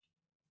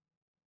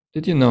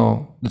Did you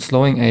know that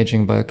slowing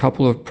aging by a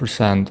couple of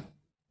 %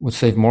 would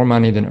save more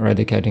money than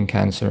eradicating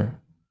cancer?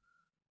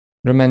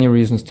 There are many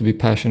reasons to be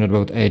passionate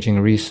about aging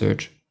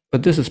research,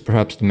 but this is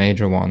perhaps the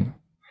major one.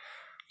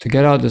 To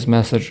get out this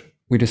message,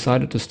 we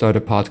decided to start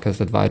a podcast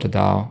at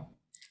VitaDAO.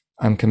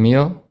 I'm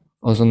Camille,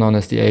 also known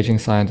as the Aging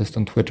Scientist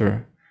on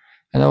Twitter,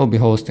 and I will be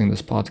hosting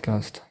this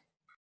podcast.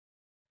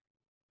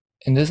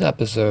 In this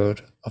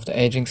episode of the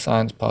Aging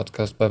Science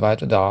Podcast by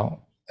VitaDAO,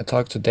 I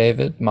talked to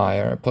David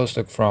Meyer, a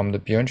postdoc from the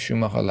Björn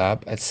Schumacher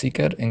lab at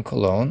CCAT in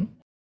Cologne,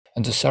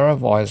 and to Sarah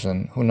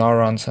Voisin, who now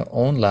runs her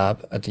own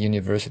lab at the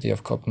University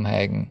of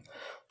Copenhagen.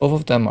 Both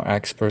of them are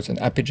experts in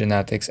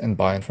epigenetics and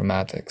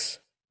bioinformatics.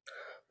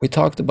 We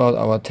talked about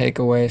our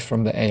takeaways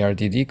from the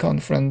ARDD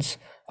conference,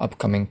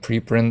 upcoming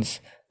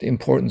preprints, the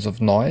importance of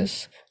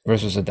noise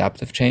versus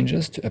adaptive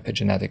changes to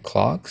epigenetic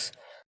clocks,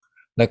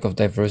 lack of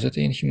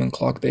diversity in human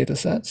clock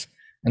datasets,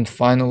 and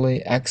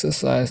finally,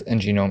 exercise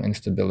and genome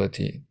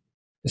instability.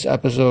 This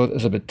episode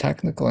is a bit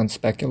technical and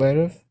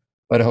speculative,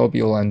 but I hope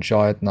you'll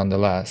enjoy it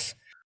nonetheless.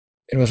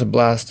 It was a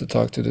blast to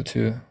talk to the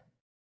two.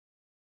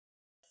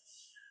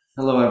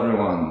 Hello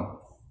everyone.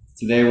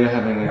 Today we're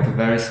having a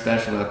very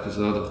special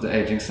episode of the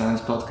Aging Science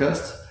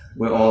Podcast.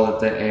 We're all at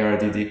the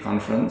ARDD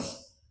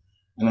conference,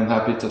 and I'm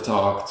happy to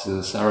talk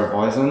to Sarah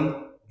Voisin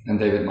and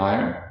David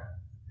Meyer.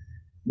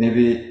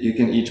 Maybe you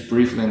can each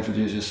briefly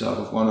introduce yourself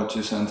with 1 or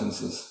 2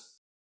 sentences.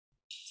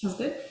 Sounds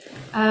good.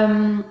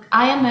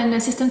 I am an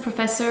assistant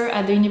professor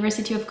at the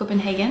University of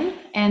Copenhagen,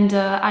 and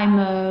I'm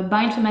a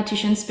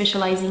bioinformatician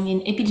specializing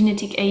in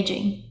epigenetic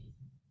aging.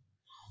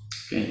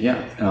 Okay,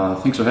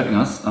 thanks for having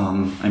us.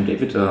 I'm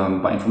David,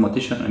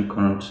 bioinformatician and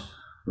current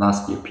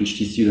last year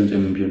PhD student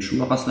in Björn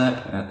Schumacher's lab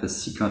at the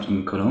CCAT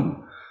in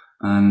Cologne.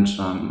 And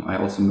I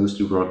also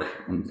mostly work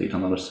on data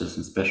analysis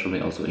and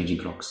especially also aging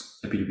clocks.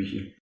 Happy to be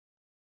here.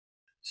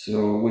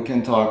 So we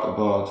can talk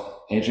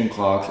about aging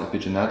clocks,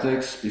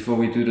 epigenetics. Before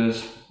we do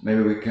this,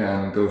 maybe we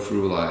can go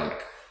through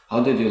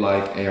how did you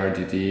like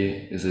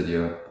ARDD? Is it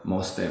your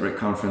most favorite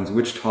conference?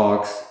 Which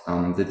talks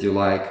did you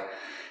like?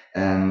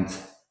 And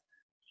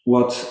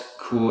what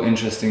cool,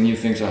 interesting new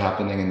things are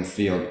happening in the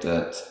field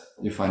that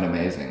you find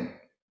amazing?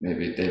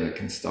 Maybe David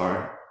can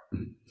start.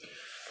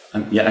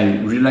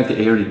 I really like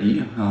the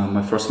ARDD.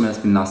 My first one has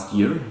been last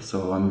year,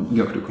 so I'm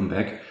eager to come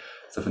back.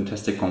 It's a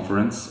fantastic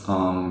conference.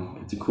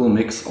 It's a cool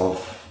mix of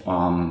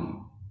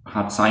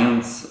hard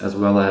science as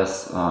well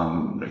as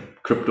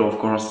crypto, of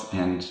course,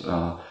 and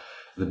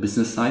the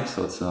business side.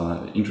 So it's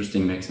an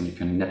interesting mix, and you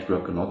can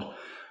network a lot,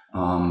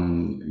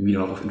 meet a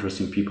lot of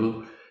interesting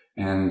people.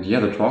 And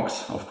the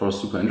talks, of course,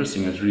 super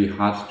interesting. It's really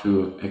hard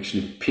to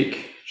actually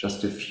pick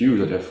just a few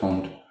that I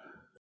found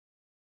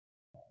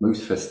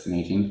most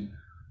fascinating.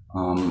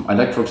 I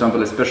like, for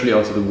example, especially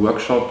also the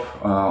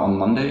workshop on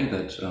Monday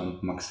that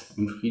Max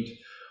Unfried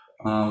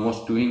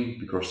was doing,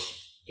 because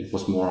it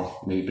was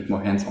maybe a bit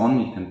more hands-on.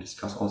 You can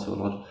discuss also a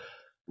lot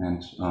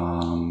and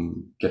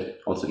get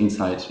also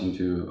insight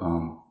into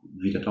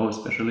VitaDAO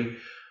especially.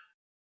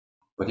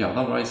 But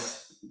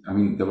otherwise,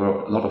 there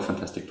were a lot of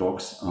fantastic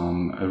talks.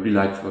 I really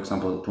like, for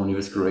example, Tony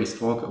Viscaray's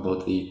talk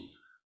about the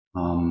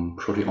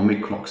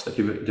proteomic clocks that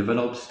he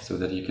developed, so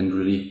that you can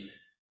really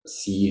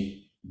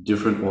see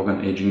different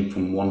organ aging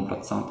from one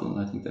blood sample.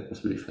 I think that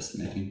was really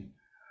fascinating.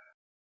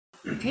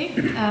 Okay,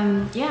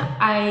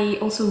 I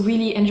also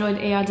really enjoyed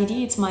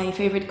ARDD. It's my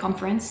favorite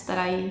conference that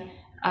I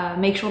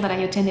make sure that I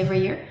attend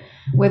every year,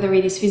 whether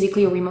it is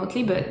physically or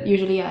remotely, but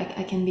usually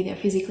I can be there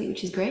physically,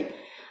 which is great.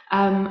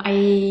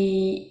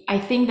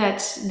 I think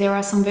that there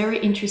are some very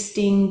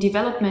interesting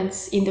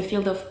developments in the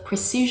field of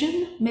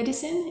precision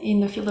medicine,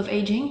 in the field of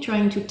aging,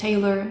 trying to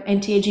tailor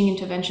anti-aging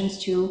interventions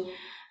to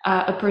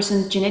a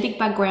person's genetic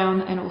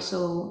background, and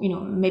also,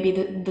 maybe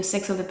the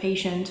sex of the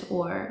patient,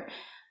 or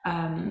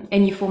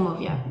any form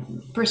of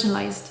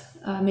personalized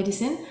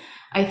medicine.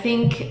 I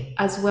think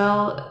as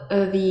well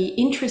the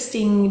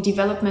interesting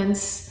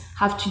developments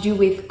have to do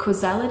with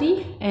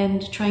causality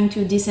and trying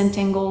to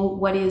disentangle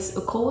what is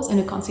a cause and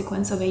a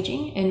consequence of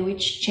aging, and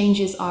which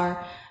changes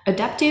are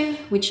adaptive,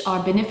 which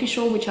are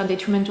beneficial, which are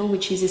detrimental,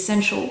 which is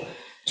essential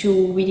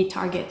to really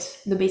target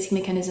the basic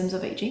mechanisms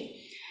of aging.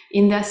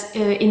 In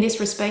this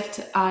respect,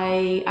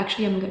 I'm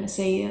going to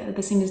say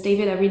the same as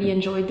David. I really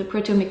enjoyed the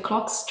proteomic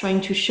clocks,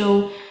 trying to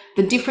show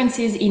the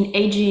differerences in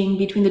aging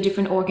between the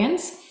different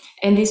organs.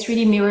 And this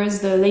really mirrors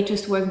the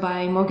latest work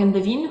by Morgan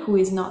Levine, who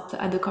is not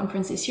at the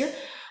conference this year,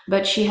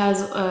 but she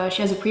has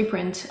a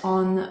preprint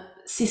on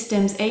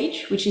systems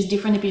age, which is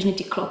different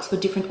epigenetic clocks for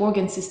different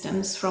organ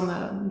systems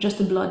from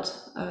just a blood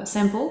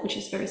sample, which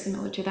is very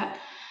similar to that.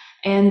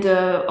 And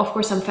of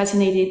course, I'm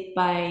fascinated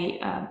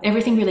by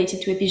everything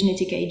related to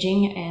epigenetic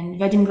aging and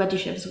Vadim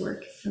Gladishev's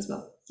work as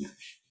well.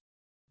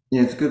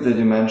 Yeah, it's good that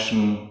you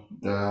mentioned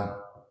the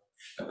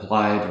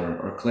applied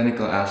or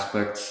clinical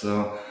aspects.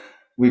 So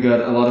we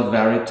got a lot of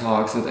varied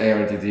talks at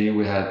ARDD.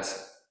 We had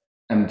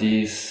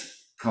MDs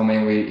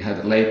coming, we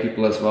had lay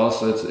people as well.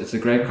 So it's a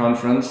great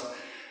conference.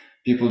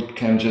 People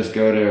can just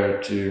go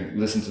there to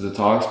listen to the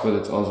talks, but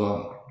it's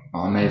also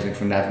amazing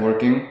for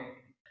networking.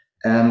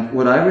 And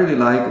what I really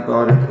like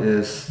about it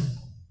is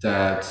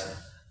that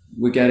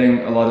we're getting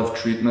a lot of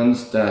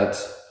treatments that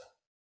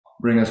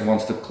bring us one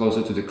step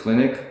closer to the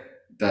clinic,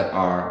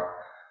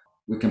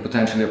 we can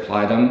potentially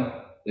apply them.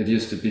 It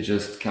used to be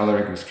just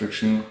caloric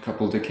restriction a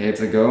couple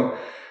decades ago,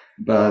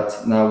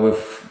 but now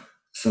with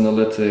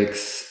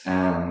senolytics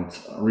and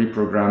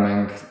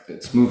reprogramming,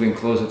 it's moving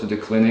closer to the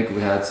clinic.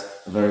 We had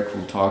a very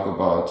cool talk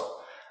about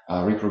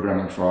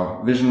reprogramming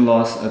for vision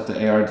loss at the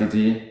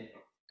ARDD,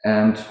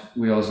 and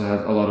we also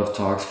had a lot of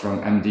talks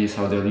from MDs,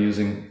 how they're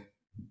using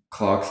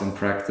clocks in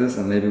practice,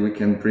 and maybe we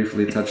can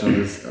briefly touch on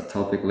this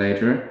topic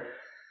later.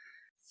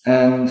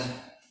 And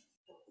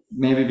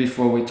maybe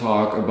before we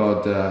talk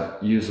about the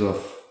use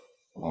of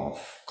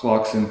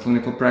clocks in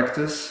clinical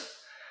practice,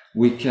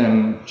 we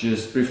can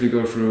just briefly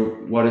go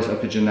through what is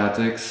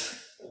epigenetics,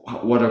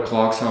 what are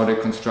clocks, how are they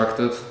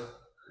constructed.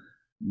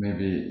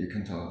 Maybe you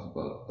can tell us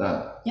about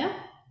that. Yeah,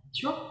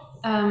 sure.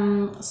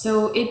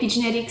 So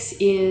epigenetics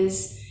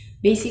is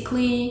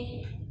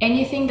basically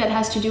anything that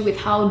has to do with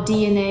how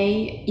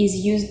DNA is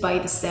used by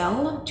the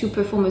cell to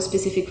perform a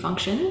specific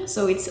function.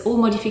 So it's all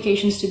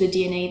modifications to the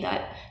DNA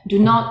that do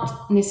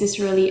not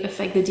necessarily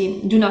affect the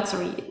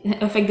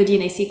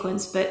DNA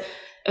sequence, but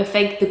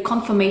affect the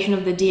conformation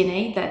of the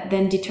DNA that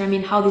then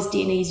determine how this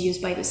DNA is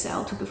used by the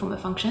cell to perform a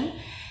function.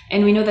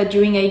 And we know that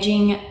during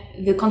aging,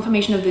 the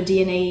conformation of the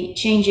DNA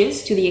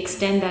changes to the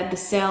extent that the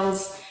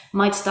cells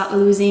might start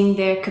losing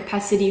their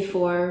capacity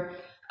for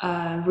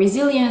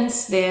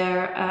resilience,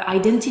 their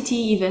identity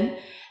even.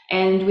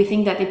 And we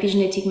think that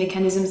epigenetic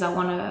mechanisms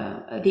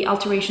are the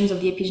alterations of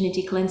the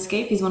epigenetic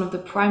landscape is one of the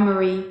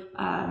primary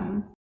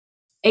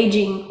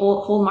aging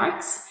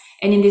hallmarks.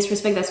 And in this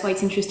respect, that's why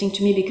it's interesting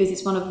to me, because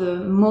it's one of the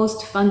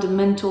most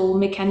fundamental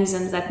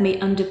mechanisms that may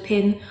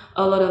underpin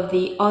a lot of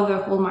the other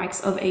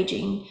hallmarks of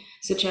aging,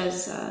 such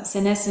as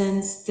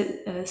senescence,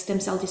 stem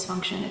cell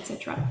dysfunction,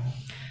 etc.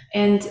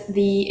 And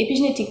the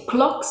epigenetic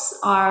clocks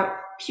are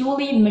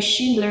purely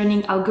machine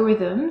learning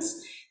algorithms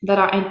that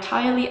are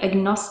entirely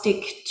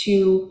agnostic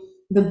to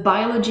the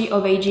biology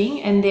of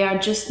aging, and they are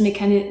just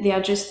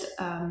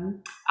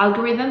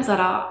algorithms that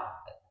are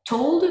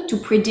told to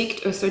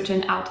predict a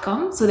certain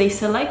outcome. So they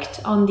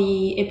select on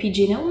the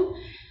epigenome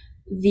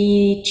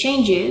the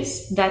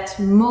changes that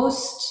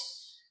most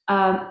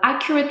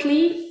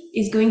accurately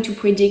is going to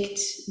predict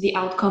the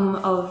outcome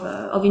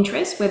of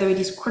interest, whether it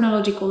is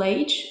chronological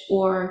age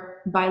or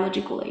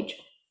biological age.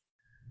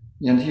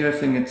 And here I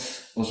think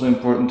it's also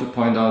important to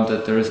point out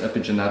that there is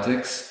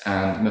epigenetics,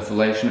 and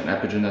methylation and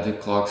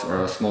epigenetic clocks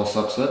are a small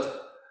subset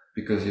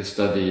because you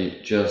study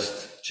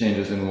just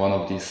changes in one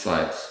of these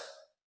sites.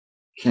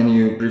 Can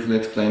you briefly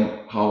explain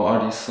how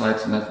are these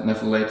sites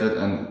methylated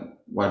and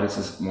why this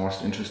is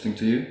most interesting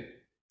to you?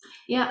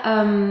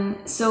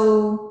 Yeah,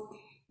 so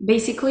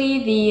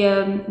basically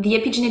the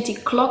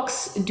epigenetic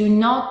clocks do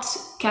not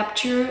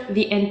capture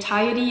the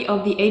entirety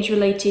of the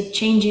age-related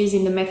changes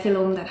in the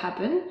methylome that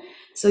happen.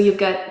 So you've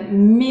got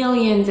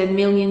millions and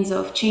millions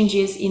of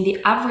changes in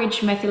the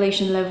average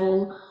methylation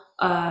level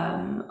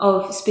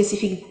of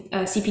specific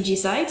CpG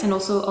sites and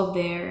also of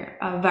their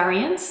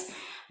variants.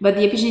 But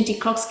the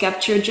epigenetic clocks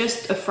capture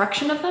just a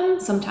fraction of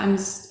them,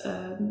 sometimes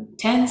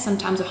 10,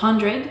 sometimes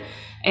 100.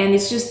 And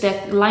it's just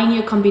that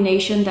linear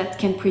combination that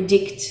can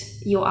predict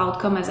your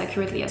outcome as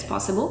accurately as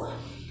possible.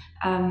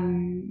 I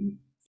don't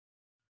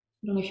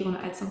know if you want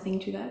to add something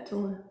to that,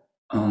 or...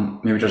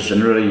 Maybe just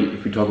generally,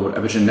 if we talk about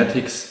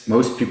epigenetics,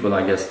 most people,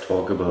 I guess,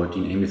 talk about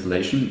DNA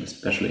methylation,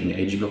 especially in the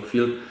aging clock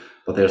field.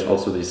 But there's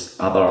also this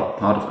other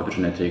part of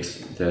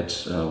epigenetics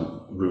that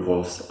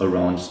revolves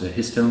around the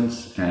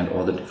histones and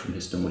all the different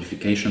histone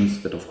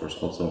modifications that, of course,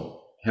 also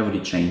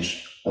heavily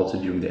change also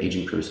during the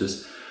aging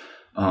process.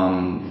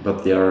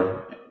 But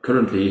there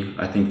currently,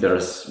 I think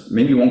there's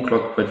maybe one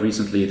clock quite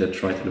recently that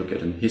tried to look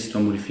at an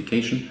histone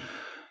modification,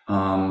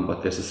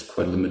 but this is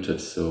quite limited.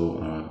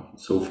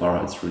 So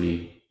far, it's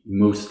really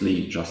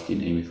mostly just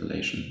DNA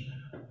methylation.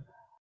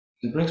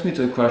 It brings me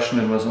to a question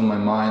that was on my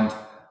mind.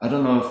 I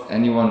don't know if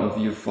any one of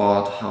you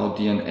thought how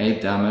DNA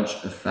damage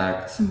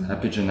affects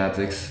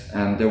epigenetics.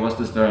 And there was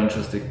this very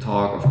interesting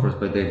talk, of course,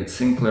 by David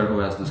Sinclair, who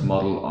has this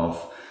model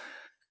of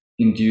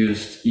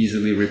induced,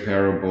 easily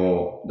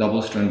repairable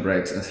double-strand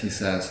breaks, as he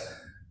says.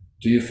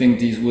 Do you think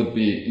these would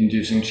be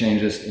inducing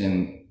changes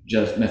in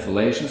just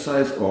methylation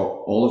sites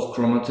or all of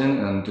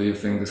chromatin? And do you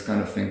think this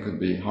kind of thing could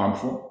be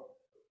harmful?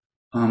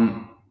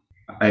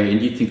 I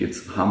indeed think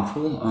it's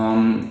harmful.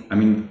 I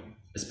mean,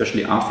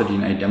 especially after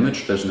DNA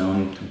damage, there's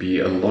known to be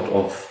a lot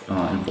of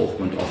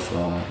involvement of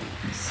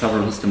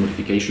several histone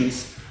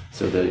modifications.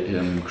 So the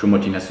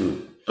chromatin has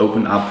to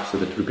open up so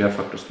that repair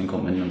factors can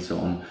come in and so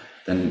on.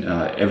 Then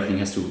everything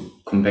has to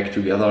come back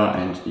together,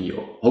 and the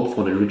hope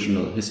for the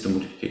original histone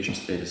modification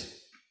state is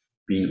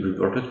being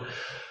reverted.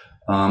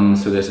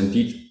 So there's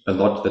indeed a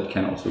lot that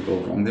can also go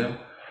wrong there.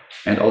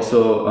 And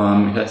also,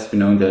 it has been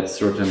known that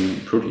certain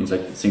proteins,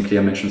 like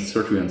Sinclair mentioned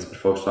sirtuins, but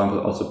for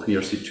example, also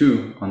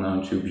PRC2 are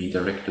known to be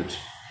directed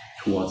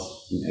towards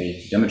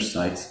DNA damaged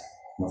sites.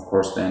 And of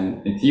course,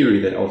 then in theory,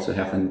 they also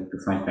have to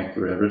find back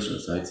original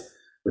sites.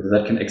 Whether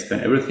that can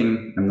explain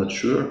everything, I'm not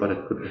sure, but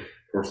it could, of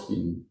course,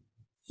 be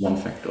one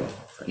factor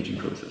for aging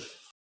process.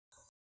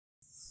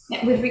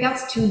 Yeah, with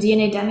regards to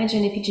DNA damage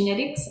and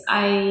epigenetics,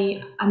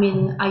 I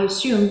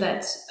assume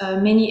that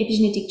many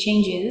epigenetic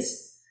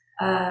changes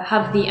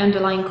have the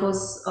underlying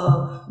cause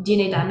of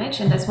DNA damage,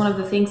 and that's one of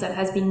the things that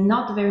has been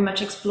not very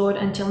much explored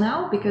until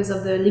now because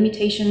of the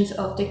limitations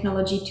of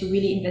technology to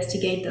really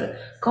investigate the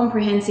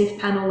comprehensive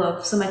panel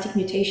of somatic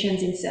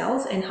mutations in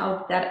cells and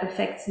how that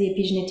affects the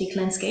epigenetic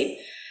landscape.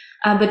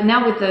 But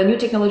now with the new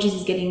technologies,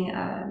 it's getting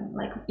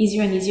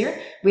easier and easier.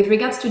 With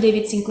regards to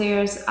David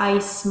Sinclair's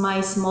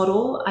ICE-MICE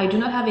model, I do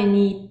not have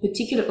any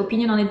particular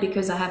opinion on it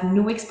because I have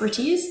no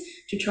expertise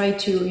to try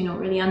to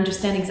really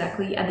understand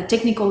exactly at the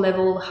technical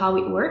level how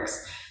it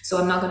works. So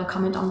I'm not going to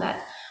comment on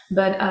that.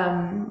 But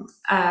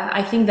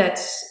I think that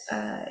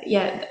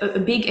a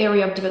big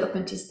area of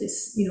development is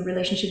this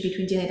relationship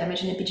between DNA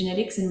damage and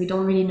epigenetics, and we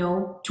don't really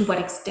know to what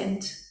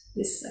extent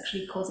this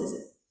actually causes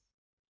it.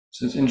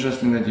 So it's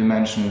interesting that you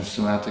mentioned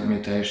somatic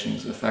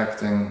mutations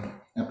affecting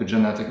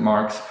epigenetic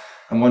marks.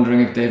 I'm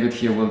wondering if David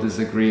here will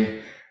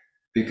disagree,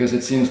 because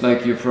it seems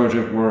like your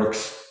project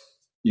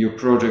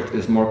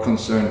is more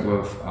concerned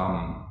with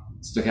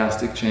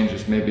stochastic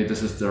changes. Maybe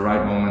this is the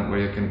right moment where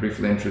you can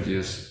briefly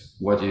introduce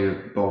what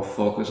you both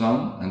focus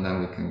on, and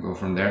then we can go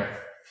from there.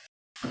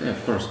 Okay,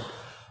 of course.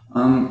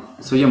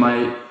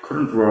 My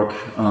current work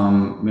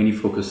mainly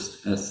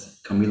focused, as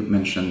Camille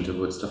mentioned,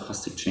 about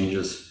stochastic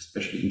changes,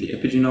 especially in the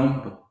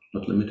epigenome, but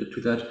not limited to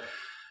that.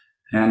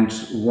 And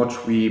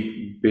what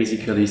we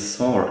basically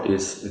saw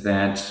is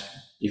that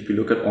if we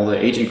look at all the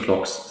aging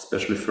clocks,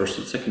 especially first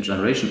and second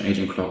generation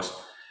aging clocks,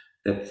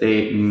 that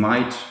they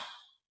might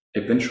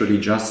eventually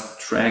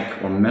just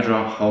track or measure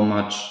how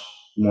much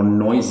more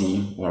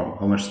noisy or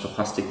how much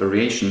stochastic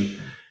variation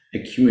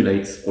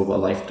accumulates over a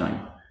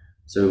lifetime.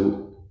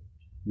 So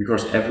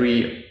because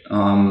every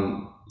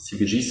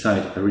CpG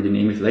site, every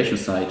DNA methylation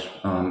site,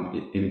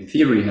 in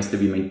theory has to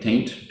be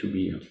maintained to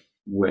be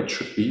where it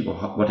should be or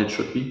what it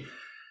should be.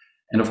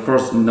 And of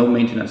course, no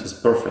maintenance is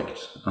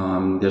perfect.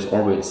 There's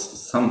always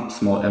some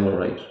small error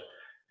rate.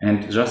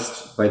 And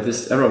just by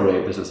this error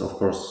rate, this is of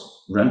course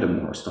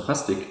random or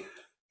stochastic,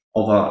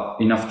 over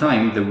enough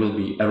time, there will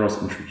be errors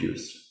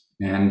introduced.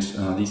 And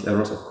these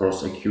errors, of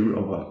course, occur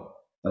over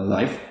a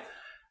life.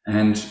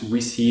 And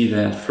we see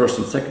that first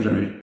and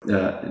second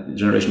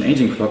generation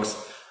aging clocks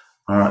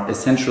are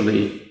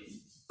essentially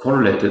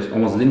correlated,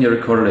 almost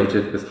linearly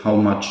correlated with how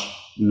much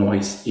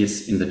noise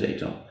is in the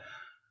data.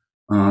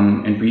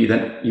 And we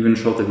then even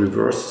showed the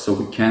reverse, so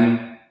we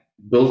can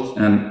build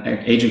an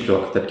aging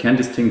clock that can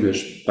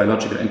distinguish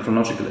biological and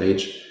chronological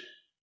age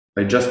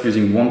by just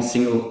using one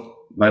single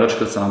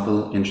biological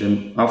sample and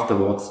then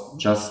afterwards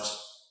just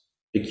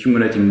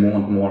accumulating more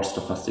and more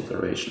stochastic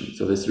variation.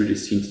 So this really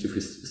seems to be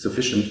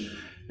sufficient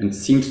and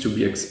seems to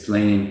be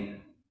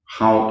explaining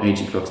how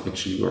aging clocks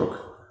actually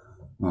work.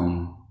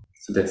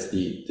 So that's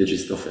the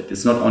gist of it.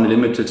 It's not only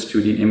limited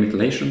to DNA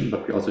methylation,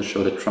 but we also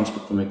show that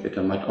transcriptomic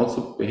data might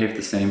also behave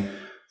the same.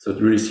 So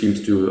it really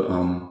seems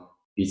to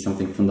be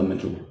something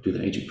fundamental to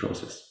the aging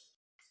process.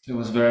 It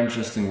was very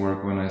interesting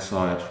work when I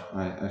saw it.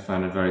 I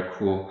find it very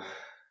cool.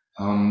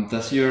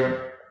 Does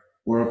your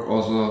work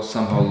also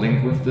somehow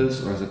link with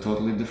this, or is it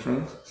totally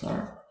different,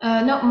 Sarah?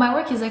 No, my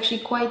work is actually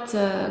quite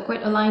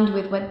aligned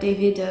with what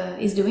David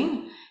is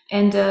doing.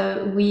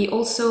 And we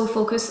also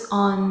focus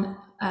on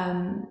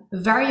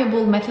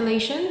variable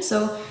methylation.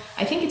 So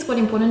I think it's quite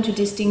important to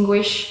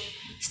distinguish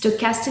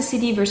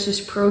stochasticity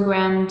versus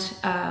programmed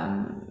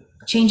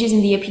changes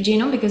in the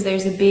epigenome, because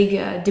there's a big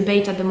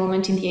debate at the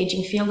moment in the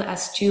aging field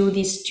as to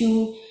these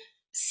two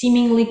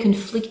seemingly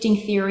conflicting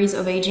theories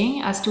of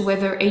aging, as to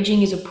whether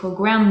aging is a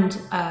programmed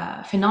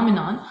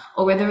phenomenon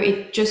or whether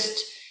it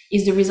just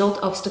is the result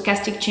of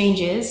stochastic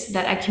changes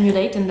that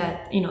accumulate and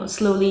that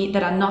slowly,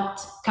 that are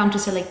not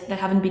that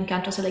haven't been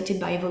counter-selected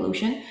by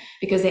evolution,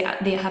 because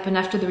they happen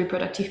after the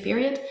reproductive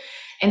period.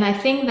 And I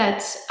think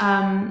that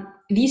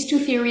these two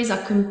theories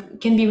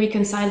can be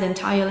reconciled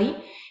entirely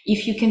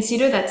if you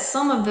consider that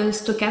some of the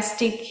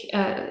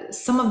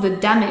some of the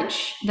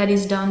damage that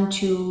is done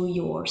to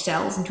your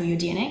cells and to your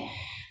DNA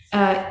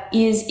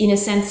is in a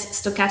sense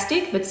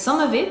stochastic, but some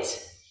of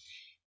it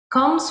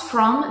comes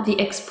from the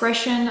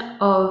expression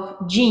of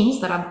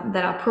genes that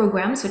are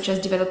programmed, such as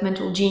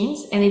developmental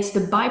genes, and it's the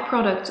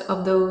byproduct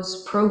of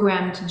those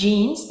programmed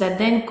genes that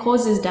then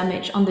causes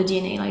damage on the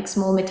DNA, like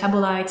small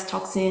metabolites,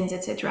 toxins,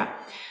 etc.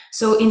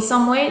 So in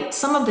some way,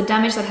 some of the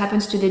damage that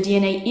happens to the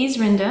DNA is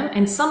random,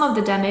 and some of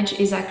the damage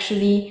is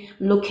actually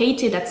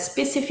located at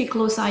specific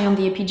loci on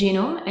the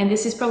epigenome, and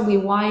this is probably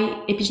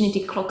why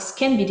epigenetic clocks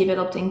can be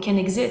developed and can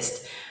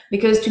exist,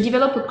 because to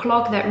develop a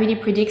clock that really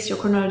predicts your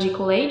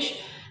chronological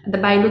age,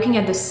 by looking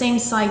at the same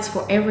sites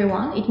for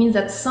everyone, it means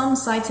that some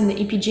sites in the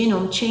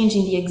epigenome change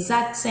in the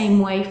exact same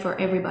way for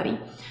everybody.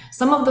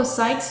 Some of those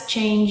sites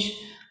change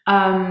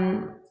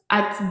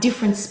at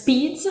different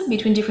speeds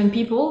between different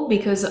people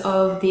because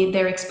of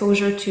their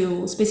exposure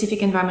to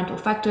specific environmental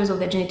factors or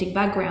their genetic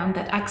background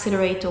that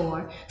accelerate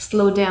or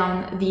slow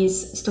down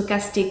these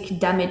stochastic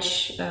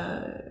damage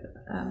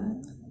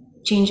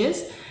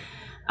changes.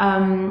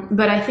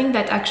 But I think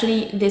that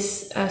actually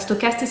this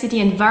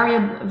stochasticity and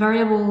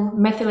variable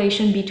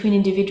methylation between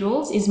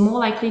individuals is more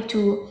likely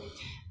to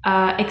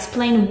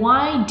explain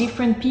why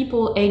different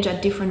people age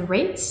at different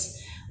rates,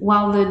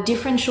 while the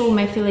differential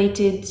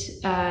methylated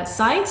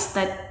sites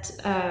that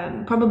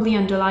probably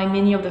underlie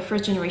many of the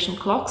first generation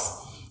clocks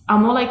are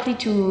more likely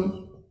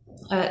to,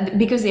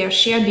 because they are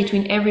shared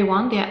between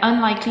everyone, they are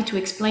unlikely to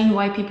explain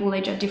why people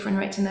age at different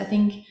rates. And I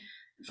think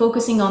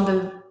focusing on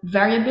the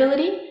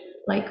variability,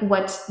 like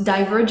what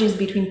diverges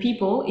between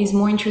people, is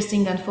more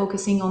interesting than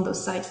focusing on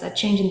those sites that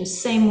change in the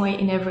same way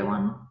in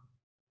everyone.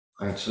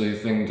 Right, so you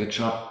think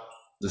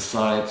the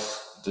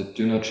sites that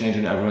do not change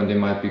in everyone, they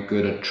might be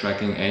good at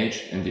tracking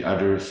age, and the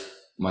others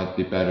might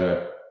be better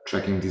at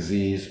tracking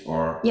disease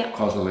or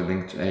causally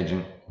linked to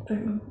aging?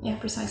 Yeah,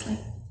 precisely.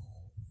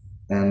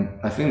 And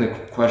I think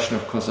the question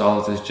of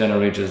causality is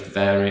generally just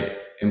very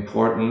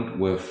important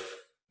with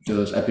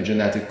those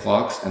epigenetic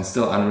clocks and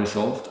still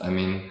unresolved. I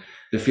mean,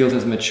 the field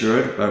has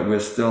matured, but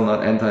we're still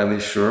not entirely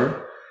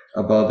sure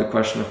about the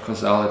question of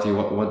causality.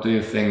 What do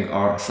you think?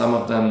 Are some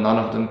of them, none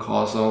of them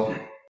causal?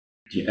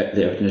 The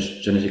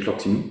epigenetic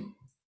clocks, you mean?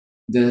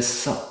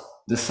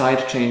 The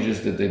site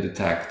changes that they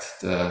detect,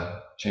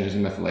 the changes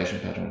in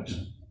methylation patterns.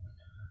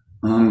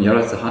 Yeah,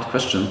 that's a hard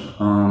question.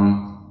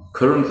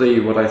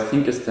 Currently, what I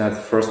think is that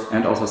first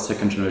and also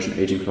second generation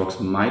aging clocks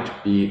might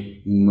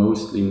be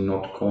mostly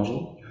not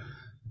causal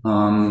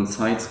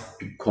sites,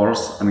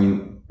 because, I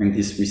mean, and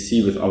this we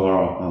see with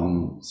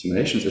our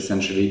simulations,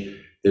 essentially,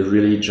 they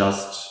really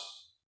just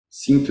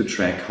seem to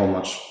track how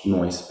much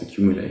noise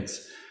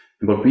accumulates.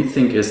 And what we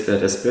think is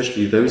that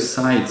especially those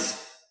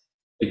sites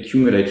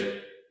accumulate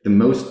the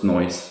most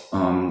noise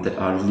that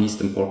are least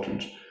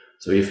important.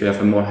 So if you have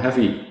a more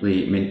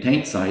heavily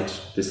maintained site,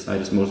 this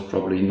site is most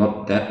probably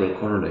not that well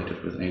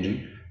correlated with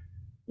aging,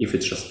 if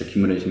it's just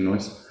accumulating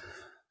noise.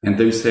 And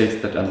those sites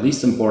that are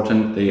least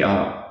important, they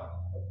are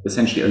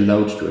essentially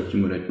allowed to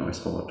accumulate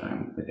noise over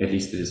time. At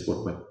least this is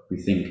what we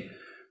think.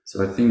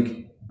 So I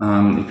think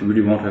if you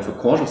really want to have a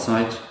causal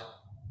site,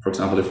 for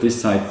example, if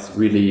this site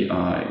really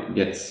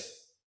gets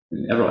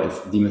an error,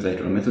 if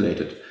demethylated or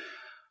methylated,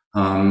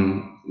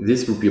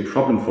 this would be a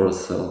problem for a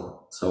cell.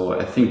 So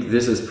I think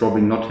this is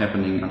probably not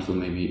happening until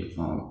maybe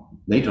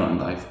later in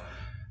life.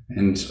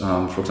 And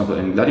for example,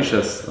 in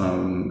Gladishev's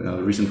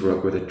recent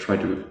work where they try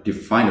to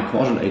define a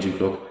causal aging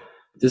clock,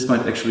 this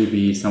might actually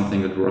be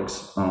something that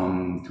works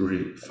to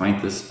really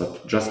find this,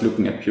 but just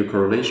looking at pure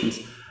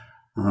correlations,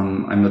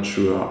 I'm not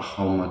sure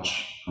how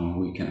much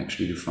we can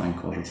actually define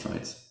causal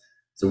sites.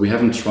 So we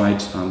haven't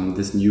tried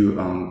this new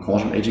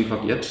causal aging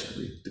clock yet.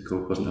 The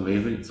code wasn't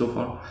available so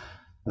far,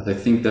 but I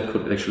think that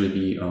could actually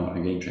be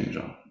a game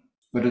changer.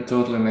 But it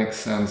totally makes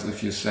sense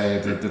if you say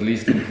that the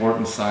least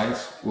important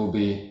sites will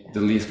be the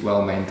least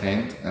well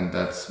maintained, and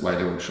that's why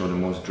they will show the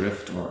most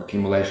drift or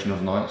accumulation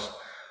of noise.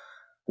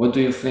 What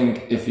do you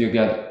think if you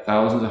get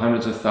thousands or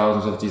hundreds of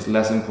thousands of these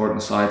less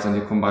important sites and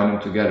you combine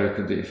them together,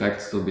 could the effect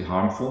still be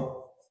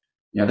harmful?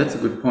 Yeah, that's a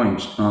good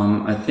point.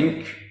 I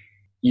think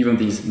even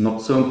these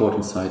not so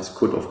important sites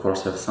could, of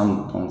course, have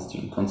some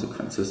downstream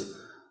consequences.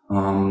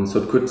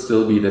 So it could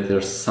still be that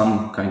there's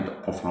some kind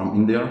of harm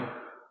in there.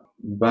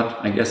 But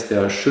I guess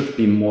there should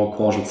be more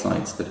causal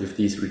sites that if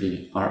these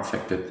really are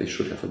affected, they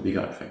should have a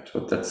bigger effect.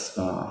 But that's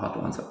hard to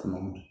answer at the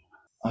moment.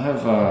 I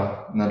have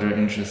another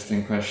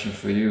interesting question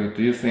for you.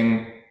 Do you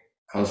think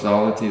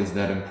causality is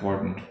that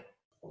important?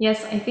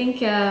 Yes, I think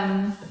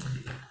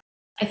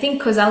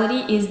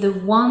causality is the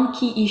one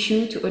key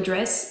issue to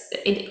address.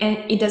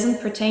 It doesn't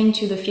pertain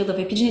to the field of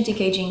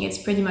epigenetic aging. It's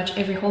pretty much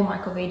every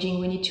hallmark of aging.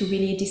 We need to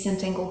really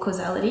disentangle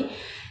causality.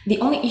 The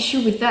only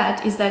issue with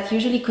that is that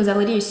usually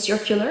causality is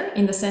circular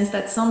in the sense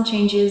that some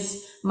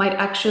changes might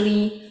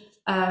actually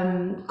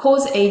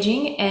cause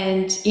aging,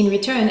 and in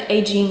return,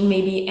 aging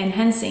may be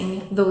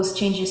enhancing those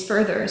changes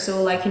further.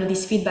 So like,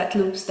 these feedback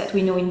loops that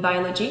we know in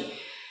biology.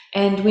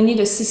 And we need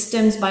a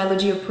systems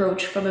biology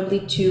approach probably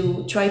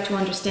to try to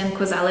understand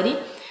causality.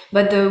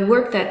 But the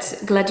work that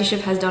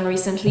Gladyshev has done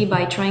recently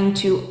by trying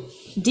to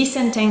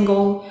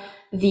disentangle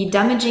the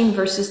damaging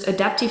versus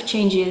adaptive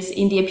changes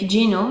in the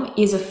epigenome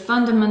is a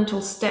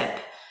fundamental step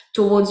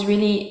towards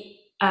really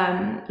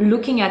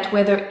looking at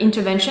whether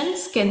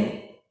interventions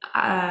can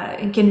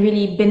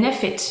really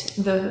benefit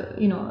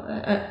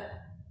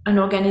an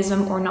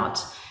organism or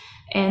not.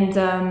 And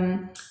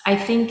I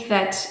think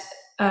that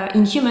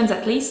in humans,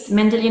 at least,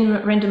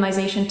 Mendelian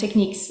randomization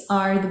techniques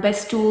are the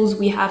best tools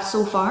we have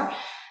so far.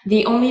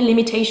 The only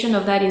limitation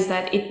of that is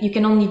that you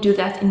can only do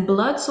that in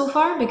blood so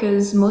far,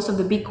 because most of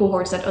the big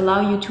cohorts that allow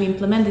you to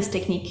implement this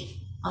technique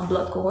are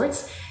blood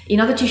cohorts.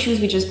 In other tissues,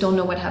 we just don't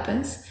know what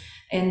happens.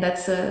 And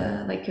that's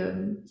a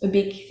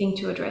big thing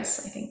to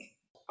address, I think.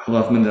 I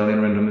love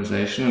Mendelian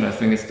randomization, and I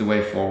think it's the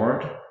way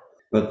forward.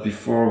 But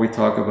before we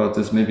talk about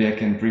this, maybe I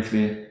can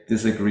briefly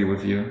disagree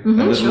with you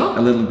a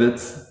little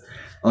bit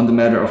on the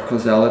matter of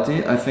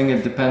causality. I think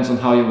it depends on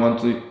how you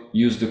want to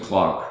use the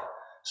clock.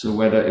 So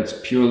whether it's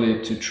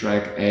purely to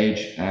track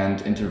age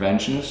and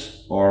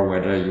interventions, or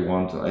whether you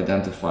want to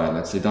identify,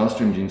 let's say,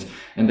 downstream genes.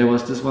 And there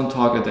was this one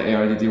talk at the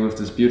ARDD with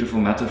this beautiful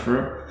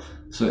metaphor.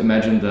 So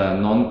imagine the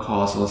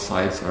non-causal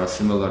sites are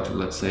similar to,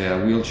 let's say,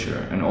 a wheelchair,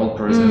 an old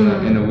person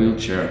in a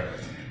wheelchair.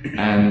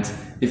 And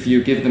if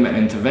you give them an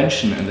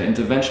intervention and the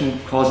intervention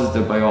causes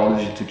the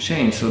biology to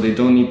change, so they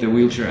don't need the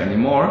wheelchair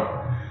anymore,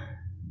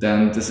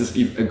 then this is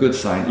a good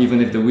sign, even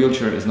if the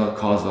wheelchair is not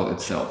causal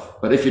itself.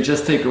 But if you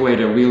just take away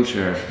their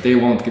wheelchair, they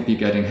won't be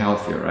getting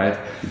healthier, right?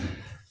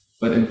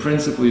 But in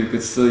principle, you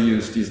could still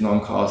use these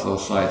non-causal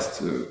sites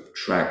to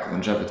track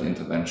longevity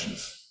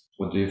interventions.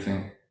 What do you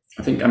think?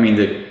 I think,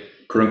 the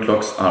current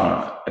clocks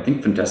are, I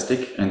think,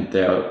 fantastic, and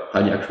they are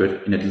highly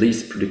accurate in at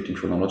least predicting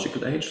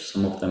chronological age.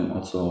 Some of them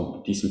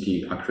also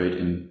decently accurate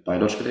in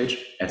biological age,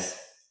 as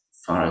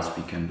far as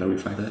we can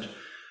verify that.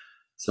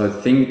 So I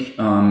think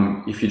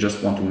if you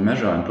just want to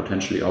measure and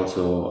potentially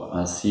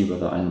also see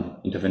whether an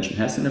intervention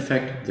has an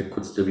effect, there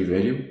could still be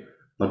value,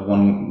 but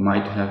one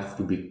might have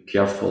to be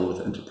careful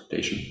with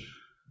interpretation.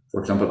 For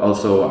example,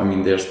 also,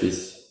 there's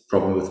this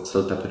problem with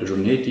cell type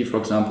heterogeneity, for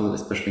example,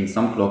 especially in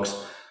some clocks.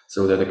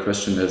 So that the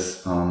question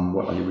is,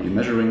 what are you really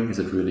measuring? Is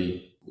it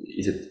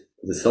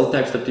the cell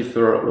types that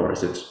differ, or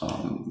is it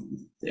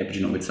the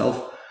epigenome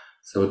itself?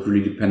 So it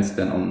really depends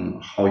then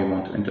on how you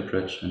want to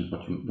interpret and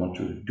what you want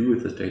to do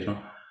with this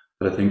data.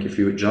 But I think if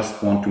you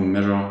just want to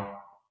measure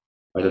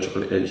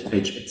biological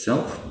age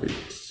itself,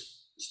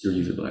 it's still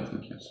usable, I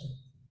think, yes.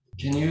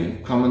 Can you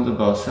comment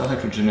about cell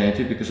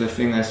heterogeneity? Because I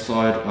think I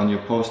saw it on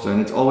your poster,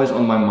 and it's always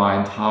on my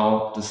mind,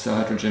 how does cell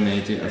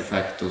heterogeneity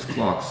affect those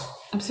clocks?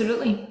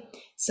 Absolutely.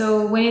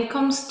 So when it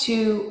comes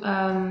to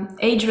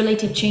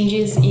age-related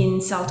changes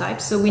in cell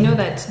types, so we know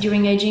that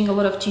during aging, a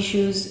lot of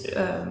tissues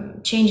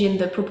change in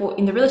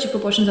the relative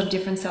proportions of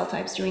different cell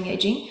types during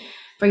aging.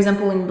 For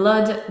example, in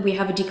blood, we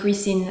have a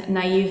decrease in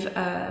naive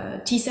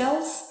T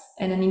cells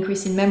and an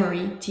increase in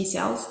memory T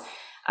cells.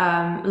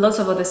 Lots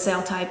of other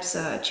cell types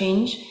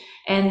change.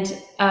 And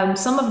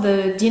some of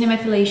the DNA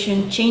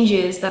methylation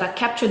changes that are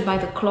captured by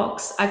the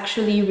clocks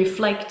actually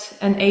reflect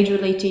an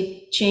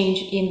age-related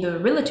change in the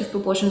relative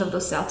proportions of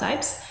those cell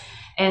types.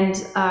 And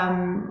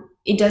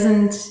it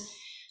doesn't,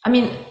 at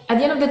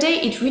the end of the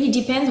day, it really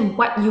depends on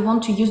what you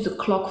want to use the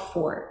clock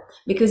for,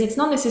 because it's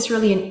not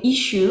necessarily an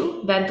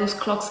issue that those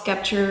clocks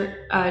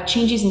capture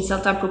changes in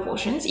cell type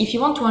proportions. If you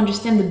want to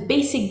understand the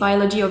basic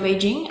biology of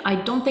aging, I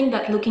don't think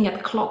that looking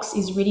at clocks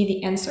is really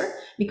the answer,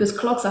 because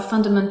clocks are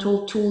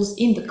fundamental tools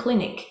in the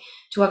clinic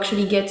to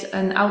actually get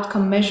an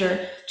outcome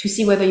measure to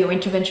see whether your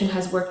intervention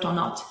has worked or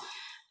not.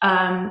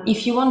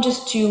 If you want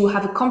just to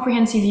have a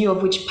comprehensive view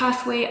of which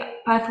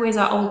pathways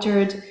are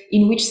altered,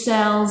 in which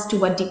cells, to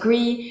what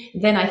degree,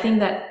 then I think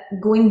that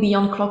going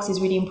beyond clocks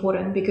is really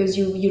important, because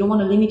you don't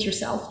want to limit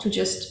yourself to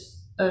just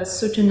a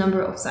certain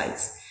number of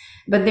sites.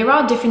 But there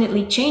are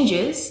definitely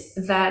changes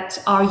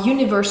that are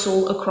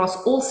universal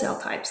across all cell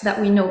types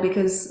that we know,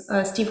 because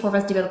Steve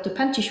Horvath developed a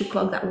pan tissue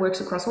clock that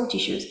works across all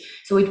tissues.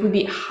 So it would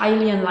be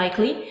highly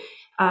unlikely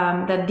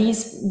that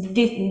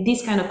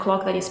this kind of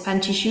clock that is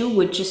pan tissue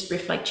would just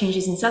reflect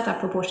changes in cell type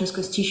proportions,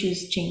 because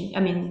tissues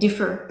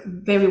differ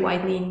very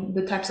widely in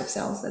the types of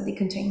cells that they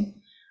contain.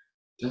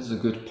 That's a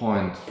good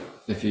point.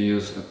 If you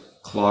use a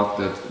clock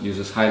that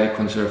uses highly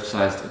conserved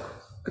size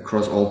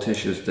across all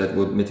tissues, that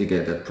would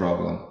mitigate that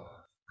problem.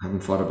 I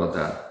haven't thought about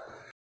that.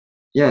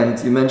 Yeah, and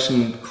you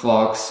mentioned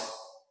clocks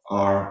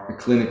are a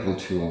clinical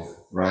tool,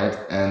 right?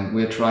 And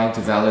we're trying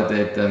to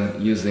validate them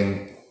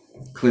using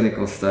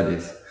clinical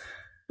studies.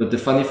 But the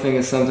funny thing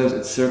is, sometimes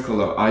it's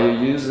circular. Are you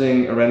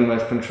using a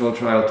randomized control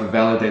trial to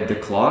validate the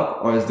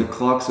clock, or is the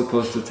clock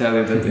supposed to tell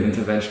you that the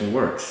intervention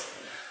works?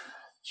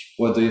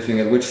 What do you think?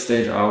 At which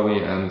stage are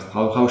we, and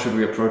how should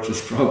we approach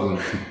this problem?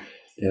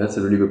 Yeah, that's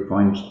a really good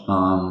point.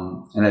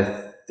 And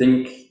I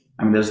think,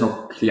 there's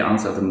no clear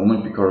answer at the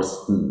moment,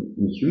 because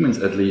in humans,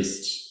 at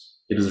least,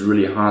 it is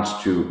really hard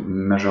to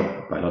measure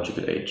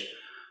biological age.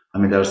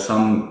 There are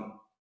some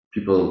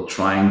people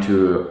trying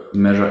to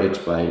measure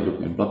it by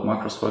looking at blood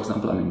markers, for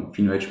example.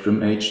 Pheno age,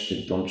 grim age,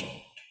 they don't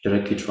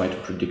directly try to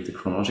predict the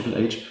chronological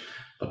age,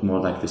 but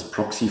more like this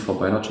proxy for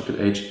biological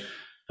age.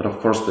 But of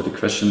course, the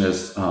question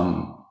is,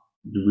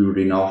 do we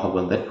really know how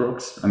well that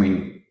works?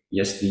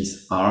 Yes,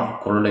 these are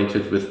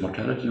correlated with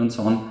mortality and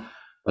so on,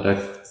 but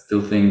I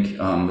still think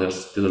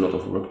there's still a lot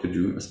of work to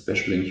do,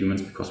 especially in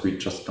humans, because we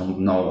just don't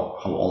know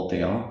how old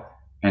they are.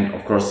 And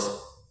of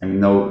course,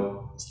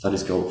 no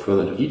studies go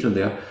further into detail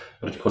there,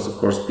 but it could of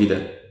course be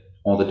that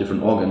all the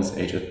different organs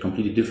age at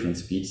completely different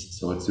speeds.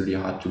 So it's really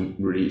hard to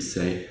really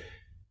say,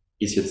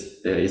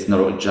 is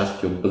not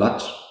just your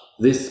blood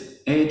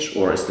this age,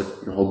 or is it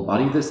your whole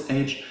body this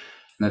age?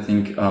 And I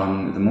think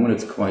at the moment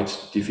it's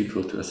quite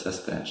difficult to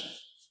assess that,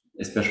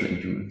 especially in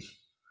humans.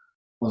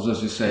 Also,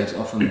 as you say, it's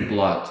often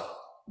blood.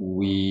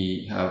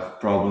 We have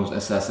problems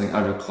assessing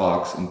other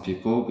clocks in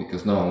people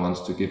because no one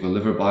wants to give a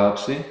liver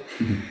biopsy.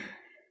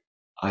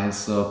 I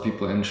saw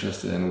people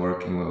interested in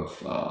working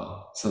with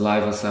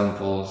saliva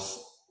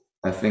samples.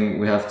 I think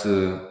we have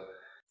to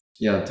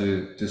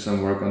do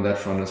some work on that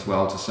front as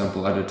well, to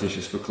sample other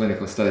tissues for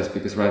clinical studies,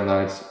 because right now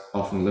it's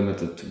often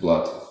limited to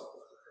blood.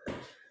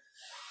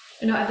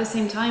 At the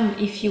same time,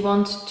 if you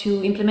want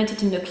to implement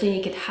it in the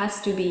clinic, it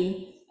has to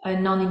be a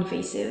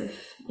non-invasive,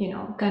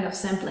 kind of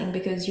sampling,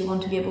 because you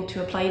want to be able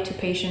to apply it to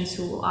patients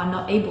who are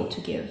not able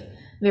to give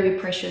very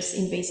precious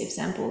invasive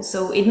samples.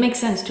 So it makes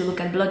sense to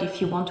look at blood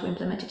if you want to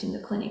implement it in the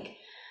clinic.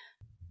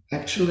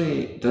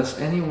 Actually, does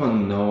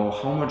anyone know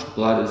how much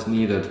blood is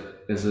needed?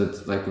 Is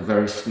it like a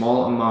very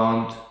small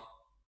amount?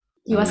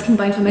 You're asking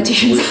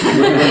bioinformaticians.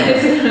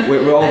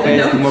 We're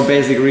all more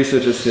basic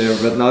researchers here,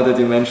 but now that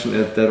you mentioned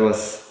it, that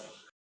was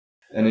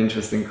an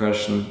interesting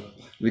question,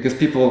 because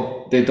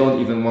people, they don't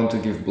even want to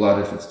give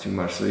blood if it's too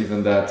much. So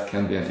even that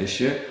can be an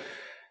issue.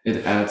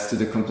 It adds to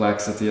the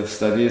complexity of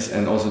studies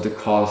and also the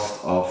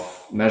cost of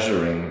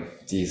measuring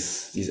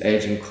these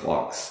aging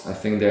clocks. I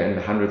think they're in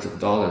the hundreds of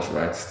dollars,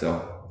 right,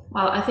 still.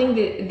 Well, I think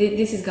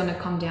this is going to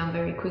come down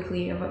very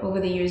quickly over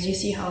the years. You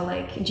see how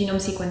like genome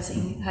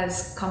sequencing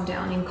has come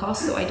down in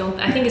cost. So I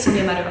think it's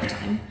only a matter of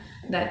time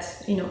that,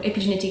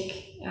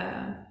 epigenetic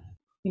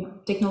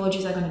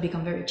technologies are going to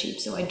become very cheap.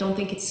 So I don't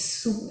think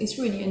it's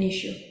really an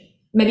issue.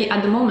 Maybe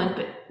at the moment,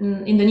 but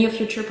in the near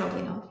future,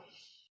 probably not.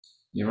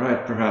 You're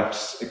right.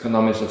 Perhaps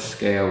economies of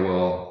scale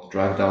will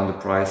drive down the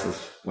prices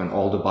when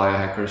all the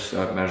biohackers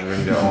start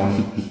measuring their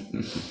own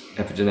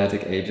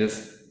epigenetic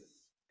ages.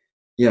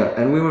 Yeah,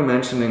 and we were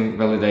mentioning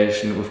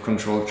validation with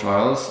controlled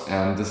trials,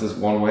 and this is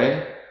one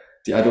way.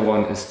 The other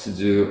one is to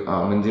do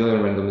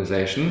Mendelian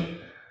randomization.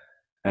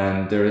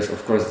 And there is,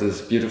 of course, this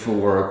beautiful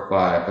work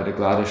by the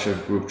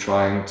Gladyshev group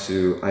trying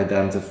to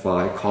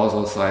identify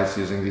causal sites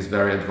using these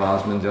very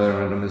advanced Mendelian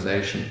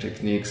randomization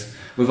techniques.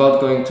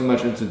 Without going too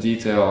much into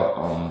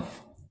detail,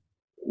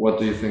 what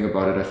do you think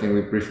about it? I think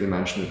we briefly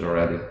mentioned it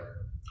already.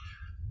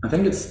 I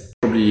think it's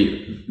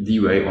probably the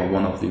way, or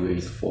one of the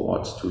ways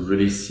forward, to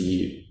really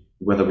see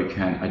whether we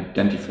can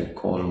identify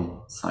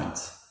causal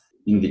sites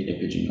in the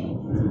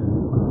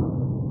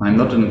epigenome. I'm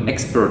not an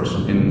expert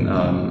in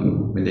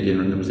Mendelian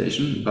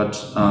randomization, but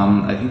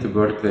I think the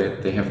work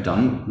that they have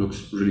done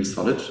looks really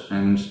solid.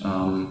 And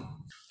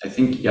I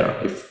think,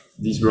 if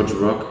these works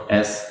work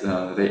as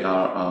they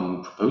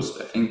are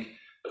proposed, I think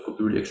that could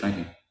be really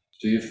exciting.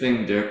 Do you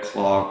think their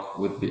clock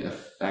would be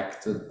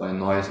affected by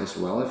noise as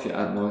well if you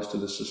add noise to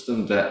the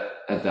system, that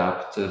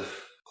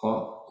adaptive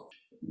clock?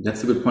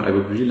 That's a good point. I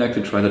would really like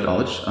to try that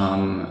out.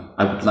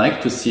 I would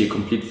like to see a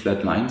complete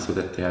flat line so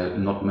that they are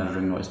not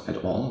measuring noise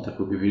at all. That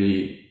would be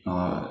really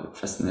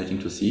fascinating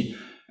to see.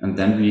 And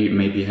then we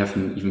maybe have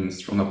an even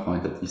stronger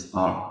point that these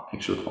are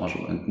actual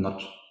causal and not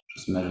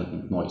just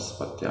measured noise,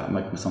 but there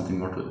might be something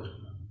more to it.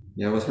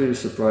 Yeah, I was really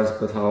surprised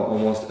by how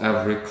almost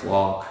every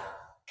clock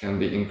can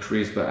be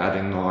increased by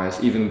adding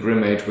noise, even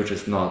grim age, which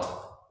was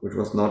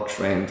not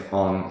trained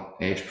on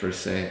age per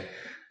se.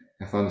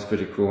 I found this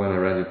pretty cool when I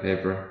read your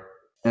paper.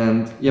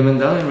 And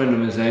Mendelian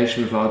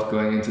randomization, without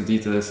going into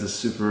detail, is a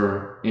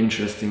super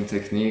interesting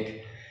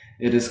technique.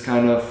 It is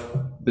kind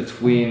of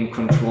between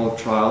controlled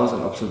trials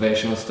and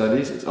observational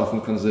studies. It's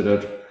often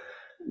considered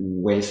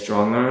way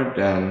stronger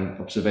than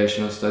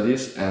observational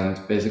studies. And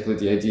basically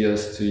the idea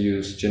is to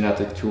use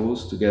genetic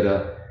tools to get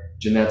a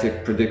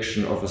genetic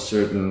prediction of a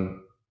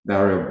certain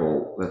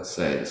variable. Let's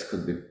say this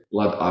could be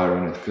blood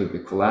iron, it could be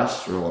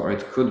cholesterol, or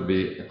it could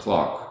be a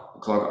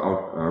clock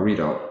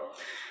readout.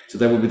 So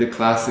that would be the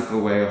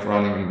classical way of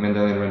running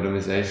Mendelian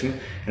randomization.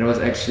 And I was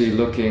actually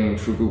looking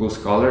through Google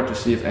Scholar to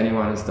see if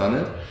anyone has done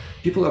it.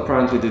 People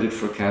apparently did it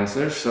for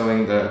cancer,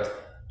 showing that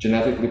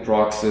genetically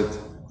proxed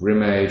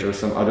grim age or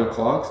some other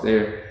clocks,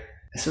 they're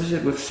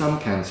associated with some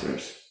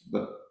cancers,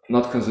 but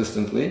not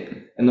consistently.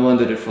 And no one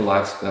did it for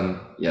lifespan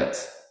yet.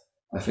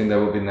 I think that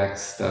will be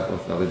next step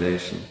of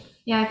validation.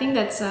 Yeah, I think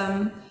that's,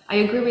 I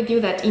agree with you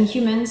that in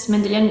humans,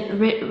 Mendelian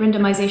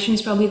randomization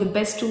is probably the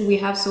best tool we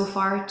have so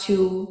far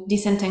to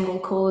disentangle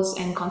cause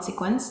and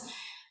consequence.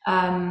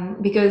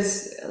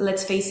 Because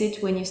let's face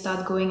it, when you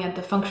start going at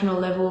the functional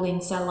level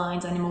in cell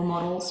lines, animal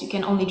models, you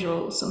can only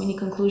draw so many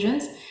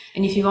conclusions.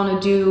 And if you want to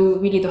do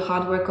really the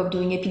hard work of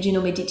doing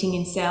epigenome editing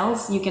in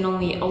cells, you can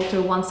only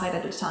alter one side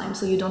at a time.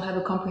 So you don't have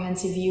a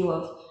comprehensive view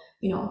of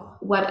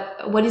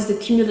what is the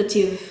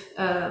cumulative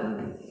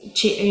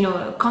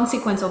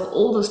consequence of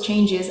all those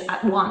changes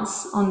at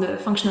once on the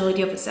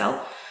functionality of a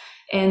cell.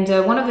 And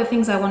one of the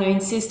things I want to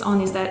insist on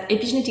is that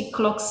epigenetic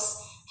clocks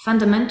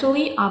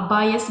fundamentally are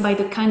biased by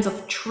the kinds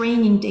of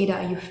training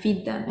data you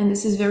feed them. And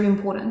this is very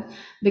important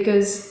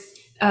because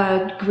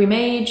grim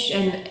age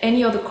and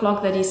any other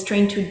clock that is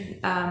trained to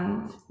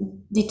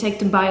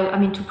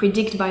to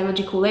predict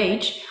biological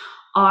age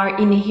are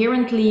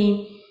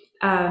inherently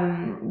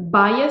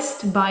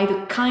biased by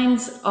the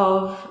kinds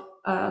of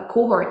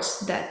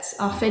cohorts that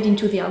are fed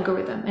into the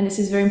algorithm. And this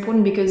is very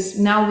important because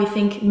now we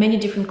think many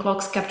different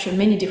clocks capture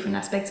many different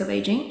aspects of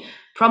aging,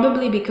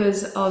 probably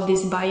because of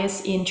this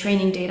bias in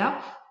training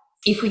data.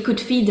 If we could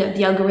feed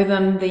the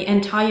algorithm the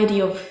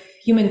entirety of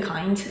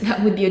humankind,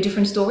 that would be a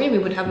different story. We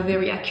would have a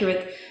very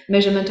accurate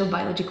measurement of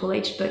biological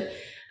age. But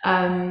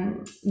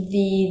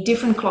the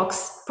different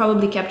clocks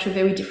probably capture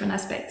very different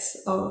aspects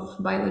of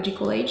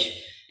biological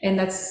age. And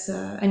that's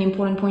an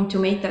important point to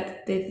make,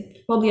 that there's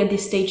probably at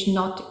this stage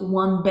not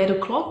one better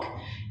clock,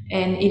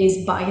 and it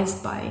is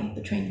biased by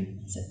the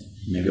training set.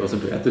 Maybe also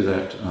to add to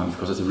that,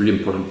 because it's a really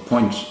important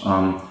point,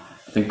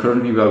 I think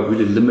currently we are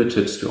really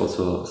limited to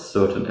also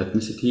certain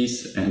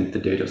ethnicities, and the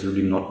data is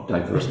really not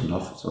diverse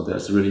enough. So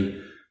there's really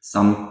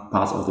some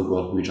parts of the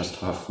world we just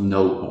have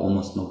no or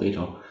almost no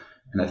data.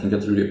 And I think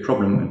that's really a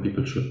problem, and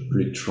people should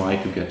really try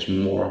to get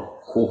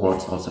more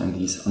cohorts also in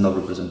these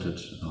underrepresented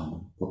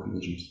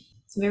populations.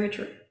 It's very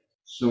true.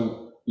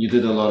 So you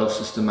did a lot of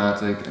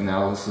systematic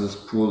analysis,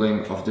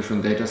 pooling of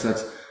different data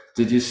sets.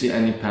 Did you see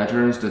any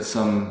patterns that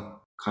some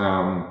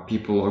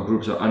people or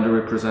groups are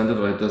underrepresented,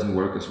 or it doesn't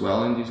work as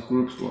well in these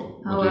groups?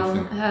 What do you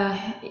think?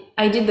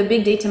 I did the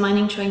big data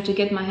mining trying to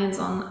get my hands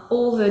on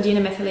all the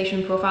DNA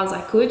methylation profiles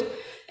I could.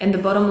 And the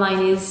bottom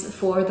line is,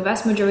 for the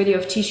vast majority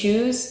of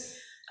tissues,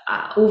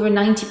 over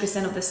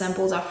 90% of the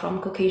samples are from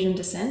Caucasian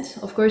descent.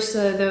 Of course,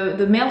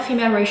 the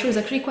male-female ratio is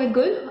actually quite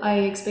good. I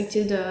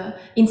expected,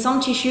 in some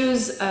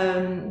tissues,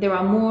 there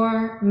are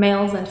more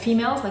males than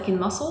females, like in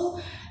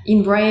muscle.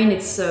 In brain,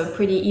 it's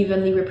pretty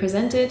evenly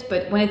represented.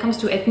 But when it comes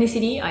to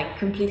ethnicity, I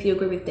completely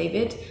agree with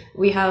David.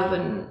 We have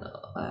an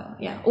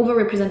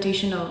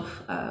overrepresentation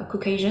of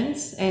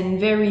Caucasians and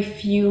very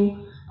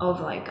few of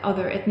like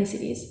other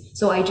ethnicities.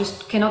 So I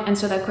just cannot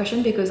answer that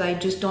question because I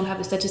just don't have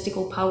the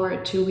statistical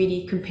power to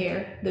really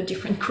compare the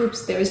different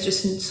groups. There is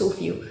just so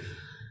few.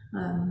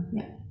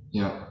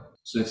 Yeah.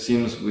 So it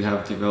seems we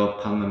have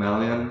developed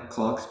pan-mammalian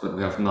clocks, but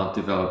we have not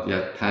developed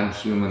yet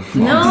pan-human clocks.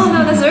 No,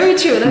 that's very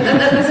true.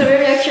 That's a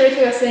very accurate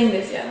way of saying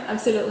this. Yeah,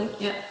 absolutely.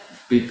 Yeah.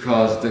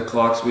 Because the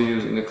clocks we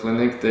use in the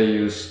clinic, they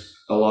use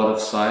a lot of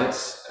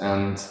sites,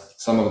 and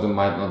some of them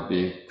might not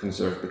be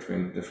conserved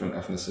between different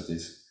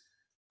ethnicities.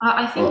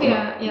 I think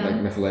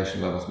like methylation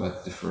levels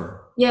might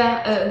differ.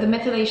 Yeah, the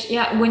methylation.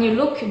 Yeah, when you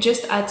look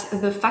just at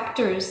the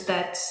factors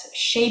that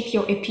shape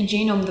your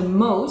epigenome the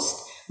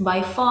most,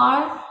 by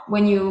far,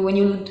 when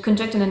you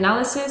conduct an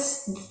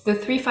analysis, the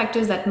three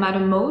factors that matter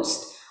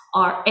most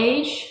are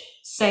age,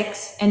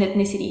 sex, and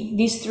ethnicity.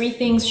 These three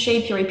things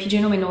shape your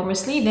epigenome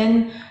enormously.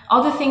 Then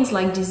other things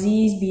like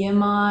disease,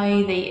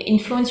 BMI, they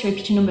influence your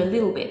epigenome a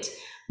little bit.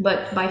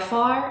 But by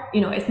far,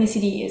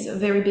 ethnicity is a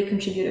very big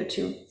contributor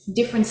to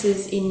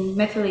differences in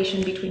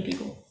methylation between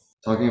people.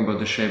 Talking about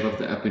the shape of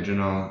the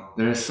epigenome,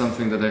 there is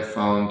something that I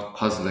found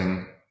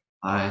puzzling.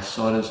 I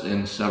saw this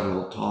in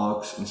several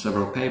talks, in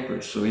several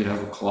papers. So you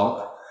have a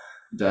clock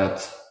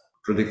that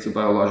predicts a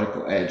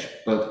biological age,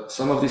 but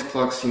some of these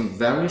clocks seem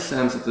very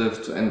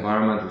sensitive to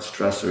environmental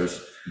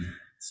stressors,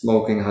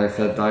 smoking,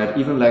 high-fat diet,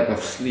 even lack of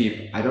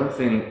sleep. I don't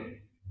think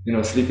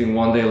sleeping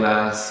one day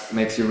less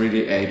makes you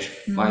really age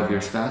 5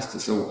 years faster.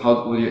 So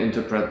how will you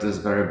interpret this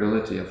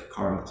variability of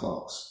current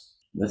clocks?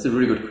 That's a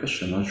really good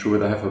question. I'm not sure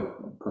whether I have a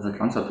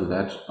perfect answer to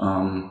that.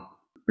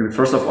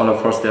 First of all,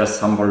 of course, there's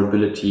some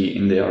variability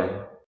in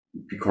there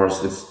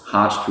because it's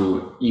hard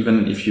to,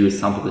 even if you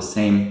sample the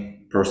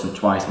same person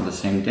twice on the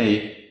same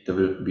day, there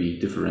will be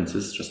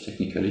differences just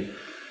technically.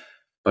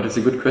 But it's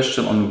a good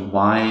question on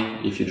why,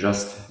 if you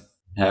just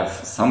have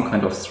some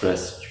kind of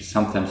stress, you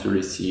sometimes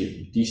really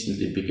see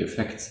decently big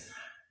effects.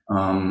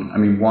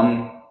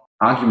 One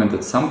argument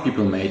that some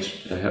people made,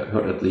 that I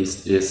heard at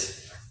least,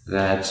 is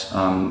that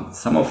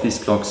some of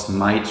these clocks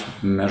might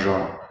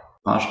measure,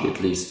 partially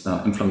at least,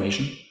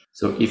 inflammation.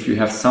 So if you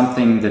have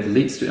something that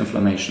leads to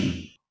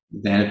inflammation,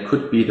 then it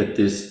could be that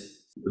this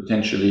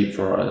potentially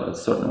for a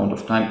certain amount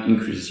of time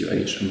increases your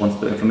age. And once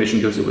the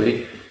inflammation goes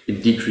away,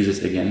 it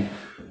decreases again.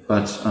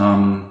 But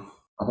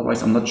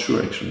otherwise, I'm not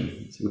sure, actually.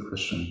 It's a good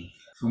question.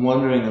 I'm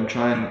wondering, I'm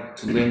trying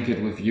to link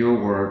it with your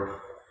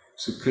work.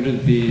 So could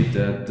it be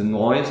that the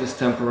noise is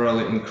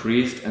temporarily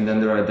increased and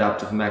then there are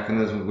adaptive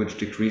mechanisms which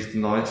decrease the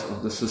noise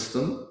of the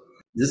system?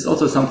 This is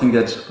also something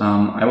that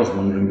I was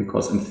wondering,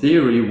 because in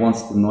theory,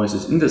 once the noise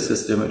is in the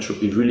system, it should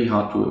be really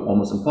hard to,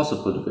 almost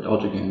impossible to get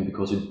out again,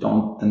 because you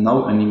don't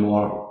know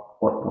anymore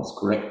what was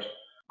correct,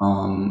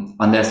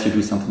 unless you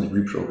do something like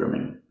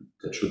reprogramming.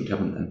 That shouldn't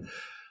happen then.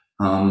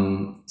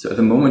 So at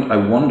the moment, I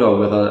wonder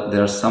whether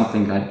there's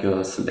something like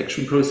a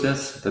selection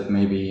process that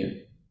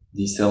maybe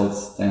these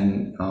cells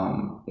then,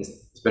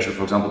 especially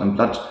for example in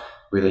blood,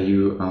 whether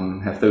you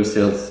have those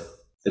cells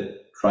that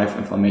drive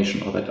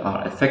inflammation or that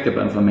are affected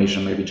by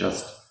inflammation maybe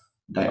just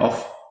die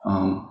off.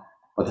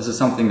 But this is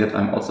something that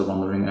I'm also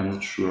wondering. I'm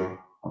not sure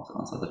how to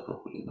answer that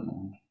properly at the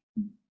moment.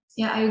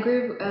 Yeah, I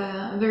agree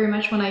very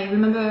much. When I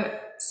remember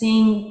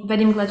seeing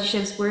Vadim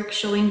Gladishev's work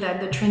showing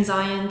that the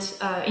transient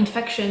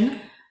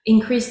infection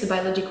increased the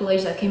biological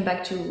age that came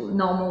back to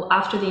normal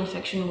after the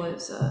infection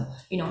was,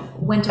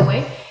 went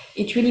away.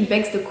 It really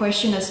begs the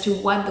question as to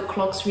what the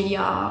clocks really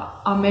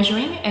are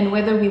measuring, and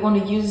whether we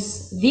want to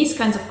use these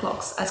kinds of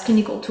clocks as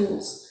clinical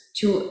tools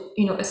to,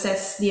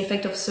 assess the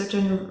effect of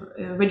certain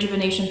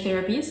rejuvenation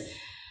therapies.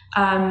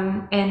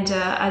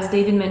 As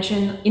David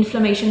mentioned,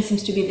 inflammation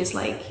seems to be this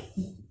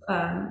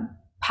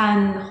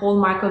pan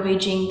hallmark of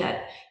aging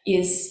that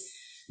is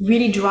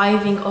really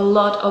driving a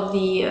lot of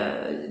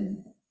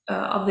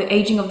the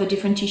aging of the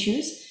different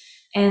tissues.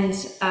 And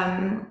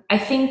I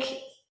think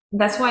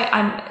that's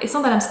why it's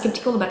not that I'm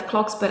skeptical about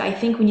clocks, but I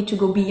think we need to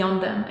go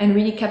beyond them and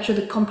really capture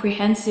the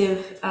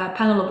comprehensive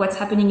panel of what's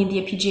happening in the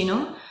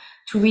epigenome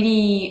to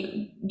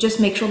really just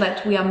make sure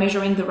that we are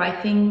measuring the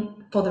right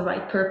thing for the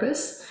right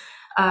purpose.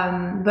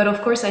 But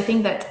of course, I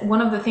think that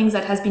one of the things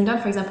that has been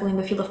done, for example, in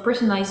the field of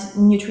personalized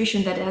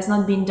nutrition that has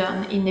not been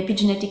done in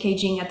epigenetic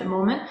aging at the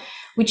moment,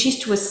 which is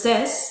to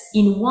assess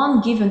in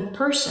one given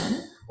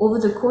person over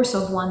the course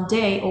of one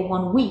day or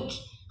 1 week,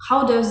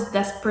 how does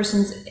that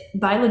person's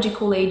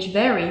biological age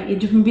vary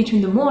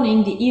between the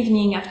morning, the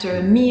evening, after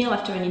a meal,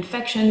 after an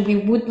infection. We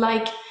would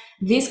like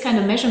this kind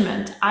of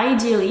measurement,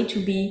 ideally, to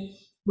be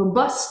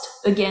robust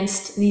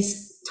against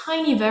these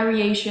tiny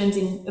variations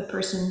in a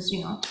person's,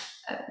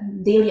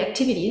 daily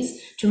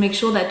activities, to make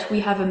sure that we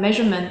have a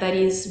measurement that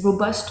is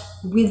robust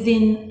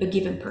within a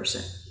given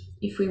person,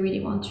 if we really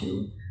want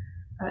to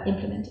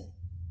implement it.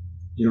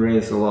 You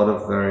raise a lot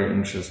of very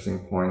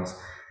interesting points.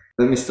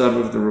 Let me start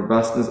with the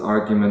robustness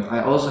argument.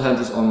 I also had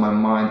this on my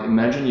mind.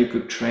 Imagine you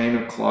could train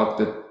a clock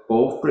that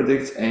both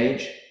predicts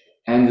age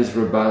and is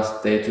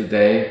robust day to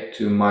day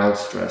to mild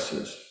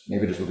stressors.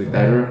 Maybe this will be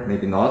better,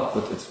 maybe not,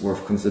 but it's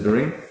worth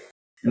considering.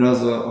 And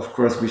also, of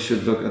course, we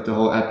should look at the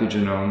whole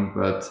epigenome,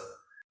 but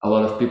a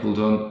lot of people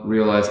don't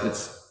realize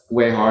it's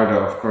way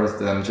harder, of course,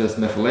 than just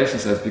methylation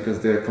sites, because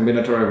the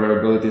combinatorial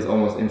variability is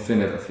almost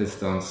infinite of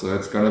histones, so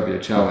it's going to be a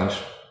challenge.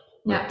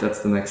 Yeah. But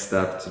that's the next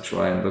step, to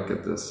try and look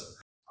at this.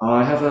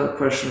 I have a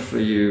question for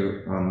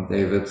you,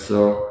 David.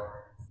 So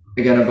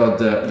again, about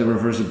the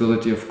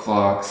reversibility of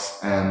clocks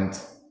and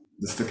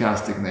the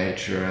stochastic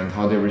nature and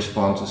how they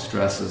respond to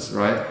stresses,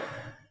 right?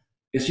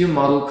 Is your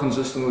model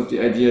consistent with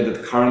the idea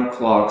that current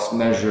clocks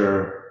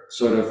measure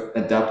sort of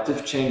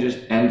adaptive changes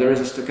and there is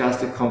a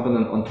stochastic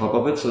component on top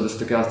of it? So the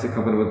stochastic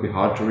component would be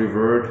hard to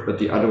revert, but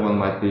the other one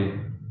might be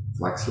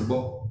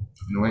flexible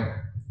in a way?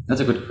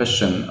 That's a good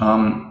question.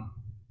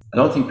 I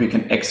don't think we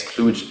can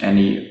exclude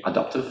any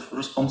adaptive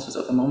responses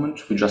at the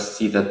moment. We just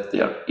see that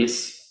there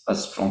is a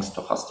strong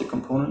stochastic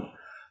component,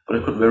 but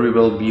it could very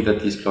well be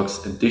that these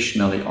clocks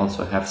additionally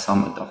also have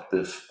some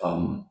adaptive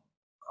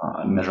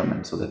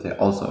measurement, so that they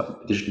also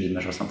additionally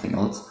measure something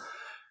else.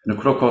 And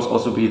it could of course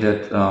also be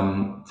that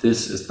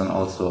this is then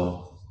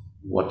also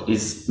what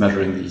is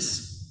measuring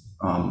these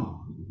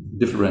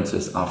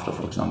differences after,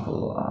 for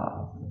example,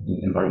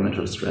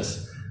 environmental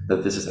stress,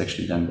 that this is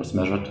actually then what's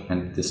measured,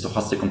 and the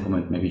stochastic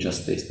component maybe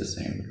just stays the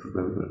same.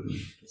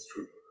 That's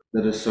true.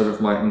 That is sort of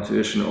my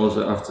intuition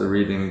also after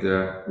reading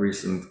the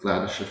recent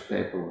Gladyshev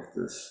paper with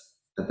this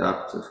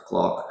adaptive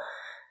clock.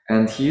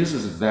 And he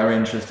uses a very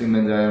interesting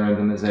Mendelian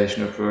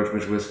randomization approach,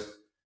 which was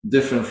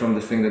different from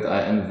the thing that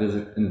I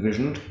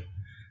envisioned.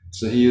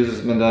 So he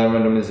uses Mendelian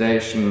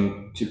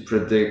randomization to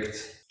predict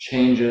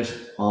changes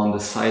on the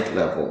site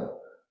level.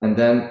 And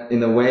then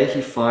in a way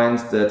he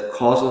finds that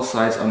causal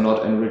sites are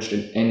not enriched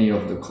in any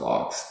of the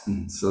clocks.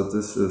 So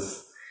this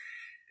is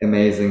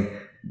amazing.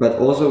 But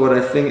also what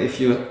I think, if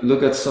you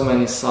look at so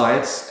many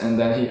sites, and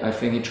then I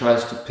think he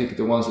tries to pick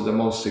the ones that are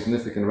most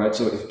significant, right?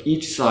 So if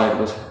each site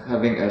was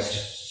having a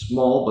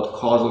small but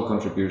causal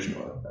contribution,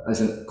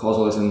 as in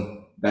causal as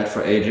in bad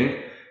for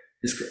aging,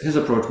 his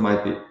approach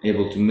might be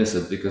able to miss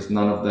it because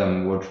none of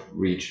them would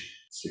reach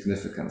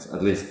significance.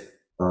 At least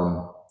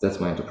that's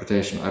my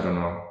interpretation. I don't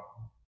know.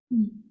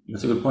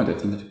 That's a good point. I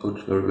think that could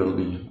very well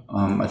be.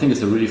 I think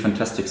it's a really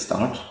fantastic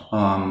start.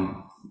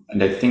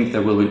 And I think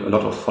there will be a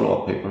lot of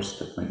follow-up papers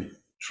that maybe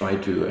try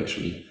to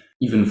actually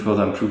even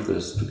further improve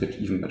this to get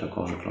even better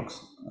causal clocks.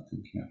 I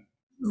think,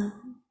 yeah,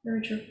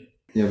 very true.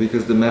 Yeah,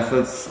 because the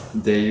methods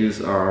they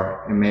use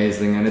are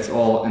amazing, and it's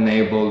all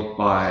enabled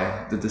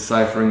by the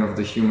deciphering of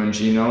the human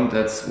genome.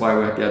 That's why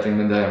we're getting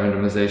Mendelian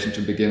randomization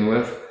to begin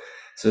with.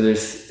 So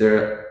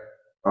there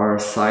are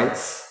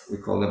sites, we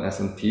call them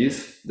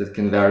SNPs, that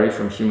can vary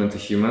from human to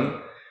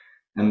human,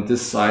 and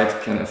this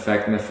site can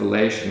affect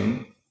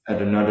methylation at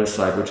another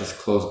site which is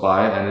close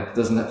by, and it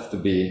doesn't have to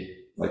be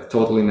like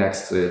totally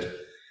next to it.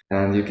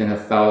 And you can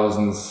have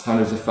thousands,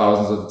 hundreds of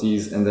thousands of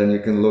these, and then you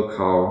can look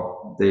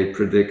how they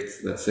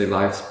predict, let's say,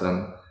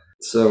 lifespan.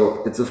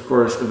 So it's of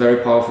course a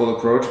very powerful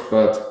approach,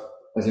 but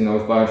as you know,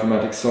 with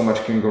bioinformatics, so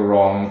much can go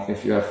wrong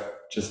if you have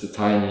just a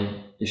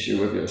tiny issue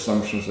with your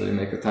assumptions or you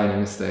make a tiny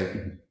mistake.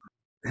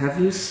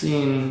 Have you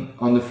seen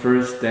on the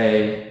first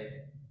day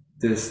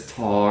this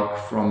talk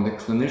from the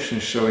clinician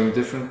showing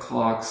different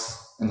clocks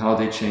and how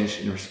they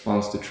changed in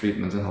response to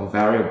treatment and how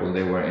variable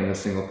they were in a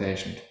single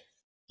patient?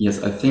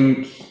 Yes, I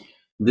think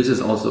this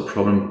is also a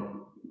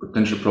problem,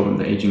 potential problem in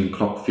the aging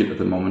clock field at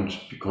the moment,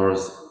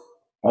 because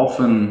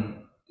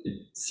often it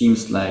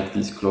seems like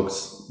these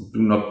clocks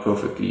do not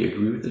perfectly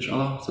agree with each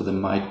other, so they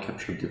might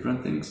capture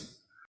different things.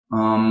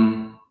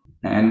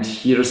 And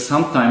here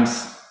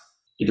sometimes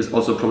it is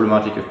also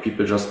problematic if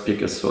people just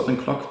pick a certain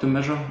clock to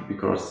measure,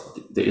 because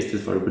there is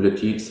this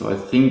variability. So I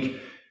think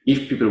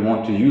if people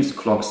want to use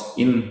clocks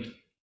in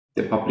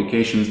their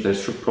publications, they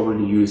should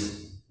probably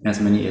use as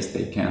many as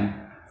they can.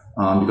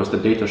 because the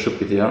data should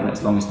be there, and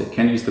as long as they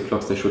can use the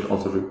clocks, they should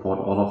also report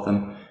all of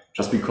them,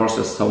 just because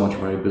there's so much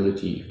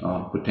variability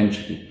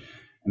potentially.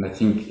 And I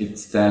think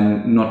it's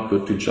then not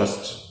good to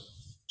just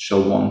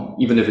show one,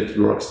 even if it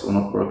works or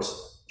not works,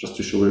 just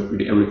to show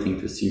really everything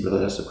to see whether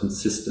there's a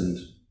consistent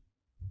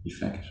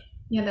effect.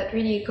 Yeah, that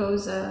really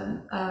echoes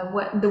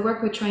what the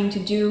work we're trying to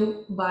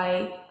do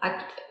by,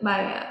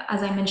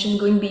 as I mentioned,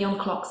 going beyond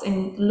clocks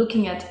and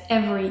looking at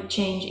every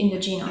change in the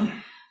genome.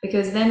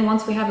 Because then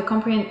once we have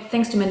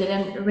thanks to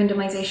Mendelian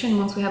randomization,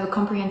 once we have a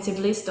comprehensive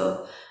list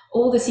of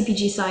all the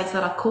CPG sites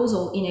that are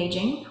causal in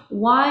aging,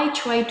 why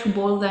try to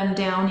boil them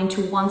down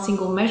into one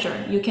single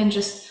measure? You can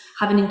just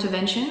have an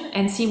intervention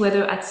and see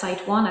whether at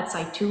site 1, at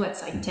site 2, at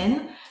site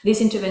 10, this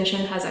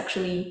intervention has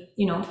actually,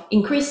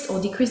 increased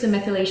or decreased the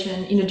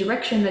methylation in a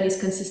direction that is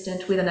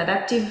consistent with an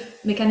adaptive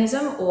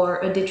mechanism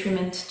or a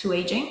detriment to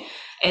aging.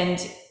 And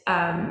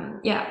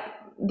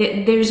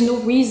there's no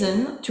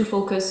reason to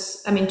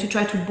to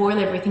try to boil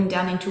everything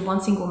down into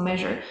one single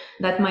measure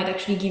that might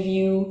actually give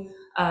you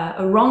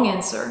a wrong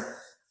answer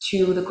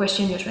to the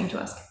question you're trying to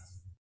ask.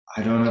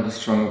 I don't have a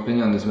strong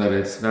opinion on this, but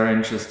it's very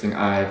interesting.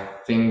 I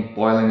think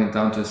boiling it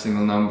down to a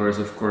single number is,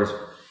 of course,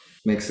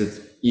 makes it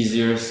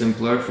easier,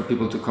 simpler for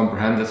people to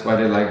comprehend. That's why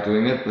they like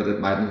doing it, but it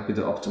might not be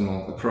the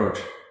optimal approach.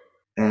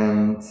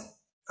 And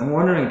I'm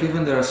wondering,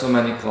 given there are so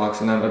many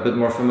clocks, and I'm a bit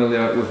more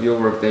familiar with your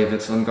work,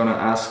 David, so I'm going to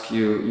ask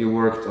you, you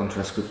worked on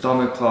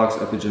transcriptomic clocks,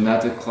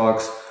 epigenetic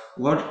clocks.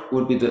 What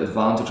would be the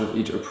advantage of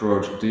each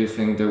approach? Do you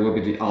think there will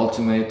be the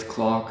ultimate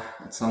clock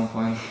at some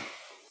point?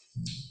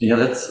 Yeah,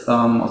 that's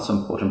also an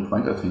important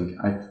point, I think.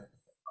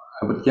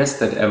 I would guess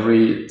that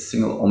every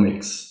single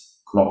omics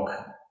clock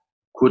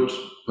could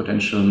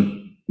potentially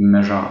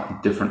measure a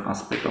different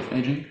aspect of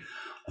aging.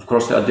 Of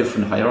course, there are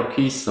different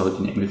hierarchies, so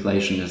DNA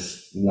methylation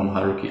is one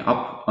hierarchy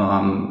up,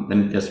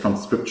 then there's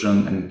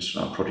transcription, and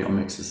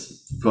proteomics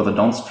is further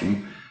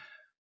downstream.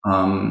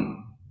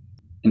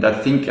 And I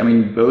think,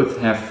 both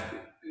have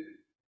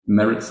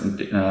merits and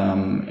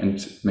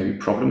maybe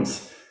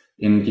problems.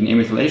 In DNA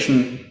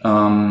methylation,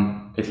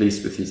 at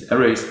least with these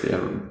arrays, they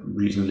are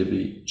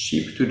reasonably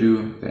cheap to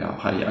do. They are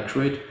highly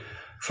accurate.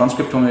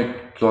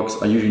 Transcriptomic clocks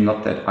are usually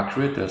not that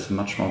accurate. There's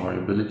much more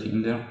variability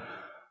in there.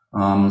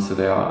 So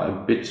they are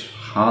a bit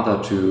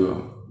harder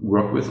to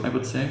work with, I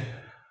would say.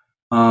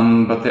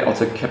 But they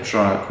also capture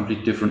a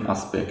completely different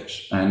aspect.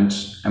 And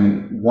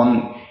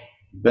one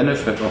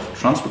benefit of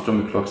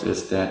transcriptomic clocks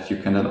is that you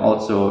can then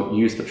also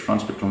use the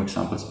transcriptomic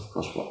samples, of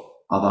course, for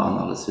other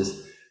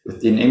analysis.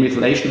 With DNA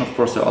methylation, of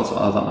course, there are also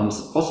other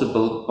analyses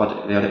possible,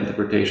 but their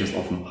interpretation is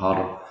often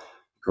harder.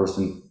 Because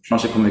in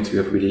transcriptomics,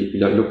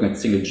 we are looking at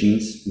single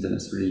genes, and then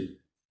it's really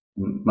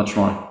much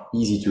more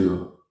easy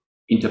to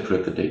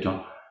interpret the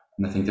data.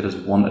 And I think that is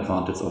one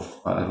advantage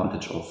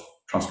of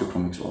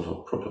transcriptomics,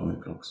 also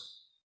proteomic clocks.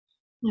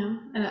 Yeah,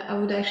 and I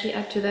would actually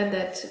add to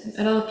that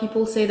a lot of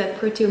people say that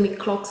proteomic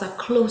clocks are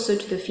closer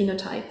to the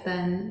phenotype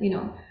than,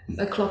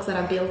 clocks that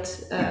are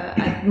built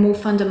at more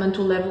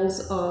fundamental levels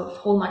of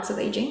hallmarks of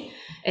aging.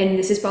 And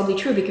this is probably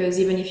true, because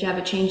even if you have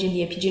a change in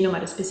the epigenome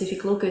at a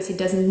specific locus, it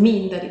doesn't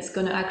mean that it's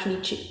going to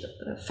actually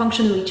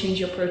functionally change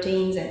your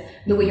proteins and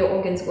the way your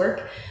organs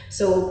work.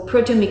 So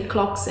proteomic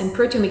clocks and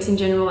proteomics in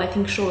general, I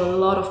think, show a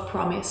lot of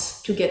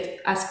promise to get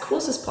as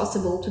close as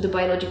possible to the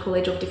biological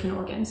age of different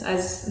organs,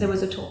 as there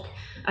was a talk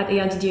at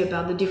ARDD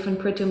about the different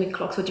proteomic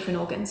clocks for different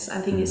organs.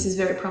 I think this is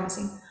very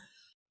promising.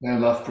 I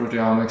love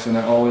proteomics, and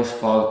I always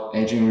thought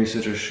aging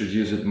researchers should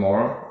use it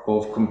more,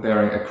 both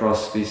comparing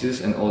across species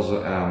and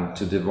also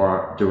to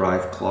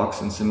derive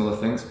clocks and similar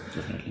things.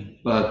 Definitely.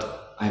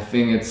 But I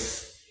think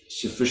it's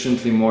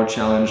sufficiently more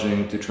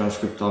challenging to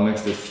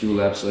transcriptomics that few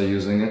labs are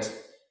using it.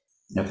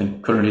 I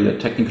think currently the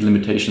technical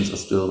limitations are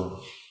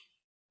still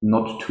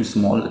not too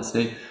small, let's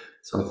say.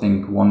 So I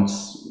think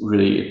once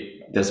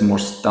really there's a more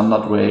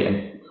standard way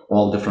and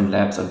all different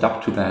labs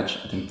adapt to that,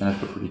 I think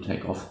that would really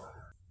take off.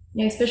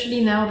 Yeah,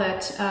 especially now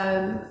that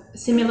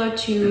similar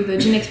to the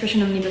Gene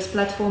Expression Omnibus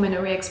platform and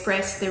Array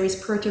Express, there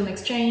is Proteome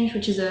Exchange,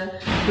 which is a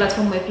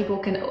platform where people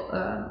can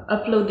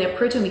upload their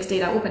proteomics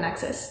data open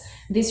access.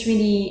 This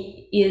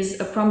really is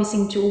a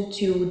promising tool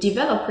to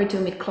develop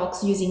proteomic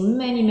clocks using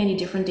many, many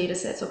different data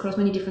sets across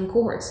many different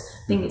cohorts.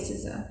 I think this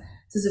is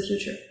the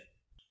future.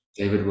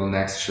 David will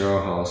next show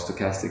how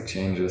stochastic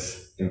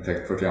changes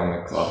impact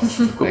proteomic clocks.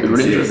 Could be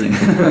really interesting.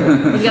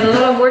 You've got a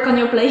lot of work on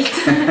your plate.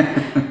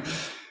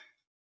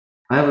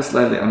 I have a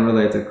slightly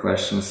unrelated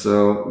question.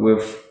 So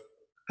with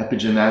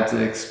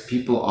epigenetics,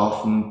 people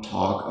often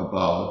talk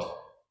about,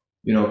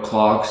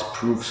 clocks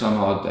prove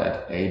somehow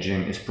that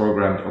aging is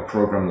programmed or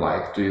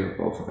program-like. Do you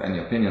both have any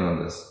opinion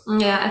on this?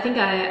 Yeah, I think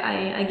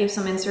I gave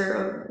some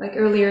answer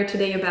earlier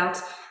today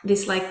about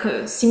this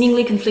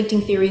seemingly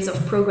conflicting theories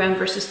of program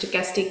versus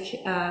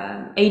stochastic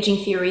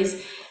aging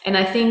theories. And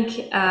I think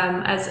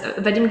as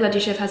Vadim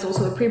Gladyshev has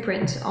also a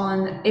preprint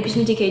on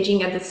epigenetic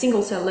aging at the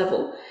single cell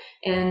level,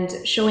 and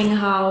showing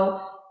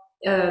how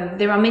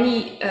there are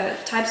many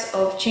types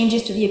of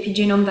changes to the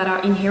epigenome that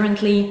are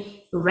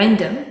inherently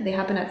random. They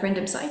happen at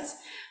random sites.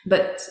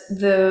 But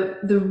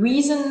the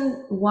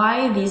reason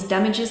why these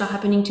damages are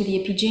happening to the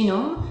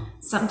epigenome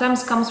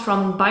sometimes comes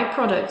from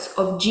byproducts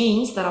of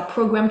genes that are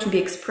programmed to be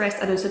expressed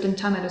at a certain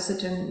time, at a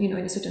certain, in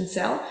a certain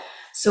cell.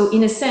 So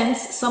in a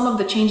sense, some of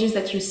the changes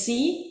that you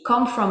see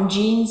come from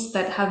genes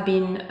that have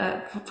been,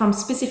 from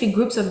specific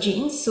groups of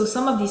genes. So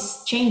some of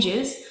these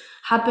changes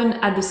happen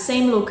at the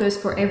same locus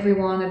for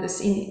everyone in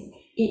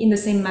the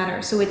same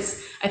manner. So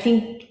it's, I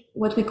think,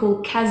 what we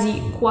call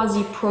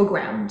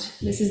quasi-programmed.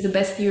 This is the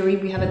best theory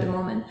we have at the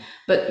moment.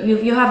 But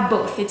you have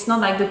both. It's not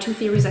like the two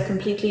theories are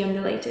completely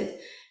unrelated.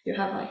 You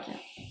have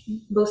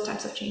both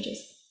types of changes.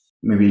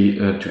 Maybe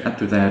to add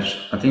to that,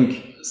 I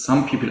think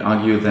some people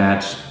argue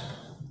that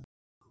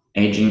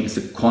aging is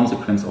a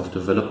consequence of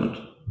development,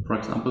 for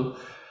example.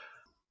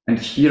 And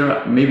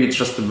here, maybe it's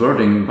just the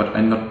wording, but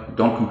I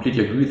don't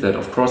completely agree with that.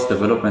 Of course,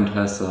 development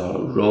has a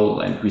role,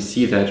 and we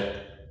see that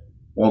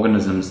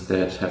organisms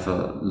that have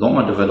a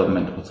longer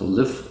development also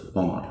live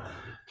longer.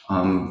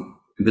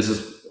 This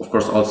is, of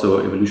course, also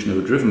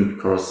evolutionary driven,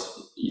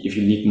 because if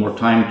you need more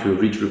time to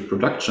reach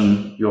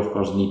reproduction, you, of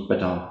course, need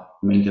better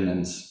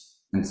maintenance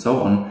and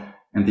so on.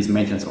 And this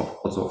maintenance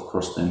also, of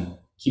course, then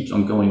keeps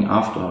on going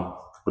after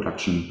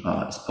production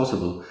is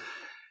possible.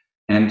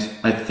 And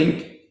I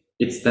think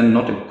it's then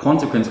not a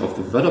consequence of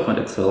development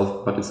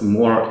itself, but it's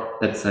more,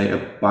 let's say, a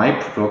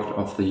byproduct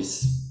of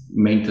this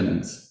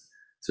maintenance.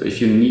 So if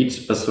you need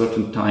a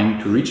certain time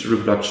to reach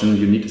reproduction,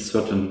 you need a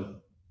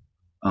certain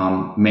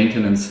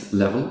maintenance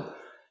level.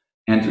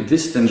 And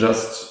this then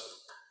just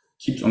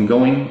keeps on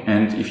going.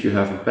 And if you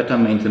have better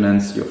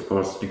maintenance, you, of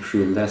course,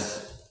 accrue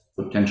less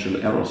potential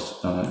errors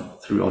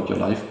throughout your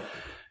life.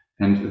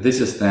 And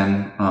this is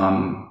then,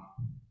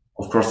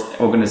 of course,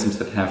 organisms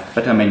that have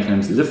better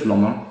maintenance live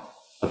longer.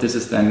 But this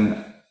is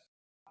then,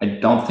 I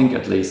don't think,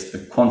 at least, a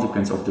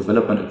consequence of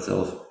development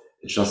itself.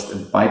 It's just a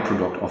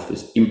byproduct of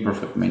this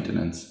imperfect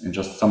maintenance, and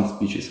just some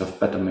species have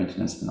better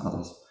maintenance than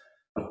others.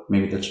 But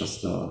maybe that's just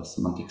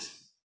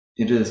semantics.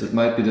 It is. It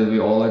might be that we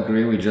all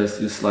agree. We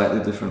just use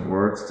slightly different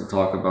words to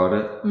talk about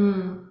it.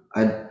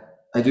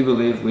 I do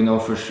believe we know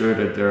for sure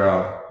that there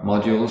are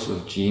modules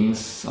of genes,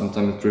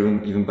 sometimes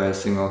driven even by a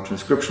single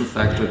transcription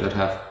factor, that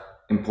have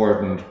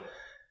important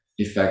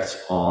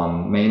effects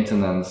on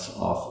maintenance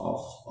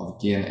of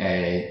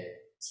DNA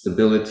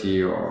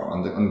stability or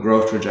on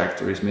growth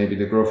trajectories. Maybe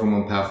the growth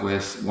hormone pathway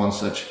is one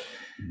such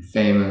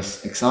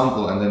famous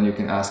example. And then you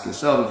can ask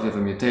yourself, if you have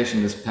a mutation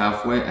in this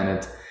pathway and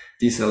it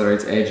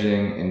decelerates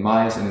aging in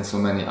mice and in so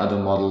many other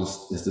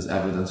models, is this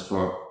evidence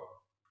for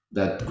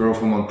that growth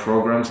hormone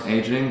programs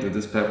aging, that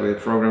this pathway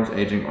programs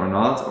aging or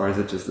not? Or is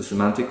it just a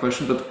semantic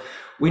question? But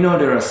we know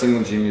there are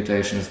single gene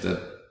mutations that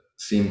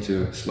seem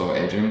to slow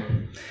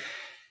aging.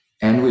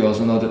 And we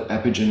also know that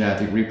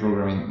epigenetic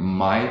reprogramming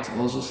might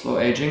also slow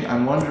aging.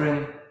 I'm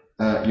wondering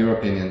your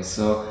opinion.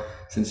 So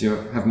since you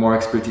have more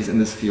expertise in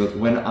this field,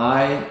 when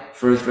I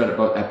first read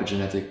about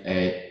epigenetic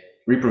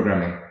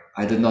reprogramming,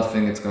 I did not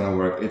think it's going to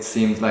work. It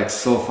seemed like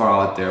so far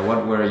out there.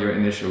 What were your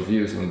initial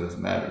views on this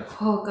matter?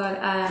 Oh God,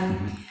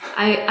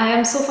 I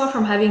am so far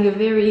from having a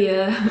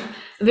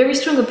very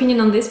strong opinion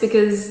on this,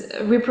 because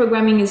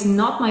reprogramming is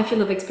not my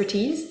field of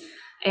expertise.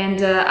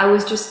 And I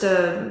was just,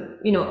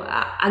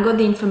 I got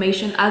the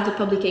information as the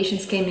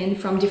publications came in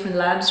from different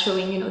labs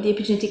showing, the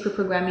epigenetic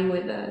reprogramming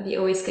with the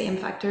OSKM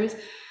factors.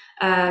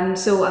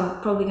 So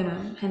I'm probably going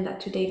to hand that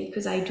to David,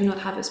 because I do not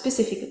have a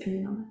specific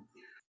opinion on that.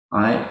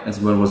 I, as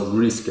well, was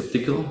really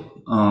skeptical,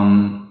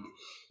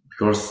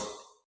 because,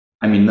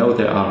 now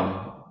there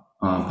are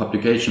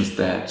publications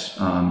that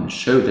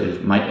show that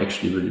it might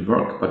actually really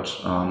work, but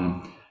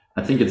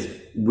I think it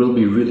will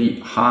be really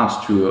hard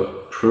to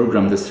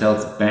program the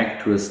cells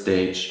back to a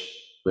stage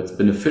where it's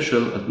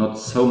beneficial, and not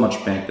so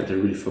much back that they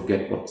really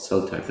forget what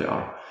cell type they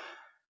are.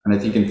 And I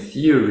think in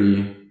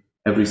theory,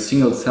 every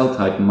single cell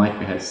type might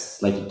be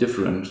slightly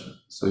different.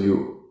 So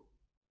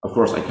of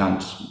course, I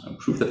can't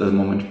prove that at the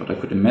moment, but I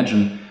could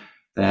imagine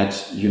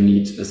that you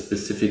need a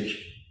specific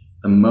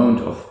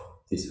amount of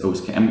this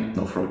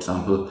OSKM, for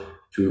example,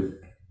 to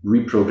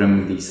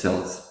reprogram these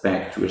cells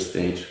back to a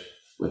state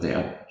where they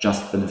are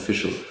just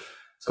beneficial.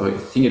 So I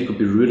think it could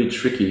be really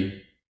tricky.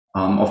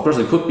 Of course,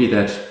 it could be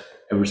that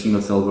every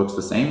single cell works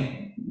the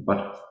same,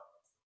 but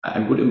I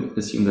would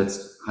assume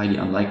that's highly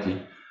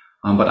unlikely.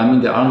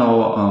 But there are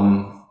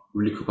now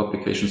really cool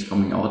publications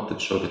coming out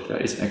that show that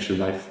there is actually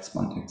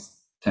lifespan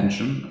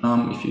extension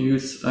if you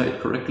use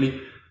it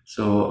correctly.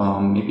 So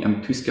maybe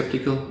I'm too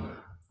skeptical,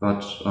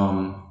 but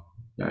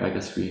I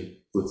guess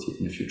we will see it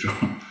in the future.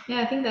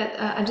 Yeah, I think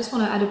that I just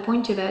want to add a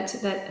point to that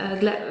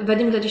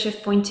Vadim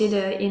Gladyshev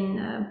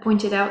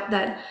pointed out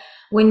that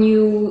when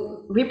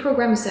you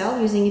reprogram a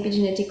cell using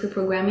epigenetic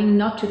reprogramming,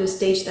 not to the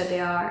stage that they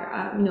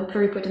are,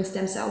 pluripotent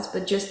stem cells,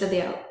 but just that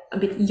they are a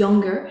bit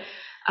younger,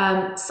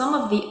 some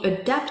of the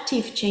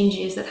adaptive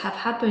changes that have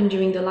happened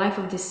during the life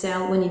of the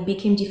cell when it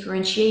became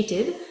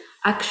differentiated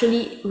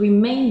actually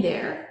remain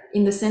there,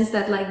 in the sense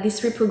that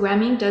this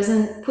reprogramming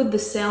doesn't put the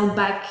cell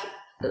back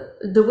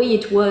the way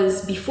it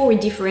was before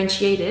it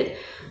differentiated,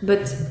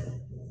 but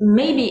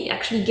maybe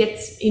actually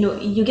gets,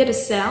 you get a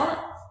cell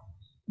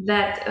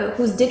that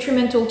whose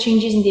detrimental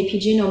changes in the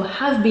epigenome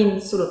have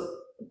been sort of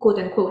quote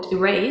unquote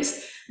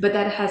erased, but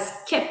that has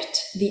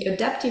kept the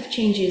adaptive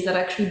changes that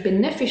are actually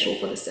beneficial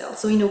for the cell.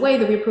 So in a way,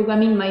 the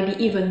reprogramming might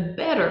be even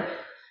better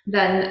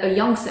than a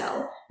young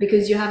cell,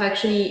 because you have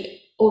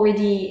actually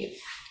already,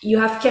 you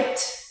have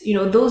kept,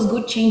 those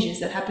good changes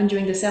that happened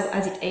during the cell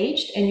as it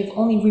aged, and you've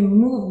only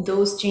removed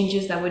those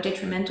changes that were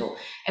detrimental.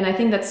 And I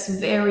think that's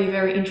very,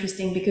 very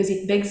interesting, because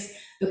it begs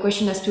the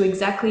question as to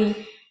exactly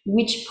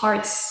which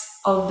parts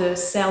of the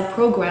cell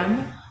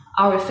program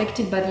are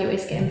affected by the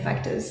OSKM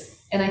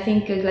factors. And I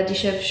think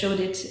Gladyshev showed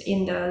it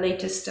in the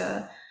latest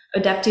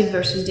adaptive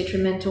versus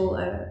detrimental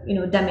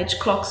damage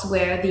clocks,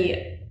 where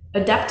the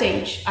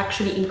adaptage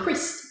actually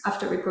increased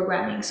after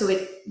reprogramming. So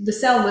the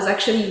cell was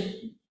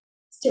actually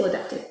still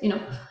adaptive,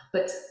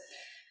 but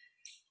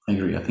I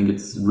agree. I think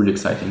it's really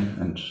exciting,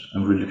 and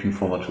I'm really looking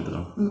forward to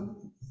the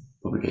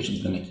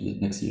publications in the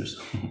next years.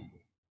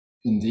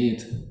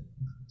 Indeed.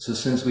 So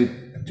since we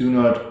do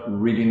not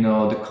really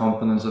know the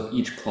components of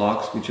each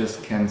clock, we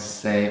just can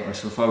say, or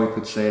so far we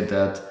could say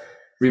that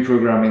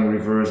reprogramming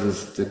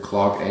reverses the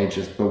clock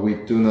ages, but we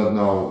do not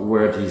know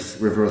where these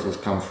reversals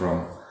come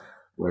from,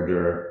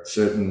 whether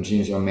certain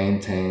genes are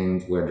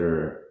maintained,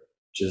 whether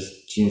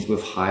just genes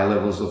with high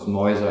levels of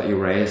noise are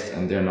erased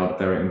and they're not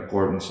very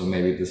important, so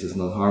maybe this is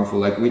not harmful.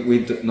 Like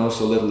we know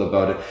so little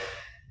about it.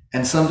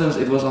 And sometimes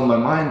it was on my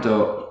mind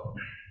though,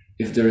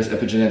 if there is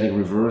epigenetic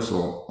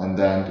reversal and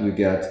then you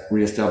get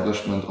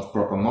reestablishment of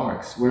proper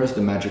marks, where is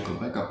the magical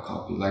backup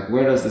copy? Like,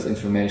 where does this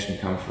information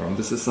come from?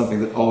 This is something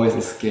that always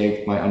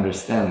escaped my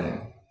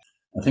understanding.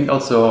 I think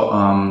also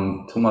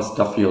Thomas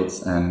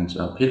Duffield's and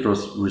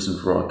Pedro's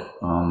recent work,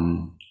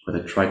 where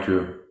they try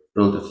to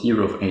build a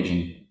theory of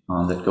aging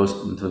that goes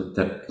into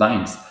that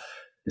lines,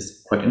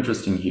 is quite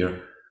interesting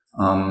here.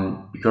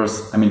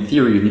 Because, in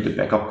theory, you need a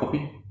backup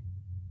copy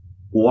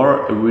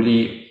or a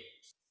really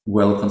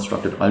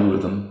well-constructed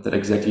algorithm that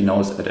exactly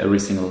knows at every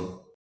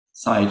single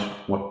site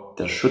what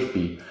there should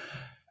be.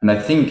 And I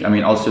think,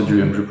 also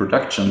during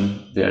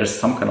reproduction, there is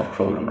some kind of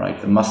program, right?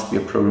 There must be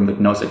a program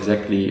that knows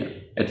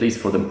exactly, at least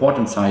for the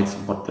important sites,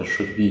 what there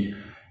should be.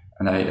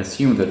 And I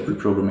assume that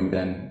reprogramming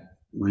then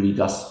really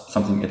does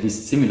something at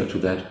least similar to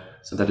that,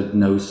 so that it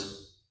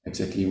knows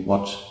exactly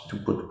what to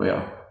put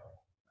where.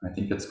 I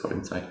think that's quite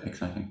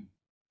exciting.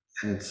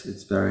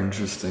 It's very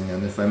interesting.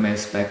 And if I may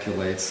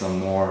speculate some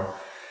more,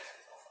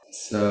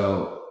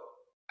 so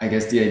I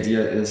guess the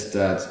idea is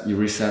that you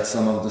reset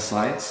some of the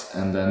sites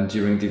and then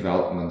during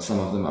development, some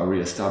of them are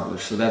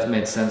reestablished. So that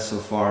made sense so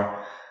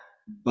far.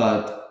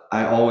 But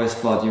I always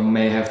thought you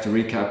may have to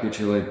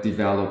recapitulate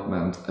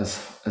development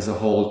as a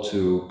whole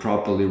to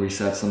properly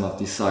reset some of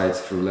these sites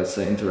through, let's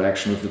say,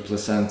 interaction with the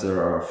placenta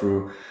or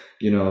through,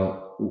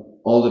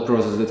 all the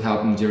processes that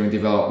happen during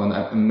development.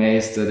 I'm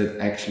amazed that it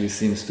actually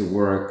seems to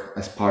work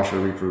as partial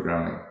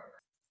reprogramming.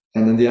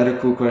 And then the other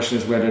cool question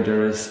is whether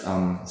there is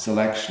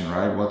selection,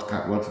 right?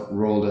 What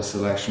role does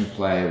selection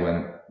play?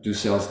 When do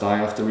cells die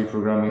after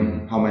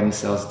reprogramming? How many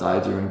cells die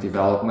during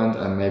development?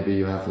 And maybe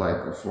you have like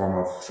a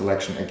form of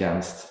selection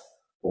against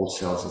old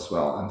cells as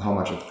well. And how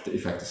much of the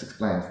effect is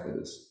explained by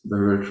this?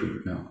 Very, very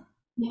true, yeah.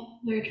 Yeah,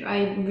 very true.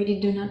 I really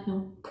do not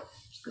know.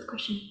 It's a good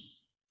question.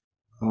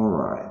 All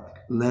right.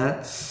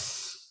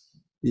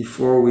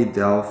 Before we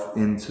delve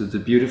into the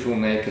beautiful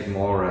naked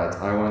mole rat,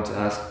 I want to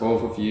ask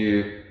both of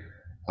you,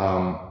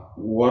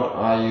 what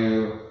are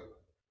you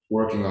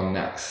working on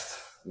next?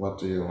 What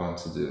do you want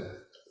to do?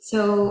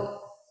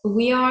 So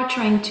we are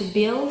trying to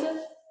build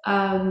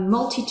a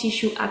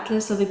multi-tissue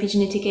atlas of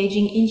epigenetic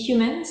aging in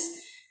humans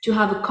to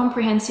have a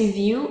comprehensive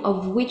view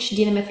of which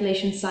DNA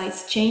methylation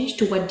sites change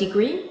to what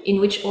degree, in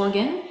which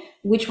organ,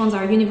 which ones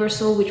are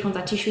universal, which ones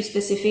are tissue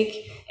specific,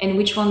 and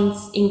which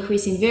ones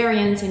increase in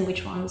variance and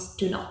which ones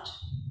do not.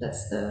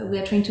 We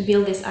are trying to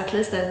build this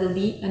atlas that will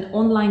be an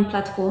online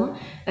platform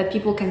that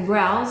people can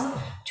browse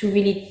to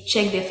really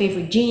check their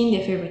favorite gene,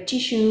 their favorite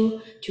tissue,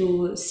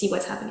 to see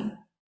what's happening.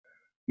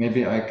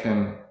 Maybe I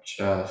can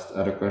just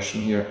add a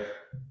question here.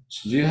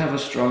 So do you have a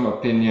strong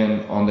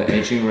opinion on the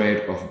aging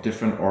rate of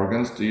different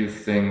organs? Do you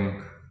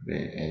think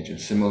they age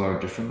at similar or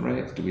different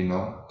rates? Do we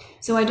know?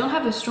 So I don't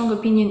have a strong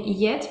opinion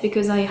yet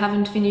because I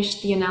haven't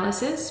finished the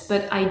analysis,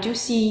 but I do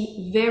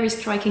see very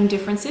striking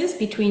differences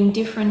between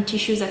different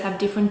tissues that have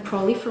different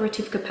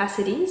proliferative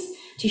capacities,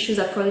 tissues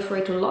that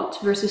proliferate a lot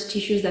versus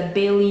tissues that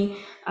barely,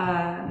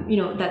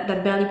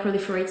 that barely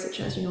proliferate,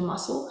 such as,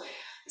 muscle.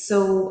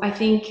 So I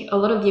think a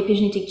lot of the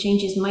epigenetic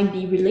changes might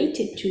be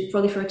related to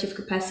proliferative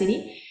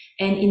capacity.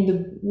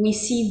 And we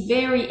see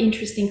very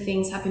interesting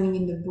things happening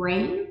in the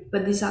brain,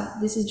 but this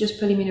is just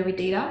preliminary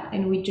data,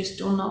 and we just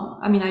don't know.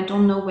 I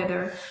don't know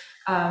whether,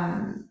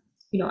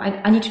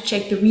 I need to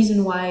check the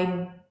reason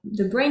why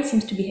the brain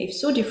seems to behave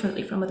so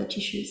differently from other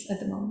tissues at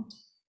the moment.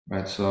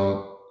 Right.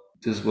 So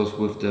this was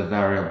with the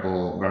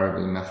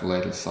variably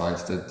methylated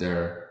sites that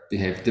they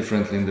behave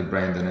differently in the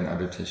brain than in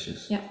other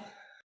tissues. Yeah.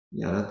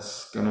 Yeah,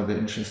 that's gonna be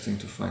interesting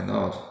to find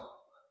out.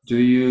 Do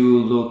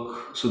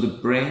you so the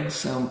brain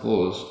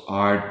samples,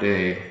 are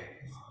they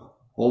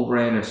whole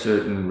brain, a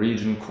certain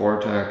region,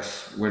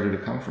 cortex? Where did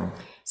it come from?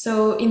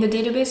 So in the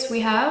database we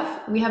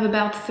have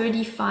about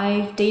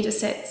 35 data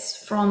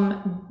sets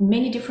from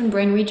many different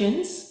brain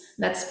regions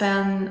that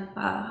span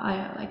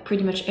like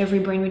pretty much every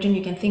brain region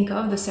you can think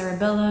of, the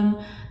cerebellum,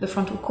 the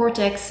frontal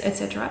cortex,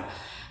 etc.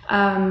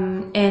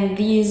 And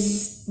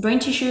these brain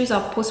tissues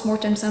are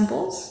post-mortem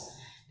samples,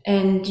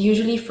 and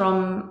usually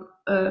from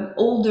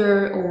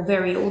older or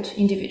very old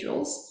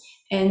individuals.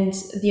 And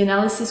the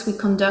analysis we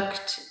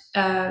conduct,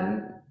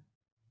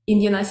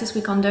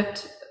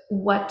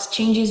 what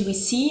changes we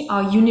see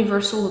are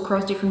universal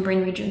across different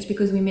brain regions,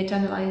 because we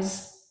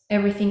meta-analyze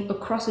everything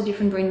across the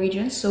different brain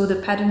regions. So the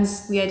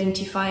patterns we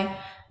identify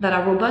that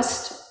are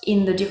robust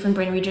in the different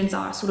brain regions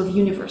are sort of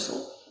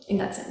universal in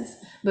that sense.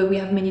 But we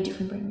have many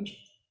different brain regions.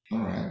 All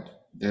right.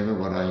 David,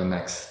 what are your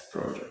next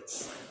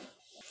projects?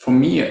 For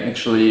me,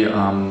 actually,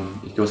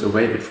 it goes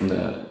away a bit from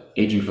the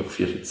aging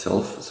field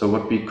itself. So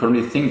what we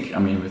currently think,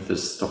 with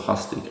this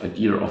stochastic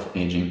idea of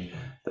aging,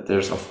 that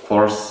there's, of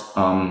course,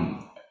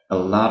 a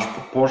large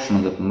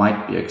proportion that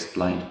might be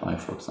explained by,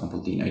 for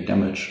example, DNA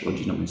damage or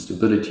genome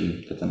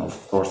instability, that then,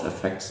 of course,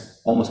 affects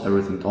almost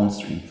everything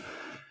downstream.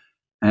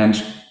 And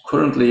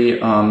currently,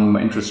 my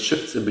interest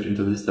shifts a bit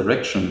into this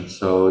direction,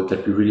 so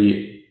that we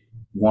really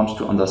want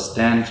to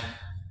understand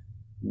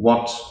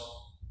what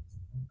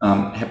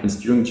happens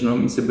during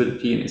genome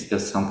instability, and is there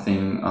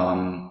something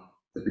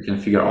that we can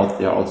figure out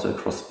there also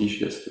across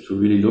species, to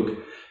really look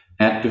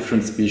at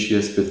different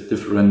species with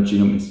different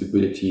genome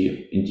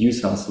instability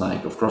inducers,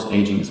 like, of course,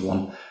 aging is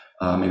one,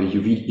 maybe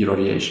UV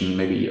irradiation,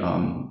 maybe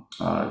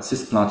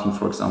cisplatin,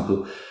 for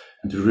example,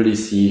 and to really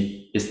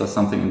see, is there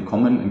something in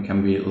common, and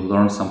can we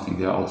learn something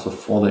there also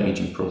for the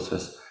aging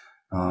process?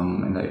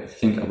 And I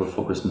think I will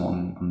focus more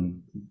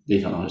on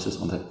data analysis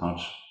on that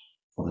part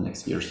for the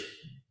next years.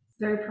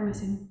 Very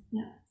promising,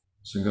 yeah.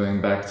 So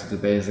going back to the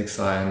basic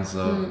science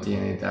of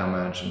DNA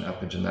damage and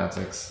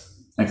epigenetics.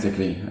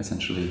 Exactly,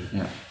 essentially,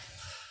 yeah.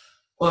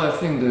 Well, I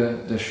think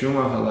the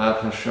Schumacher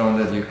lab has shown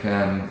that you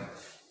can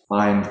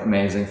find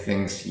amazing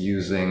things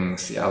using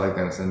C.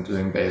 elegans and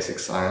doing basic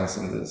science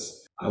in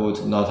this. I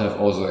would not have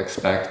also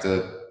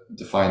expected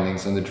the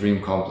findings on the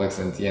dream complex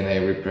and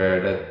DNA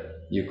repair, that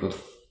you could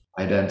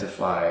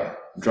identify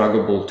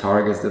druggable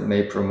targets that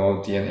may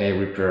promote DNA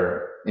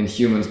repair in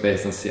humans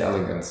based on C.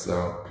 elegans.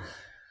 So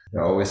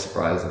there are always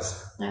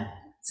surprises. Yeah.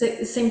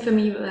 So same for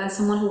me, as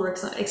someone who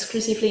works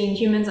exclusively in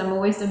humans, I'm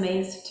always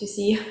amazed to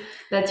see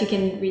that you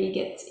can really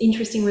get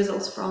interesting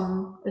results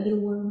from a little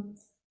worm.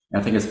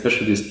 I think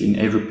especially this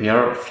DNA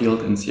repair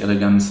field in C.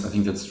 elegans, I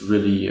think that's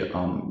really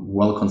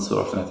well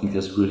conserved, and I think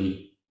there's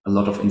really a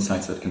lot of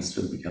insights that can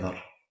still be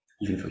gathered,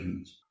 even for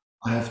humans.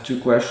 I have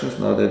two questions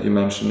now that you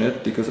mention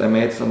it, because I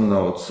made some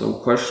notes. So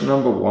question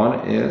number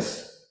one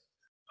is,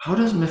 how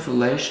does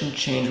methylation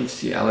change with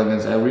C.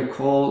 elegans? I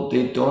recall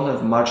they don't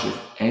have much, if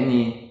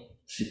any,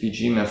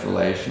 CpG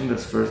methylation.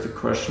 That's first the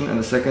question. And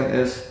the second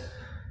is,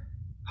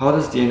 how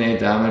does DNA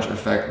damage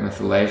affect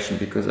methylation?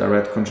 Because I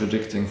read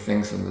contradicting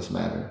things on this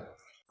matter.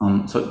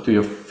 So to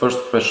your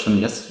first question,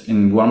 yes,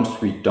 in worms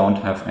we don't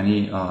have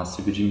any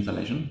CpG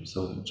methylation,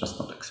 so just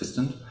not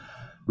existent.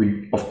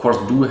 We, of course,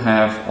 do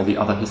have all the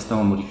other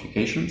histone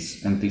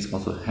modifications, and these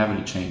also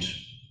heavily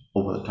change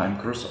over the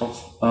time course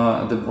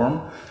of the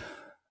worm.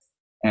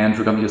 And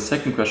regarding your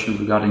second question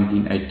regarding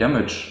DNA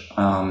damage,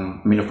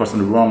 of course, in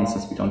the worm,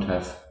 since we don't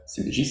have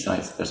CpG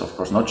sites, there's of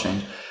course no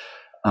change.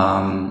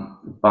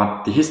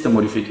 But the histone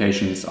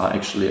modifications are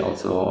actually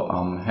also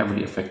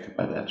heavily affected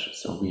by that.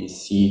 So we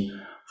see,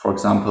 for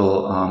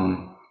example,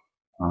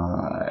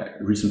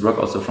 recent work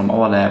also from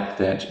our lab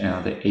that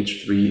the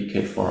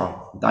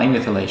H3K4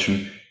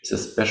 dimethylation is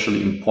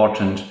especially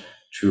important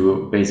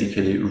to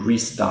basically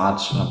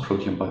restart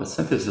protein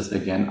biosynthesis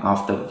again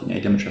after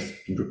DNA damage has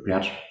been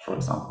repaired, for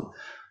example.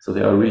 So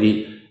there are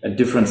really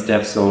different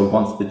steps. So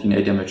once the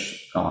DNA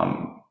damage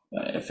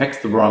affects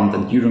the worm,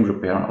 then during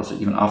repair, and also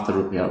even after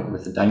repair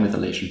with the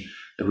dimethylation,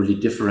 there are really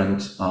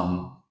different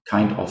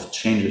kind of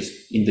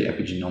changes in the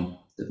epigenome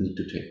that need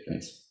to take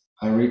place.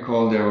 I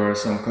recall there were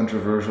some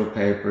controversial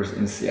papers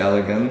in C.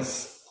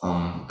 elegans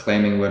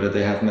claiming whether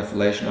they have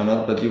methylation or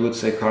not, but you would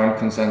say current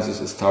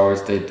consensus is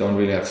towards they don't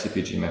really have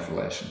CpG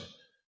methylation.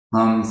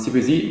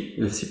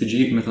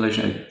 CpG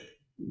methylation, I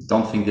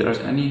don't think there is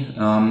any.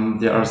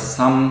 There are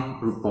some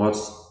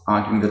reports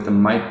arguing that there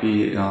might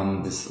be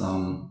this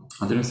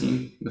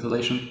adenosine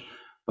methylation,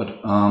 but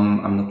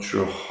I'm not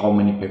sure how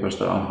many papers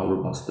there are and how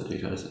robust the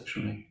data is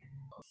actually.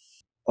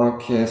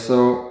 Okay,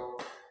 so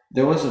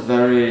there was a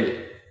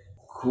very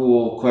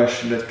cool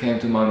question that came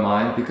to my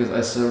mind because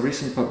I saw a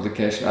recent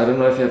publication. I don't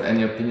know if you have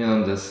any opinion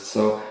on this.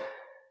 So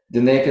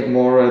the naked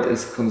morat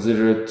is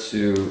considered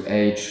to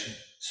age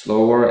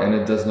slower and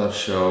it does not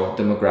show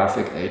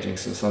demographic aging.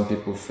 So some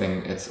people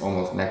think it's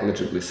almost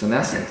negligibly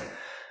senescent.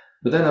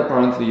 But then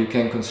apparently you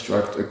can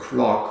construct a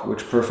clock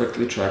which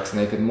perfectly tracks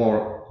naked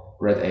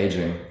morat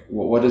aging.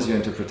 What is your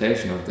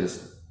interpretation of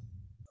this?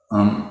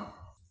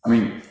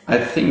 I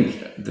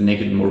think the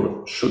naked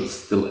morat should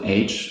still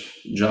age,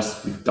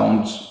 just we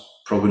don't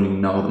probably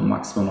know the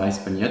maximum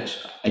lifespan yet.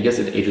 I guess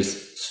it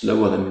ages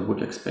slower than we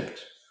would expect.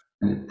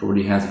 and it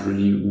probably has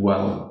really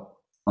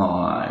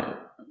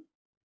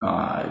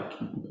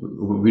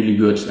really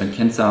good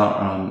cancer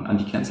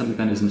anti-cancer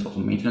mechanisms, also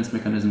maintenance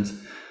mechanisms.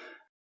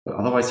 But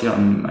otherwise, yeah,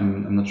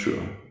 I'm not sure.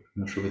 I'm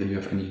not sure whether you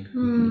have any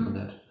opinion on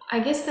that. I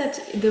guess that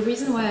the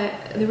reason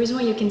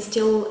why you can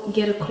still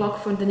get a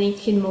clock for the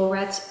naked mole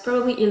rat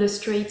probably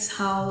illustrates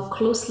how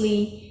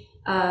closely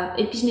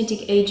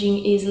epigenetic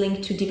aging is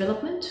linked to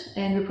development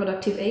and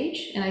reproductive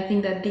age, and I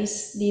think that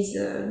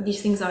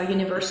these things are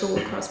universal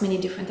across many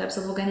different types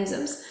of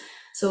organisms.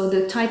 So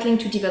the tight link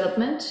to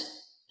development,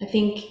 I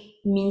think,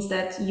 means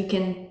that you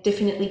can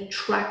definitely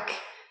track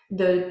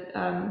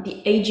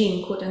the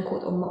aging, quote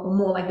unquote, or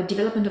more like the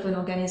development of an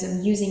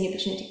organism using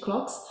epigenetic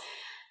clocks.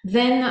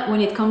 Then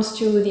when it comes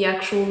to the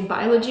actual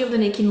biology of the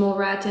naked mole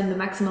rat and the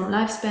maximum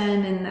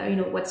lifespan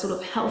and what sort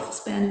of health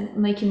span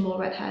naked mole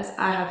rat has,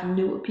 I have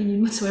no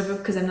opinion whatsoever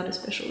because I'm not a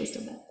specialist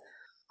of that.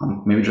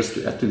 Maybe just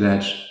to add to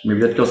that,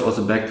 maybe that goes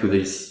also back to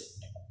this,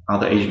 are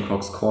the aging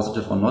clocks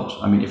causative or not?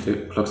 I mean, if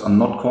the clocks are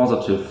not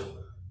causative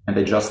and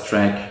they just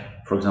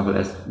track, for example,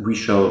 as we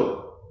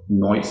show,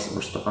 noise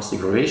or stochastic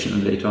variation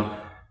in data,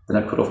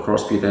 then it could of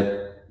course be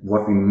that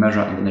what we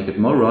measure in the naked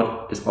mole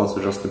rat is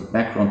also just the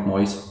background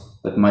noise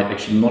that might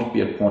actually not be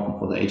important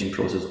for the aging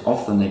process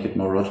of the naked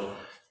mole rat,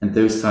 and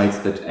those sites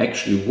that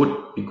actually would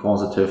be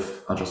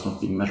causative are just not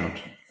being measured.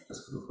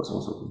 This could of course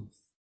also be.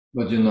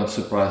 But you're not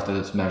surprised that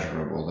it's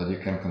measurable, that you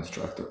can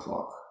construct a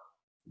clock?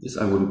 This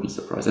I wouldn't be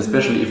surprised,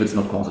 especially if it's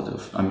not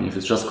causative. I mean, if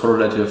it's just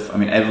correlative, I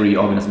mean, every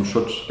organism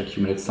should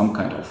accumulate some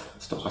kind of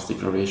stochastic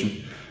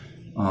variation.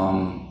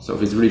 So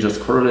if it's really just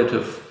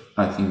correlative,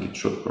 I think it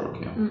should work,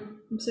 yeah.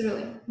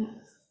 Absolutely, yeah.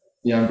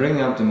 Yeah, I'm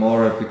bringing up the mole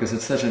rat because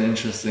it's such an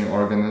interesting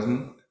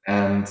organism.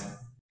 And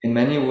in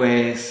many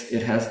ways,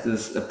 it has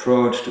this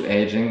approach to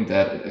aging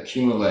that it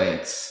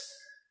accumulates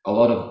a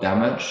lot of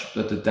damage,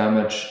 but the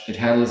damage, it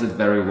handles it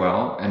very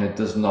well, and it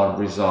does not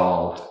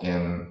result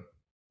in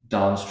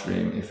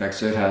downstream effects.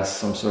 So it has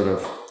some sort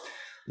of,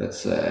 let's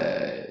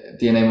say,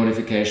 DNA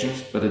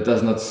modifications, but it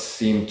does not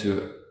seem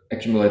to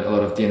accumulate a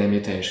lot of DNA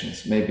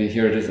mutations. Maybe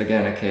here it is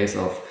again a case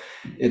of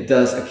it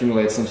does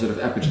accumulate some sort of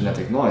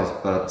epigenetic noise,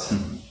 but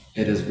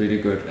it is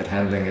really good at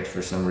handling it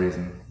for some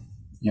reason.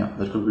 Yeah,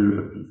 that could be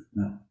really good.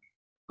 Yeah.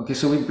 Okay,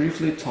 so we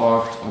briefly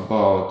talked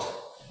about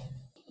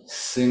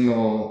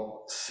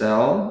single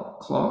cell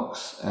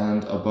clocks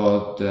and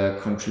about the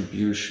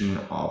contribution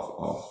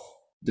of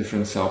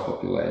different cell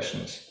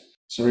populations.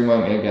 So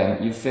remind me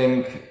again, you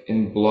think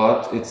in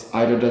blood it's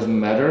either doesn't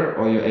matter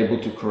or you're able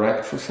to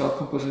correct for cell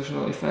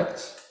compositional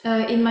effects?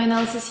 In my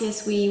analysis,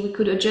 yes, we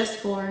could adjust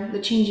for the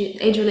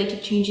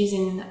age-related changes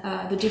in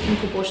the different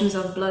proportions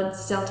of blood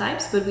cell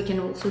types, but we can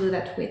also do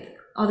that with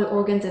other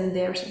organs and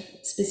their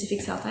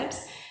specific cell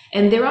types.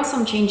 And there are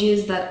some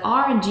changes that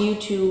are due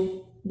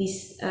to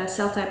these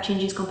cell type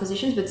changes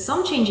compositions, but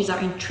some changes are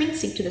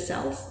intrinsic to the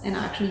cells and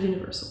are actually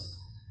universal.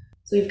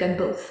 So we've got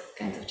both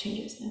kinds of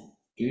changes. Yeah.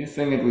 Do you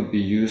think it would be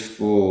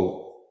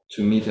useful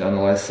to me to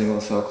analyze single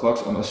cell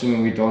clocks? I'm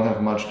assuming we don't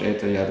have much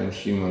data yet in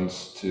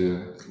humans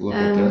to look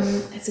at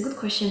this. It's a good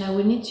question.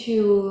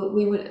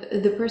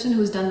 The person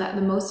who's done that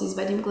the most is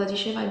Vadim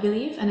Gladyshev, I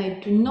believe, and I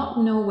do not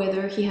know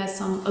whether he has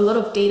a lot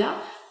of data,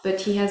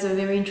 but he has a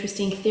very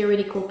interesting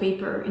theoretical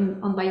paper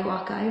on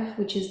bioRxiv,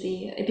 which is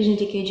the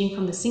epigenetic aging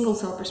from the single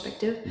cell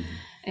perspective.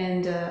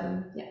 And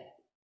yeah.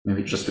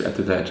 Maybe just to add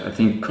to that, I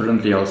think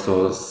currently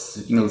also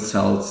single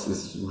cells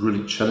is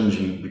really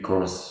challenging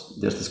because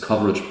there's this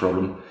coverage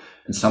problem.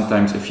 And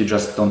sometimes if you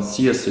just don't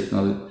see a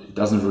signal, it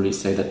doesn't really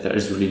say that there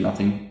is really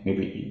nothing.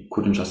 Maybe you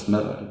couldn't just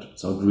measure it.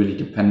 So it really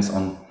depends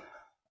on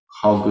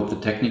how good the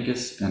technique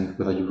is and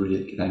whether you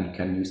really then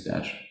can use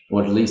that.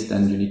 Or at least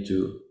then you need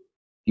to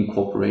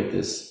incorporate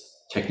this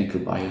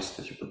technical bias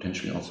that you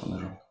potentially also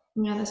measure.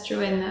 Yeah, that's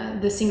true.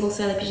 And the single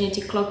cell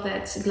epigenetic clock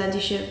that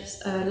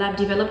Gladishev's lab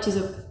developed is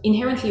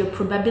inherently a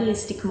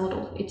probabilistic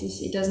model.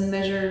 It doesn't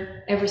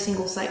measure every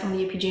single site on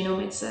the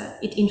epigenome.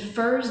 It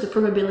infers the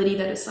probability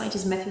that a site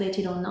is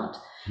methylated or not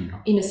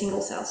in a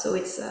single cell. So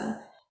it's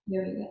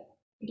very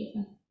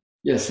different.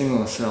 Yeah,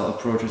 single cell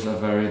approaches are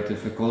very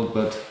difficult,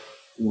 but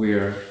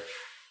we're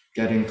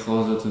getting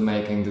closer to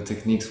making the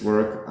techniques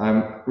work.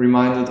 I'm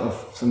reminded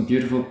of some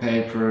beautiful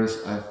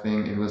papers. I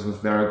think it was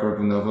with Vera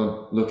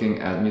Gorbunova looking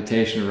at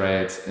mutation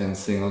rates in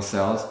single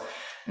cells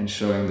and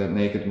showing that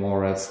naked mole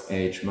rats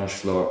age much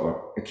slower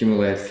or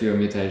accumulate fewer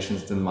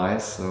mutations than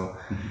mice. So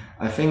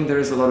I think there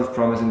is a lot of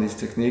promise in these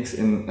techniques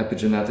in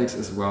epigenetics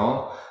as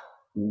well.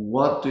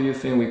 What do you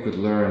think we could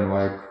learn?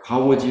 Like,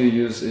 how would you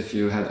use if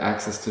you had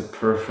access to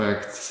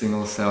perfect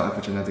single cell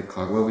epigenetic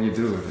clock? What would you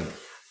do with it?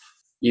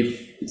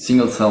 If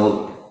single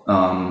cell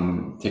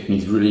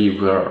techniques really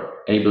were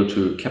able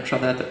to capture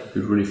that, that would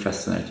be really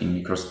fascinating,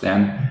 because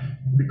then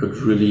we could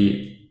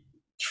really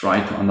try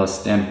to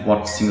understand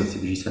what single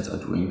CPG sets are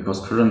doing, because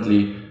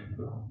currently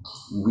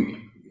we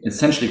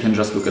essentially can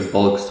just look at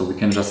bulk. So we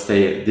can just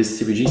say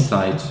this CPG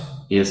site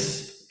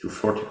is to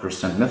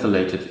 40%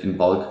 methylated in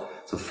bulk.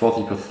 So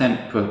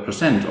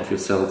 40% of your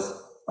cells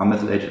are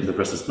methylated and the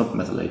rest is not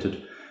methylated.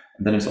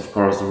 And then it's of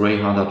course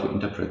way harder to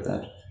interpret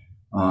that.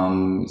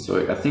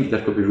 So I think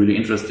that could be really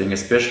interesting,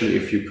 especially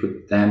if you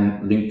could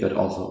then link that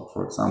also,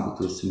 for example,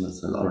 to single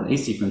cell RNA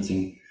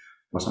sequencing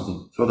or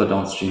something further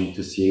downstream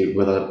to see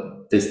whether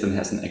this then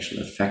has an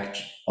actual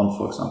effect on,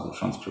 for example,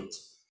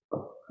 transcripts.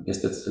 But I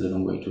guess that's still a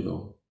long way to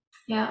go.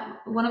 Yeah,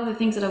 one of the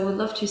things that I would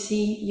love to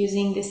see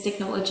using this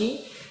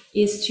technology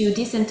is to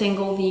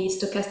disentangle the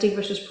stochastic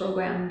versus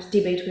programmed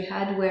debate we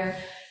had, where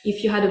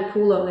if you had a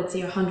pool of, let's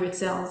say, 100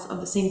 cells of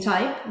the same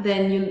type,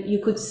 then you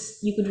could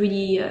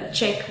really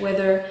check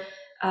whether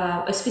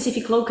a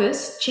specific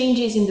locus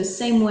changes in the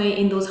same way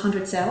in those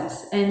 100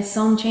 cells, and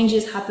some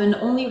changes happen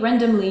only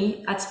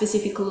randomly at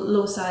specific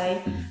loci,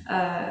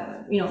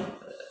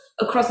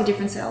 across the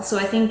different cells. So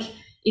I think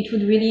it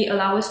would really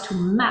allow us to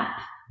map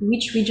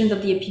which regions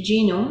of the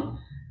epigenome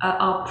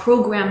are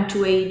programmed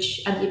to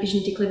age at the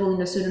epigenetic level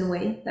in a certain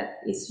way that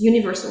is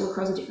universal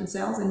across the different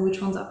cells, and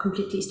which ones are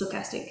completely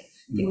stochastic.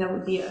 I think that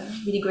would be a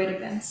really great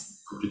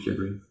advance. Completely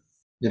agree.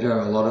 Yeah, there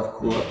are a lot of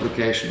cool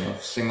application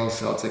of single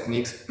cell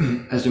techniques.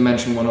 As you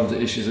mentioned, one of the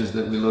issues is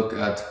that we look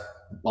at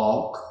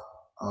bulk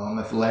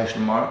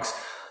methylation marks.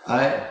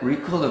 I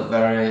recall a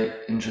very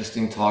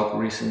interesting talk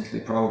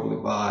recently, probably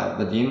by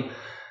Voisin,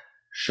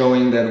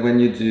 showing that when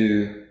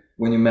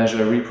you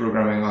measure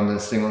reprogramming on the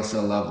single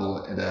cell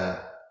level at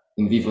a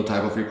in vivo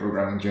type of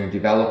reprogramming during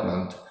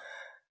development,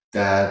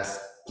 that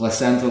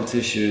placental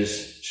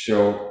tissues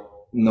show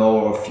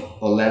no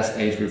or less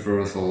age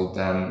reversal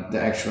than the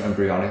actual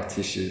embryonic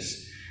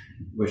tissues,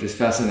 which is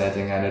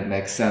fascinating, and it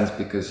makes sense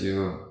because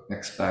you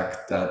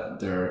expect that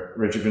their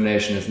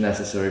rejuvenation is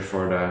necessary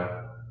for the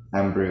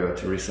embryo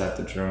to reset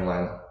the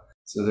germline.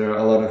 So there are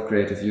a lot of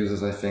creative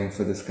uses, I think,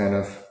 for this kind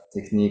of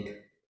technique.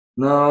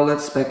 Now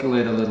let's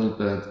speculate a little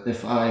bit.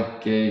 If I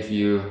gave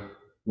you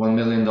 $1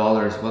 million,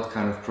 what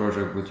kind of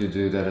project would you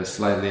do that is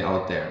slightly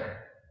out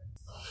there?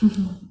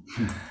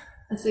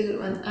 That's a good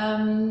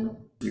one.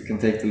 You can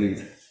take the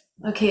lead.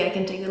 Okay, I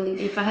can take the lead.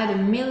 If I had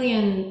 $1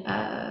 million,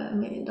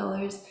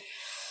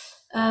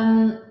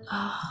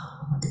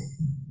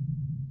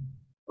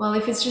 well,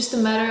 if it's just a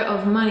matter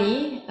of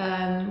money,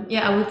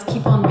 I would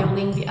keep on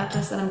building the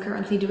atlas that I'm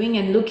currently doing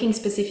and looking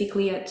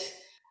specifically at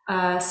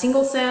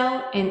single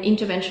cell and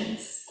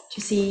interventions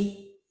to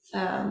see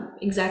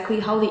exactly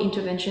how the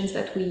interventions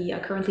that we are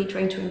currently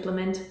trying to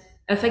implement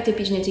affect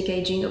epigenetic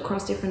aging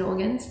across different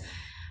organs.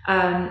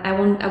 I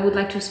would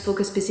like to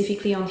focus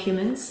specifically on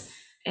humans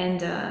and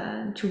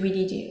to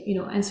really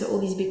answer all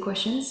these big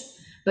questions,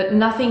 but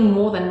nothing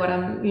more than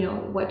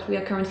what we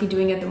are currently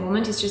doing at the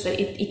moment. It's just that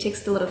it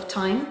takes a lot of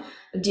time,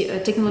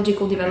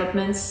 technological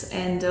developments,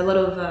 and a lot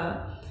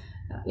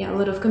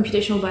of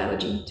computational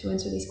biology to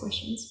answer these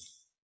questions.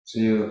 So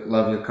you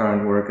love your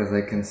current work, as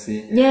I can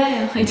see.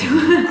 Yeah, I do.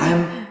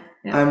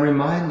 I'm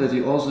reminded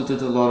you also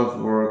did a lot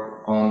of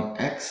work on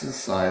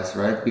exercise,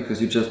 right?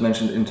 Because you just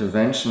mentioned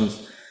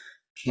interventions.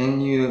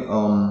 Can you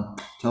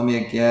tell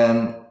me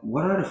again,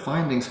 what are the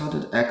findings? How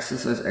did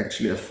exercise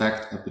actually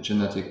affect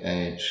epigenetic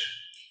age?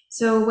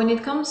 So when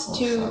it comes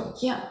to,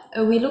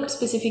 we looked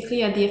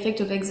specifically at the effect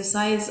of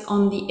exercise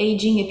on the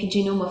aging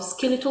epigenome of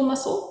skeletal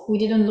muscle. We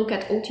didn't look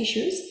at all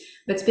tissues,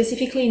 but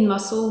specifically in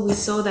muscle, we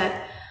saw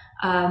that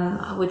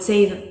I would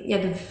say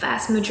the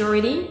vast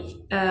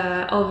majority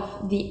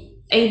of the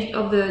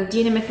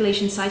DNA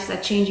methylation sites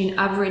that change in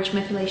average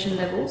methylation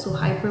level, so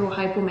hyper or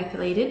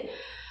hypomethylated,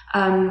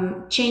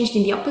 changed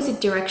in the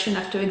opposite direction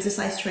after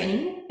exercise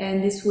training.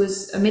 And this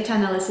was a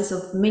meta-analysis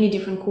of many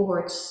different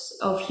cohorts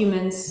of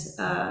humans,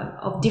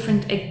 of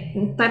different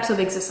types of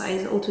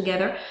exercise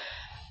altogether.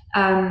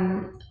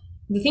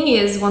 The thing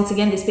is, once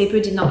again, this paper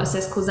did not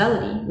assess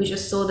causality. We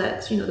just saw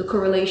that, the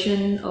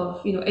correlation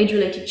of,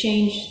 age-related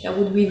change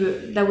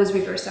that was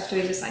reversed after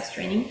exercise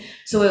training.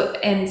 So,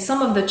 and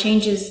some of the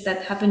changes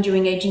that happened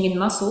during aging in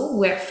muscle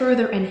were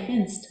further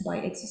enhanced by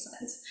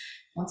exercise.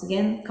 Once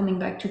again, coming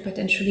back to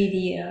potentially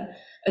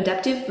the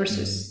adaptive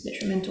versus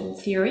detrimental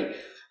theory.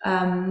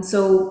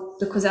 So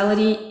the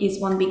causality is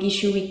one big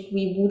issue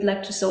we would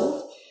like to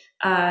solve.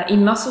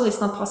 In muscle,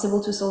 it's not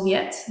possible to solve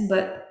yet,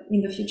 but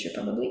in the future,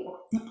 probably.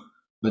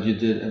 But you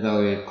did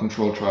evaluate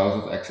control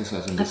trials of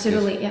exercise in this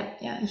Absolutely, case.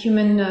 yeah.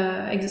 Human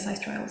exercise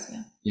trials,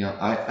 yeah. Yeah,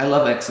 I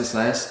love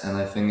exercise, and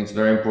I think it's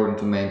very important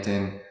to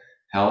maintain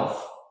health.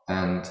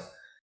 And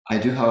I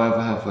do, however,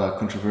 have a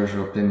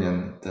controversial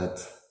opinion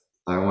that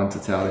I want to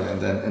tell you,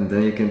 and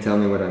then you can tell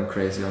me whether I'm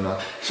crazy or not.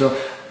 So,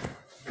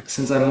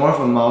 since I'm more of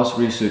a mouse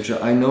researcher,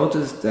 I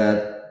noticed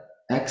that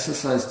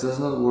exercise does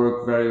not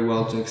work very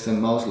well to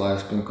extend mouse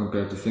lifespan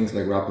compared to things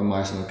like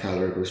rapamycin and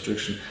caloric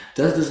restriction.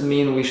 Does this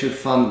mean we should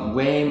fund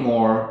way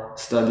more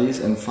studies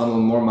and funnel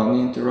more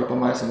money into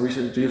rapamycin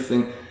research? Do you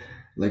think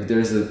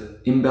there's an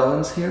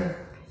imbalance here?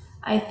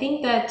 I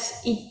think that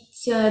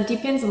it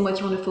depends on what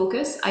you want to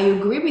focus. I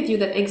agree with you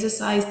that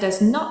exercise does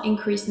not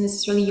increase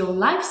necessarily your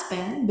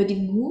lifespan, but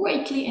it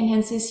greatly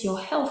enhances your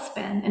health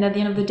span. And at the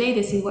end of the day,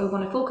 this is what we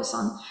want to focus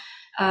on.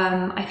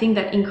 I think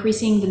that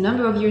increasing the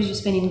number of years you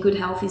spend in good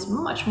health is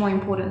much more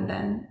important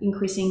than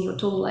increasing your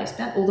total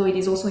lifespan, although it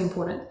is also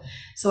important.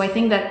 So I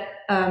think that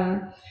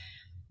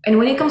And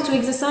when it comes to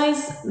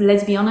exercise,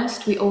 let's be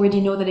honest, we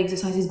already know that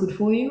exercise is good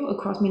for you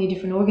across many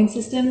different organ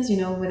systems,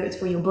 whether it's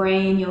for your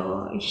brain,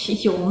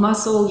 your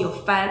muscle, your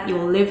fat,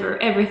 your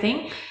liver,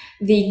 everything.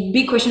 The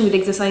big question with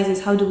exercise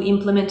is how do we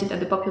implement it at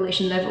the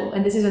population level?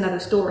 And this is another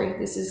story.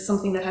 This is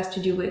something that has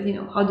to do with,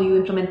 how do you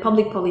implement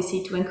public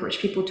policy to encourage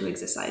people to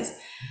exercise?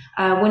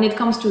 When it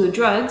comes to the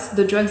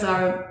drugs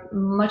are a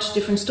much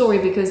different story,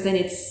 because then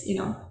it's,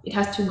 it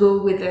has to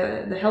go with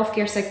the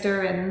healthcare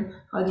sector and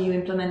how do you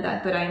implement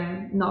that? But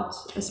I'm not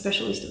a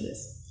specialist of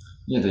this.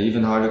 Yeah, the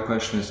even harder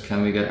question is,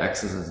 can we get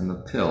exercise in a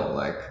pill?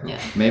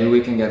 Maybe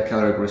we can get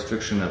caloric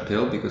restriction in a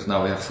pill because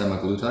now we have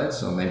semaglutide.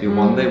 So maybe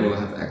one day we'll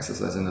have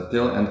exercise in a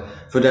pill. And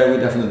for that, we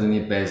definitely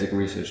need basic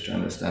research to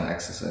understand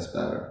exercise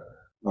better.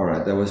 All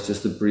right, that was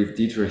just a brief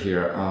detour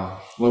here.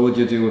 What would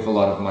you do with a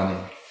lot of money?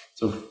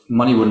 So if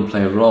money wouldn't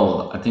play a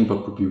role, I think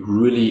what would be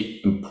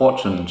really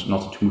important in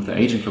order to move the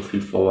aging clock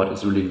field forward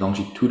is really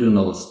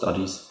longitudinal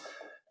studies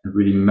and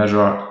really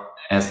measure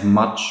as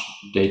much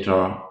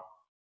data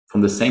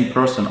from the same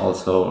person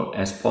also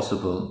as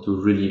possible to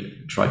really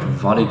try to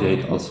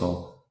validate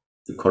also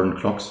the current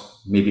clocks,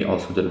 maybe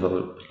also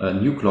develop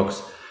new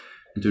clocks,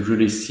 and to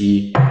really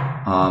see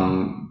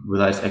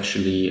whether it's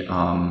actually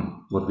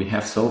what we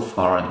have so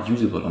far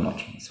usable or not.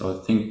 So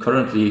I think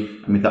currently,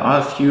 there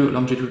are a few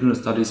longitudinal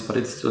studies, but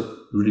it's still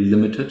really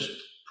limited,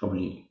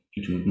 probably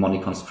due to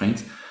money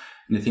constraints.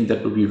 And I think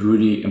that would be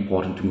really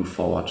important to move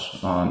forward.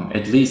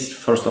 At least,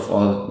 first of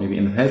all, maybe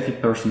in healthy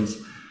persons,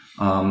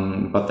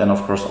 but then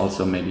of course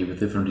also maybe with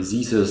different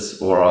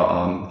diseases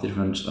or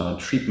different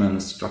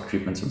treatments, drug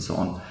treatments and so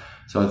on.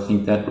 So I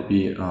think that would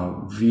be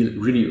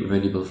really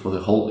valuable for the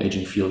whole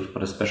aging field,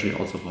 but especially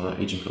also for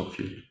the aging clock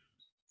field.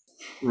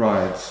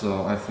 Right,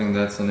 so I think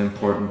that's an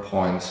important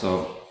point.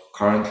 So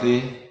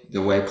currently,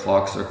 the way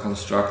clocks are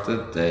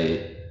constructed,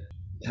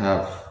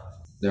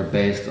 they're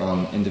based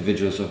on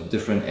individuals of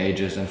different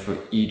ages, and for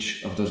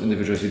each of those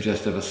individuals, you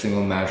just have a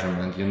single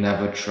measurement. You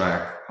never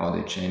track how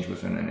they change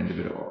within an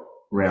individual.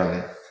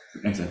 Rarely.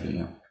 Exactly,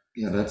 yeah.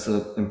 Yeah, that's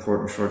an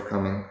important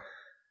shortcoming.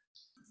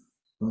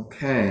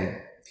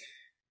 Okay.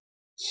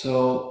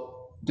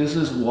 So this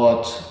is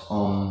what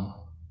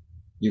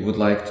you would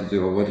like to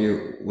do, or what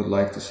you would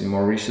like to see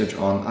more research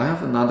on. I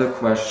have another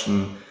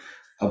question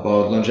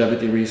about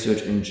longevity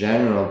research in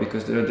general,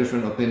 because there are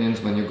different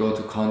opinions when you go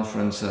to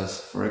conferences.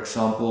 For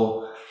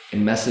example,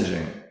 in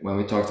messaging, when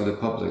we talk to the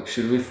public,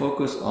 should we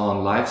focus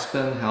on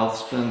lifespan, health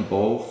span,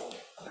 both?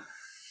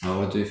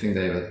 What do you think,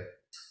 David?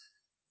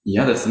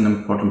 Yeah, that's an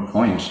important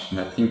point. And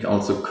I think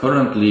also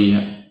currently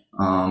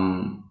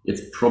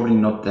it's probably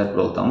not that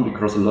well done,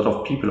 because a lot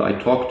of people I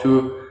talk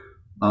to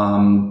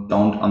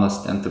don't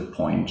understand the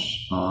point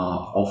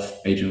of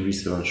aging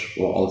research,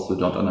 or also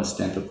don't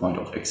understand the point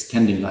of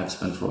extending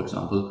lifespan, for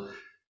example.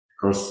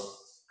 Because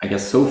I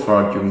guess so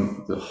far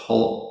during the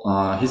whole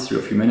history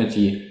of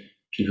humanity,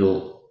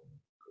 people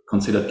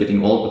considered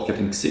getting old but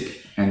getting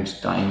sick and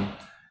dying.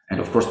 And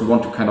of course we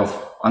want to kind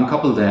of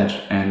uncouple that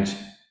and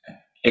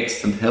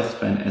extend health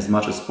span as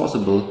much as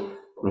possible.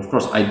 But of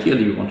course,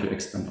 ideally we want to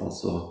extend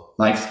also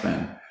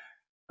lifespan.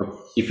 But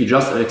if you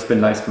just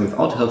expand lifespan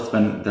without health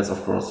span, that's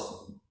of course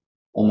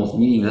almost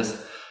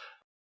meaningless.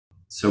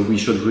 So we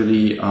should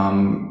really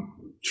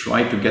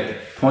try to get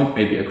the point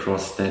maybe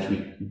across that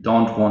we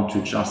don't want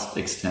to just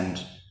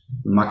extend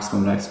the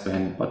maximum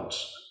lifespan but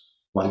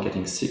while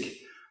getting sick,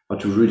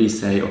 but to really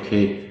say,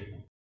 okay,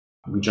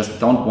 we just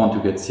don't want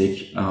to get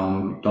sick,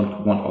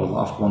 don't want our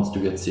loved ones to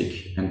get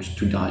sick and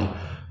to die.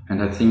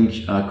 And I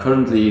think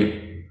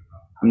currently,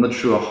 I'm not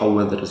sure how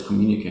well that is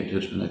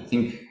communicated, and I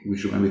think we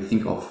should maybe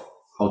think of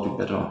how to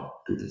better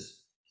do this.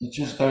 It's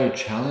just very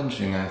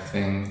challenging, I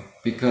think,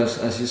 because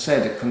as you say,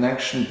 the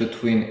connection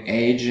between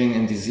aging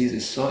and disease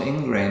is so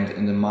ingrained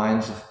in the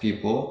minds of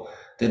people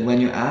that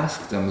when you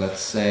ask them, let's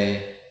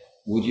say,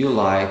 would you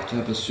like to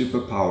have a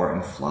superpower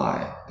and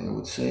fly? They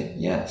would say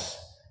yes.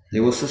 They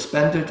will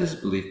suspend their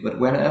disbelief. But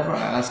whenever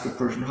I ask a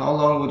person, how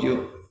long would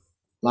you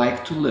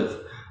like to live?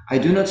 I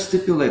do not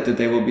stipulate that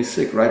they will be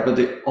sick, right? But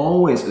they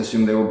always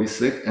assume they will be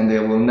sick, and they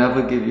will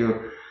never give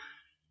you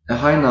a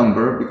high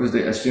number because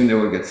they assume they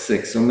will get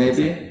sick. So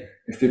maybe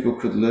if people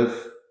could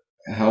live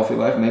a healthy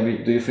life,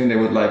 maybe, do you think they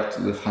would like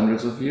to live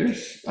hundreds of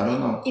years? I don't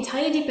know. It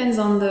highly depends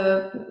on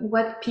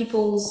what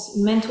people's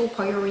mental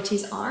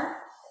priorities are.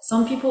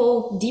 Some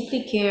people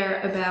deeply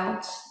care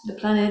about the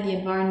planet, the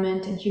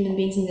environment, and human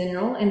beings in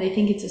general, and they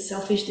think it's a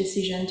selfish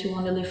decision to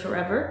want to live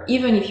forever,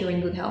 even if you're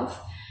in good health.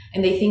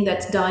 And they think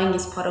that dying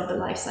is part of the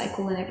life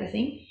cycle and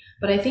everything.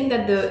 But I think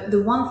that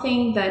the one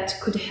thing that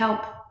could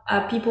help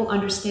people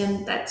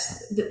understand that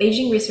the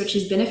aging research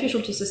is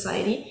beneficial to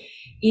society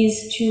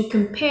is to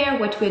compare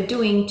what we're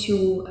doing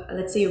to,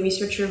 let's say, a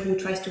researcher who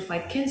tries to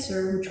fight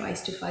cancer, who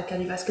tries to fight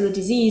cardiovascular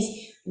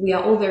disease. We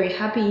are all very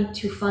happy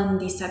to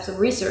fund these types of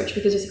research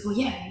because it's like, oh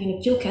yeah, you're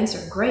gonna cure cancer,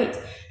 great.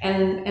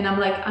 And I'm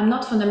like, I'm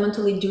not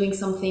fundamentally doing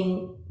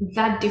something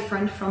that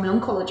different from an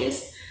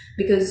oncologist,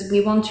 because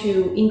we want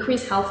to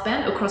increase health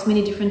span across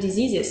many different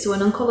diseases. So an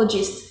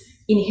oncologist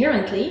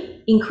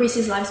inherently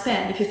increases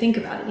lifespan. If you think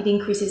about it, it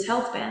increases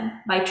health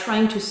span by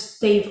trying to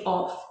stave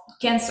off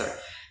cancer.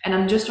 And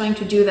I'm just trying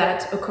to do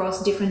that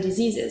across different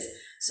diseases.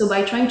 So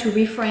by trying to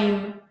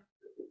reframe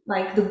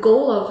like the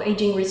goal of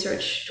aging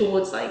research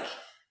towards like,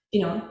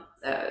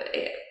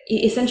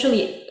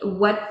 essentially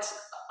what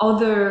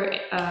other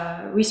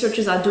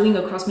researchers are doing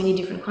across many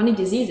different chronic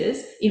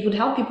diseases, it would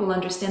help people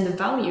understand the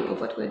value of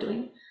what we're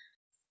doing.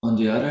 On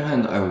the other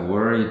hand, I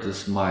worry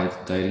this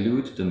might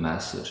dilute the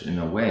message in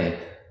a way,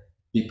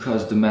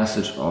 because the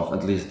message of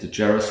at least the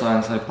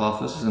geroscience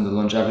hypothesis and the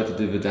longevity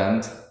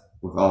dividend,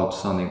 without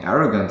sounding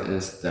arrogant,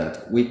 is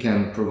that we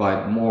can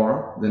provide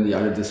more than the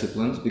other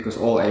disciplines because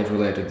all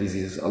age-related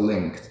diseases are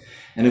linked.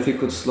 And if we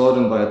could slow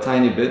them by a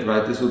tiny bit,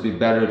 right, this would be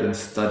better than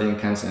studying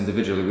cancer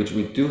individually, which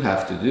we do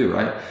have to do,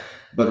 right?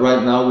 But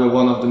right now we're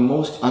one of the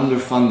most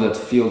underfunded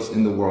fields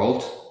in the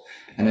world.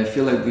 And I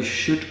feel like we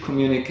should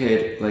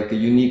communicate like a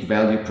unique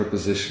value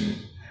proposition.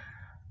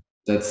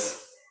 That's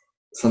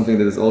something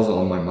that is also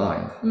on my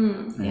mind.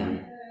 Yeah.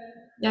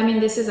 I mean,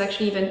 this is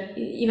actually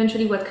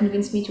eventually what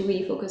convinced me to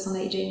really focus on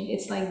aging.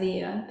 It's like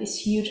this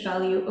huge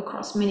value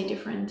across many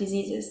different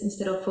diseases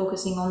instead of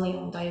focusing only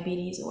on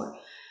diabetes or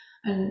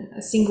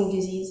a single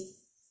disease.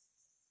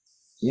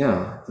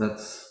 Yeah,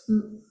 that's...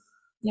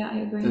 Yeah, I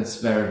agree.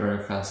 That's very,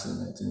 very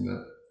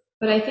fascinating.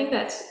 But I think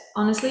that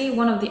honestly,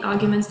 one of the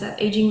arguments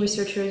that aging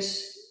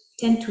researchers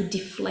tend to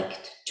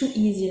deflect too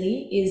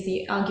easily is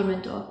the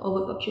argument of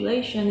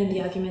overpopulation and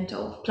the argument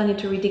of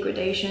planetary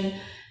degradation,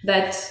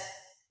 that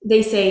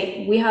they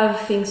say we have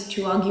things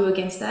to argue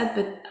against that,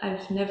 but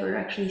I've never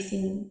actually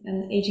seen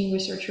an aging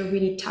researcher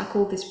really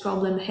tackle this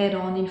problem head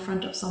on in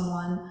front of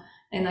someone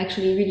and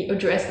actually really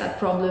address that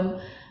problem.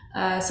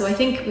 So I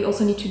think we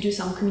also need to do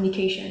some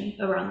communication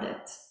around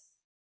it.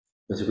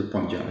 That's a good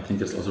point. Yeah, I think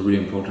that's also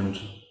really important.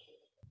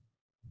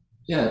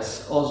 Yeah,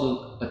 it's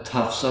also a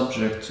tough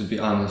subject, to be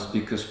honest,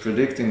 because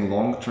predicting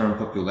long-term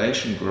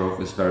population growth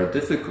is very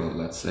difficult.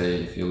 Let's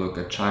say if you look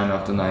at China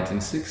of the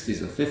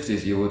 1960s or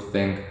 50s, you would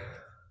think,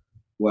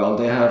 well,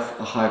 they have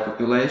a high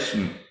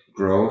population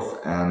growth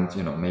and,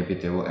 maybe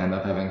they will end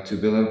up having 2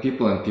 billion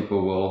people and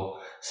people will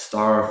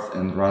starve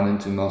and run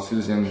into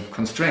Malthusian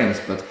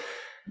constraints, but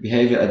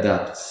behavior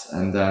adapts,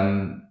 and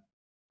then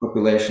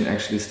population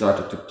actually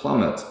started to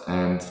plummet,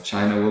 and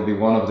China will be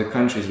one of the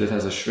countries that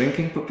has a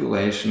shrinking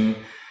population,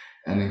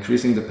 an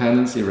increasing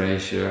dependency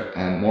ratio,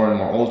 and more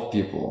old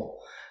people.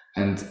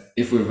 And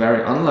if we're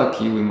very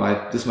unlucky,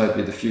 this might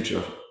be the future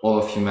of all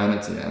of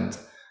humanity. And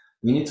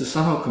we need to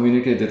somehow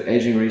communicate that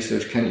aging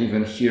research can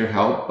even here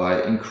help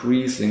by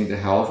increasing the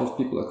health of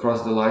people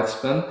across the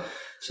lifespan.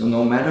 So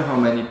no matter how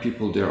many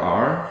people there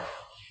are,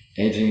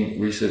 aging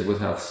research would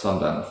have some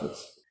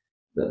benefits.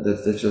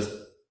 That's just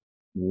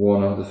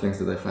one of the things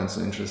that I find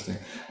so interesting.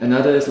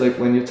 Another is like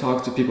when you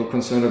talk to people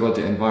concerned about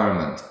the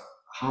environment,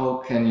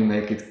 how can you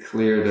make it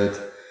clear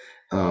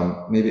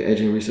that maybe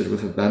aging research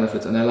would have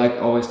benefits? And I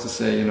like always to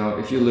say,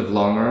 if you live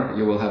longer,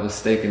 you will have a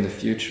stake in the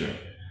future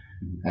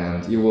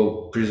and you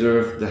will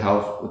preserve the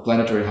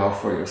planetary health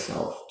for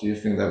yourself. Do you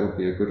think that would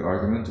be a good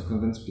argument to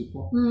convince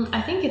people?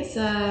 I think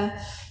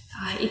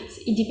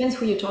it depends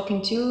who you're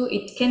talking to.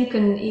 It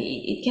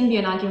can be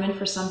an argument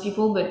for some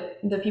people, but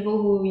the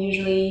people who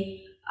usually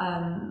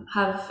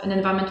have an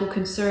environmental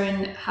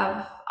concern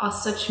are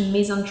such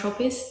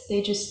misanthropists.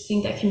 They just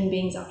think that human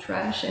beings are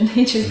trash, and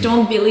they just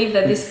don't believe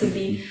that this could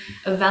be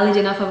a valid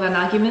enough of an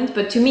argument.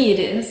 But to me it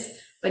is,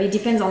 but it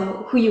depends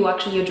on who you're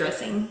actually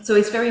addressing. So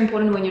it's very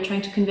important when you're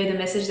trying to convey the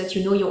message that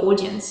you know your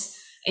audience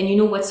and you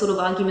know what sort of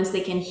arguments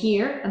they can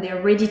hear and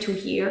they're ready to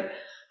hear,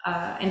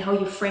 and how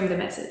you frame the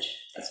message.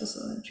 That's also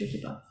a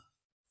tricky part.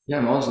 Yeah,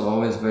 I'm also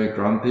always very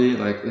grumpy.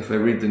 Like if I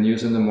read the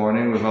news in the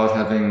morning without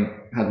having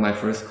had my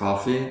first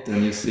coffee,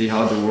 then you see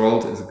how the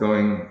world is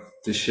going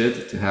to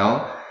shit, to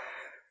hell.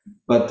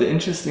 But the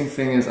interesting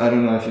thing is, I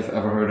don't know if you've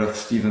ever heard of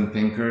Steven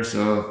Pinker.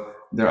 So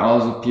there are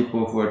also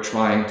people who are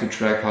trying to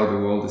track how the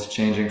world is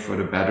changing for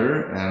the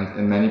better. And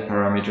in many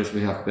parameters,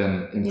 we have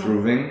been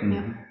improving.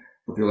 Yeah.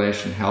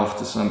 Population health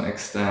to some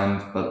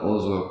extent, but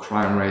also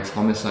crime rates,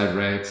 homicide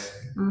rates.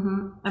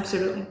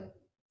 Absolutely.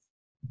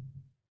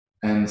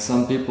 And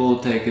some people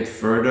take it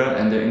further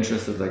and they're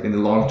interested like in the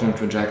long-term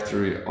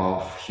trajectory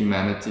of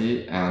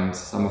humanity, and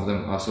some of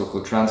them are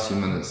so-called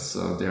transhumanists,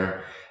 so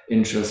they're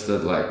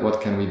interested like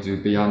what can we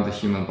do beyond the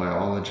human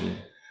biology.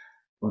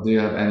 Or do you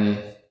have any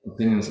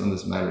opinions on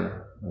this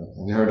matter?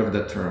 Have you heard of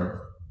that term?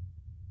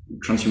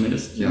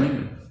 Transhumanist?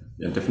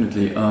 Yeah,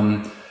 definitely.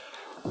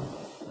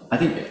 I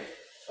think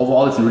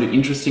overall it's a really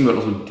interesting but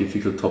also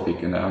difficult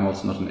topic, and I'm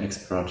also not an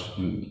expert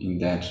in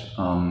that.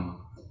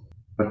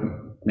 But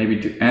maybe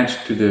to add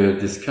to the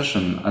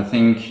discussion, I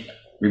think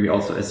maybe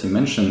also, as you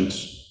mentioned,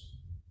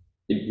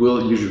 it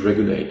will usually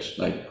regulate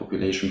like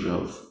population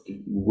growth.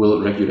 It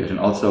will regulate, and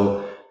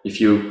also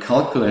if you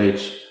calculate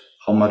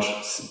how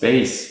much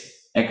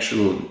space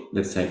actual,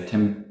 let's say,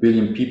 10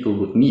 billion people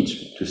would need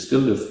to still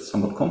live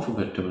somewhat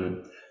comfortably,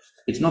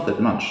 it's not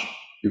that much.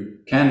 You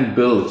can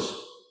build,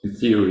 in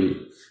theory,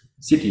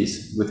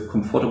 cities with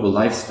comfortable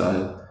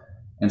lifestyle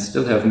and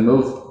still have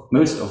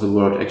most of the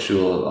world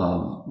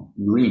actual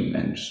green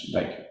and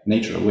like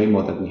nature way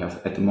more than we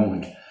have at the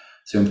moment.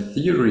 So in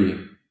theory,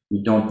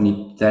 we don't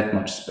need that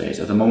much space.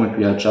 At the moment,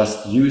 we are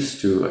just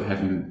used to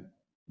having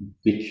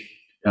big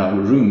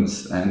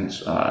rooms and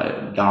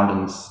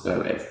gardens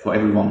for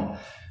everyone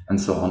and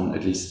so on,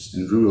 at least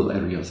in rural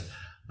areas.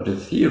 But in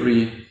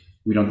theory,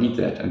 we don't need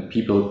that, and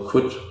people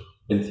could,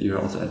 in theory,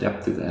 also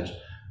adapt to that.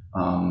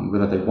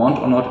 Whether they want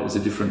or not is a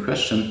different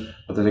question,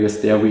 but I guess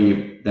there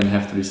we then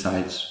have to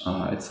decide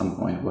at some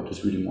point what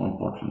is really more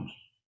important.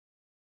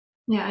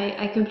 Yeah,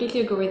 I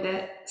completely agree with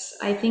that.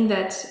 I think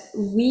that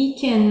we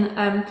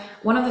can,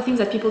 one of the things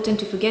that people tend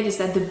to forget is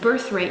that the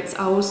birth rates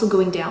are also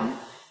going down,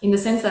 in the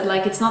sense that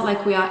like, it's not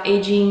like we are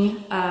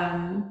aging,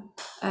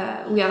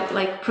 we are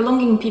like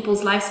prolonging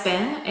people's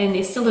lifespan, and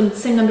it's still the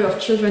same number of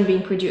children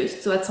being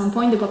produced. So at some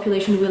point the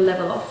population will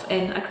level off,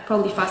 and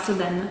probably faster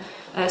than,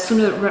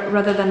 sooner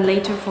rather than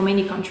later for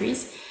many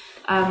countries.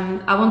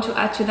 I want to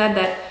add to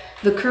that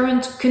the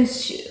current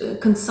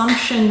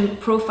consumption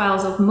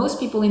profiles of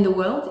most people in the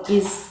world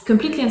is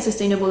completely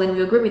unsustainable, and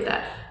we agree with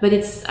that. But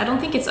I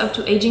don't think it's up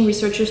to aging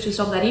researchers to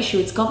solve that issue.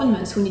 It's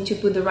governments who need to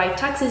put the right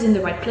taxes in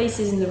the right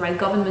places, in the right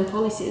government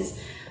policies.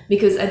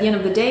 Because at the end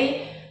of the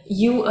day,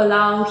 you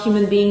allow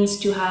human beings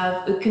to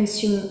have a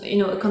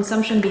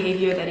consumption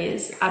behavior that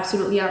is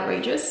absolutely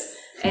outrageous.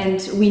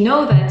 And we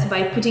know that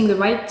by putting the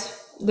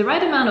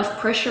right amount of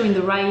pressure in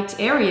the right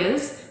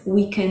areas,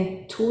 we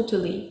can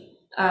totally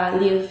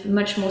live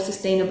much more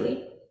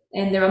sustainably.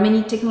 And there are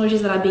many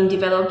technologies that are being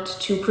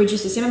developed to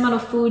produce the same amount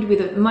of food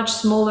with a much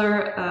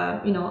smaller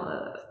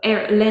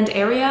land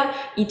area.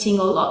 Eating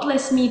a lot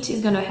less meat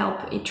is going to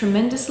help it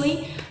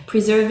tremendously.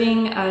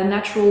 Preserving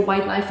natural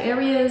wildlife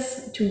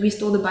areas to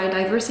restore the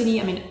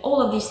biodiversity. I mean, all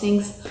of these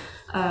things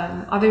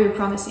are very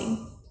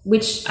promising,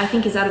 which I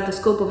think is out of the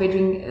scope of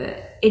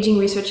aging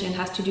research and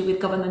has to do with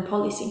government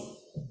policy.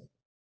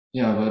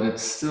 Yeah, but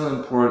it's still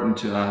important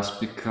to us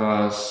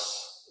because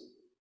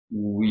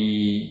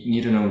we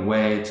need in a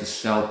way to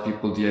sell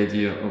people the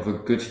idea of a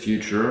good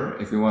future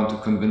if we want to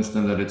convince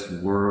them that it's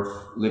worth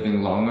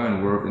living longer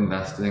and worth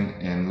investing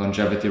in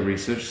longevity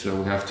research. So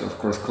we have to, of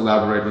course,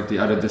 collaborate with the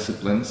other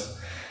disciplines.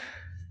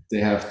 They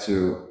have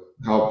to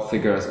help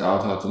figure us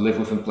out how to live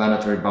within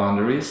planetary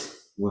boundaries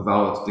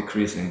without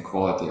decreasing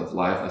quality of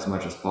life as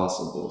much as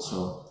possible.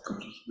 So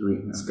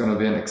it's going to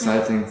be an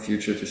exciting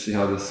future to see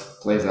how this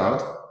plays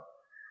out.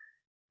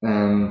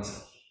 And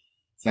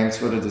thanks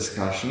for the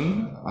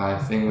discussion. I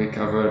think we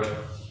covered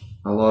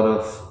a lot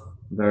of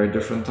very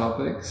different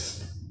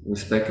topics. We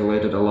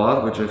speculated a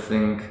lot, which I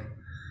think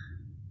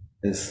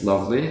is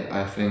lovely.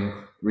 I think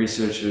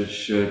researchers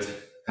should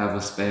have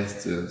a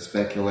space to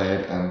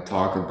speculate and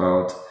talk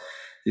about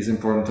these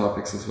important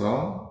topics as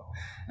well.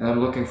 And I'm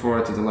looking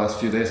forward to the last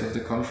few days of the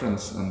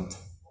conference and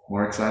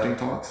more exciting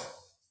talks.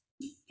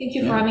 Thank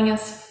you for having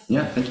us.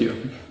 Yeah, thank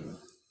you.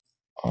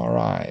 All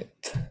right.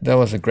 That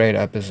was a great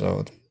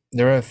episode.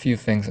 There are a few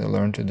things I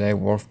learned today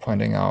worth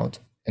pointing out,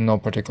 in no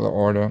particular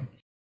order.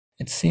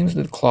 It seems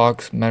that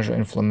clocks measure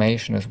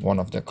inflammation as one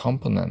of their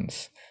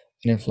components,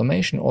 and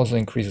inflammation also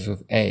increases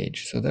with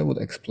age, so that would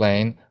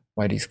explain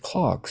why these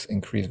clocks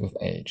increase with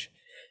age.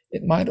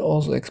 It might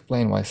also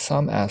explain why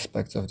some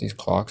aspects of these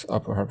clocks are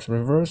perhaps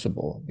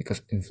reversible,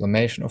 because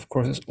inflammation, of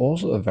course, is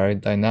also a very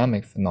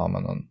dynamic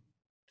phenomenon.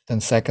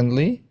 Then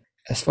secondly,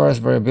 as far as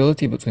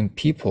variability between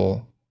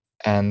people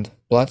and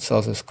blood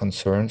cells is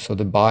concerned, so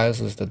the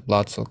biases that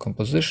blood cell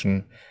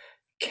composition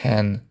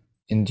can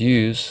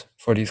induce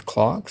for these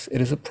clocks,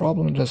 it is a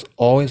problem that has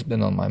always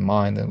been on my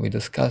mind, and we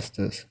discussed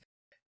this.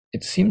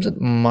 It seems it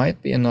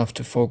might be enough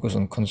to focus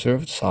on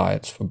conserved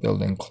sites for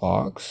building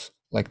clocks,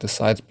 like the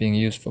sites being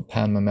used for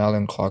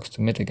pan-mammalian clocks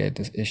to mitigate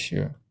this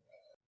issue.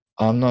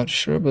 I'm not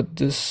sure, but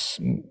this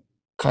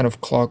kind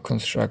of clock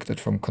constructed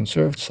from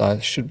conserved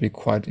sites should be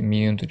quite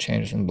immune to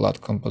changes in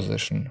blood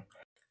composition.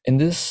 In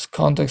this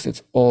context,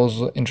 it's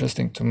also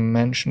interesting to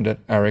mention that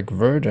Eric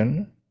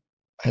Verdin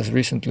has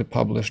recently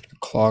published a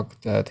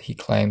clock that he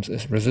claims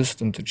is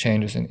resistant to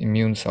changes in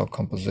immune cell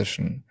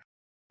composition.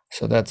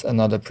 So that's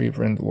another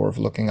preprint worth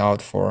looking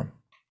out for.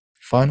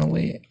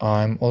 Finally,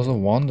 I'm also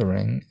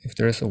wondering if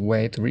there is a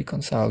way to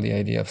reconcile the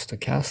idea of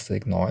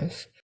stochastic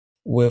noise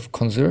with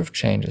conserved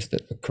changes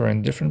that occur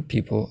in different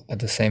people at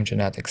the same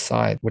genetic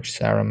site, which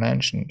Sarah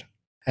mentioned.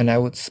 And I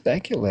would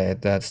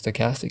speculate that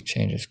stochastic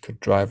changes could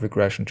drive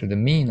regression to the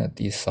mean at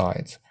these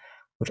sites,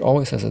 which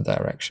always has a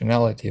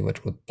directionality,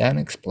 which would then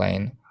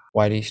explain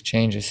why these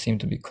changes seem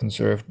to be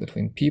conserved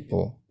between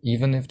people,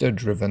 even if they're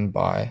driven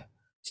by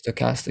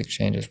stochastic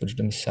changes which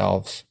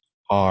themselves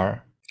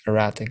are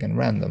erratic and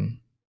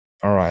random.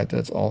 All right,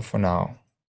 that's all for now.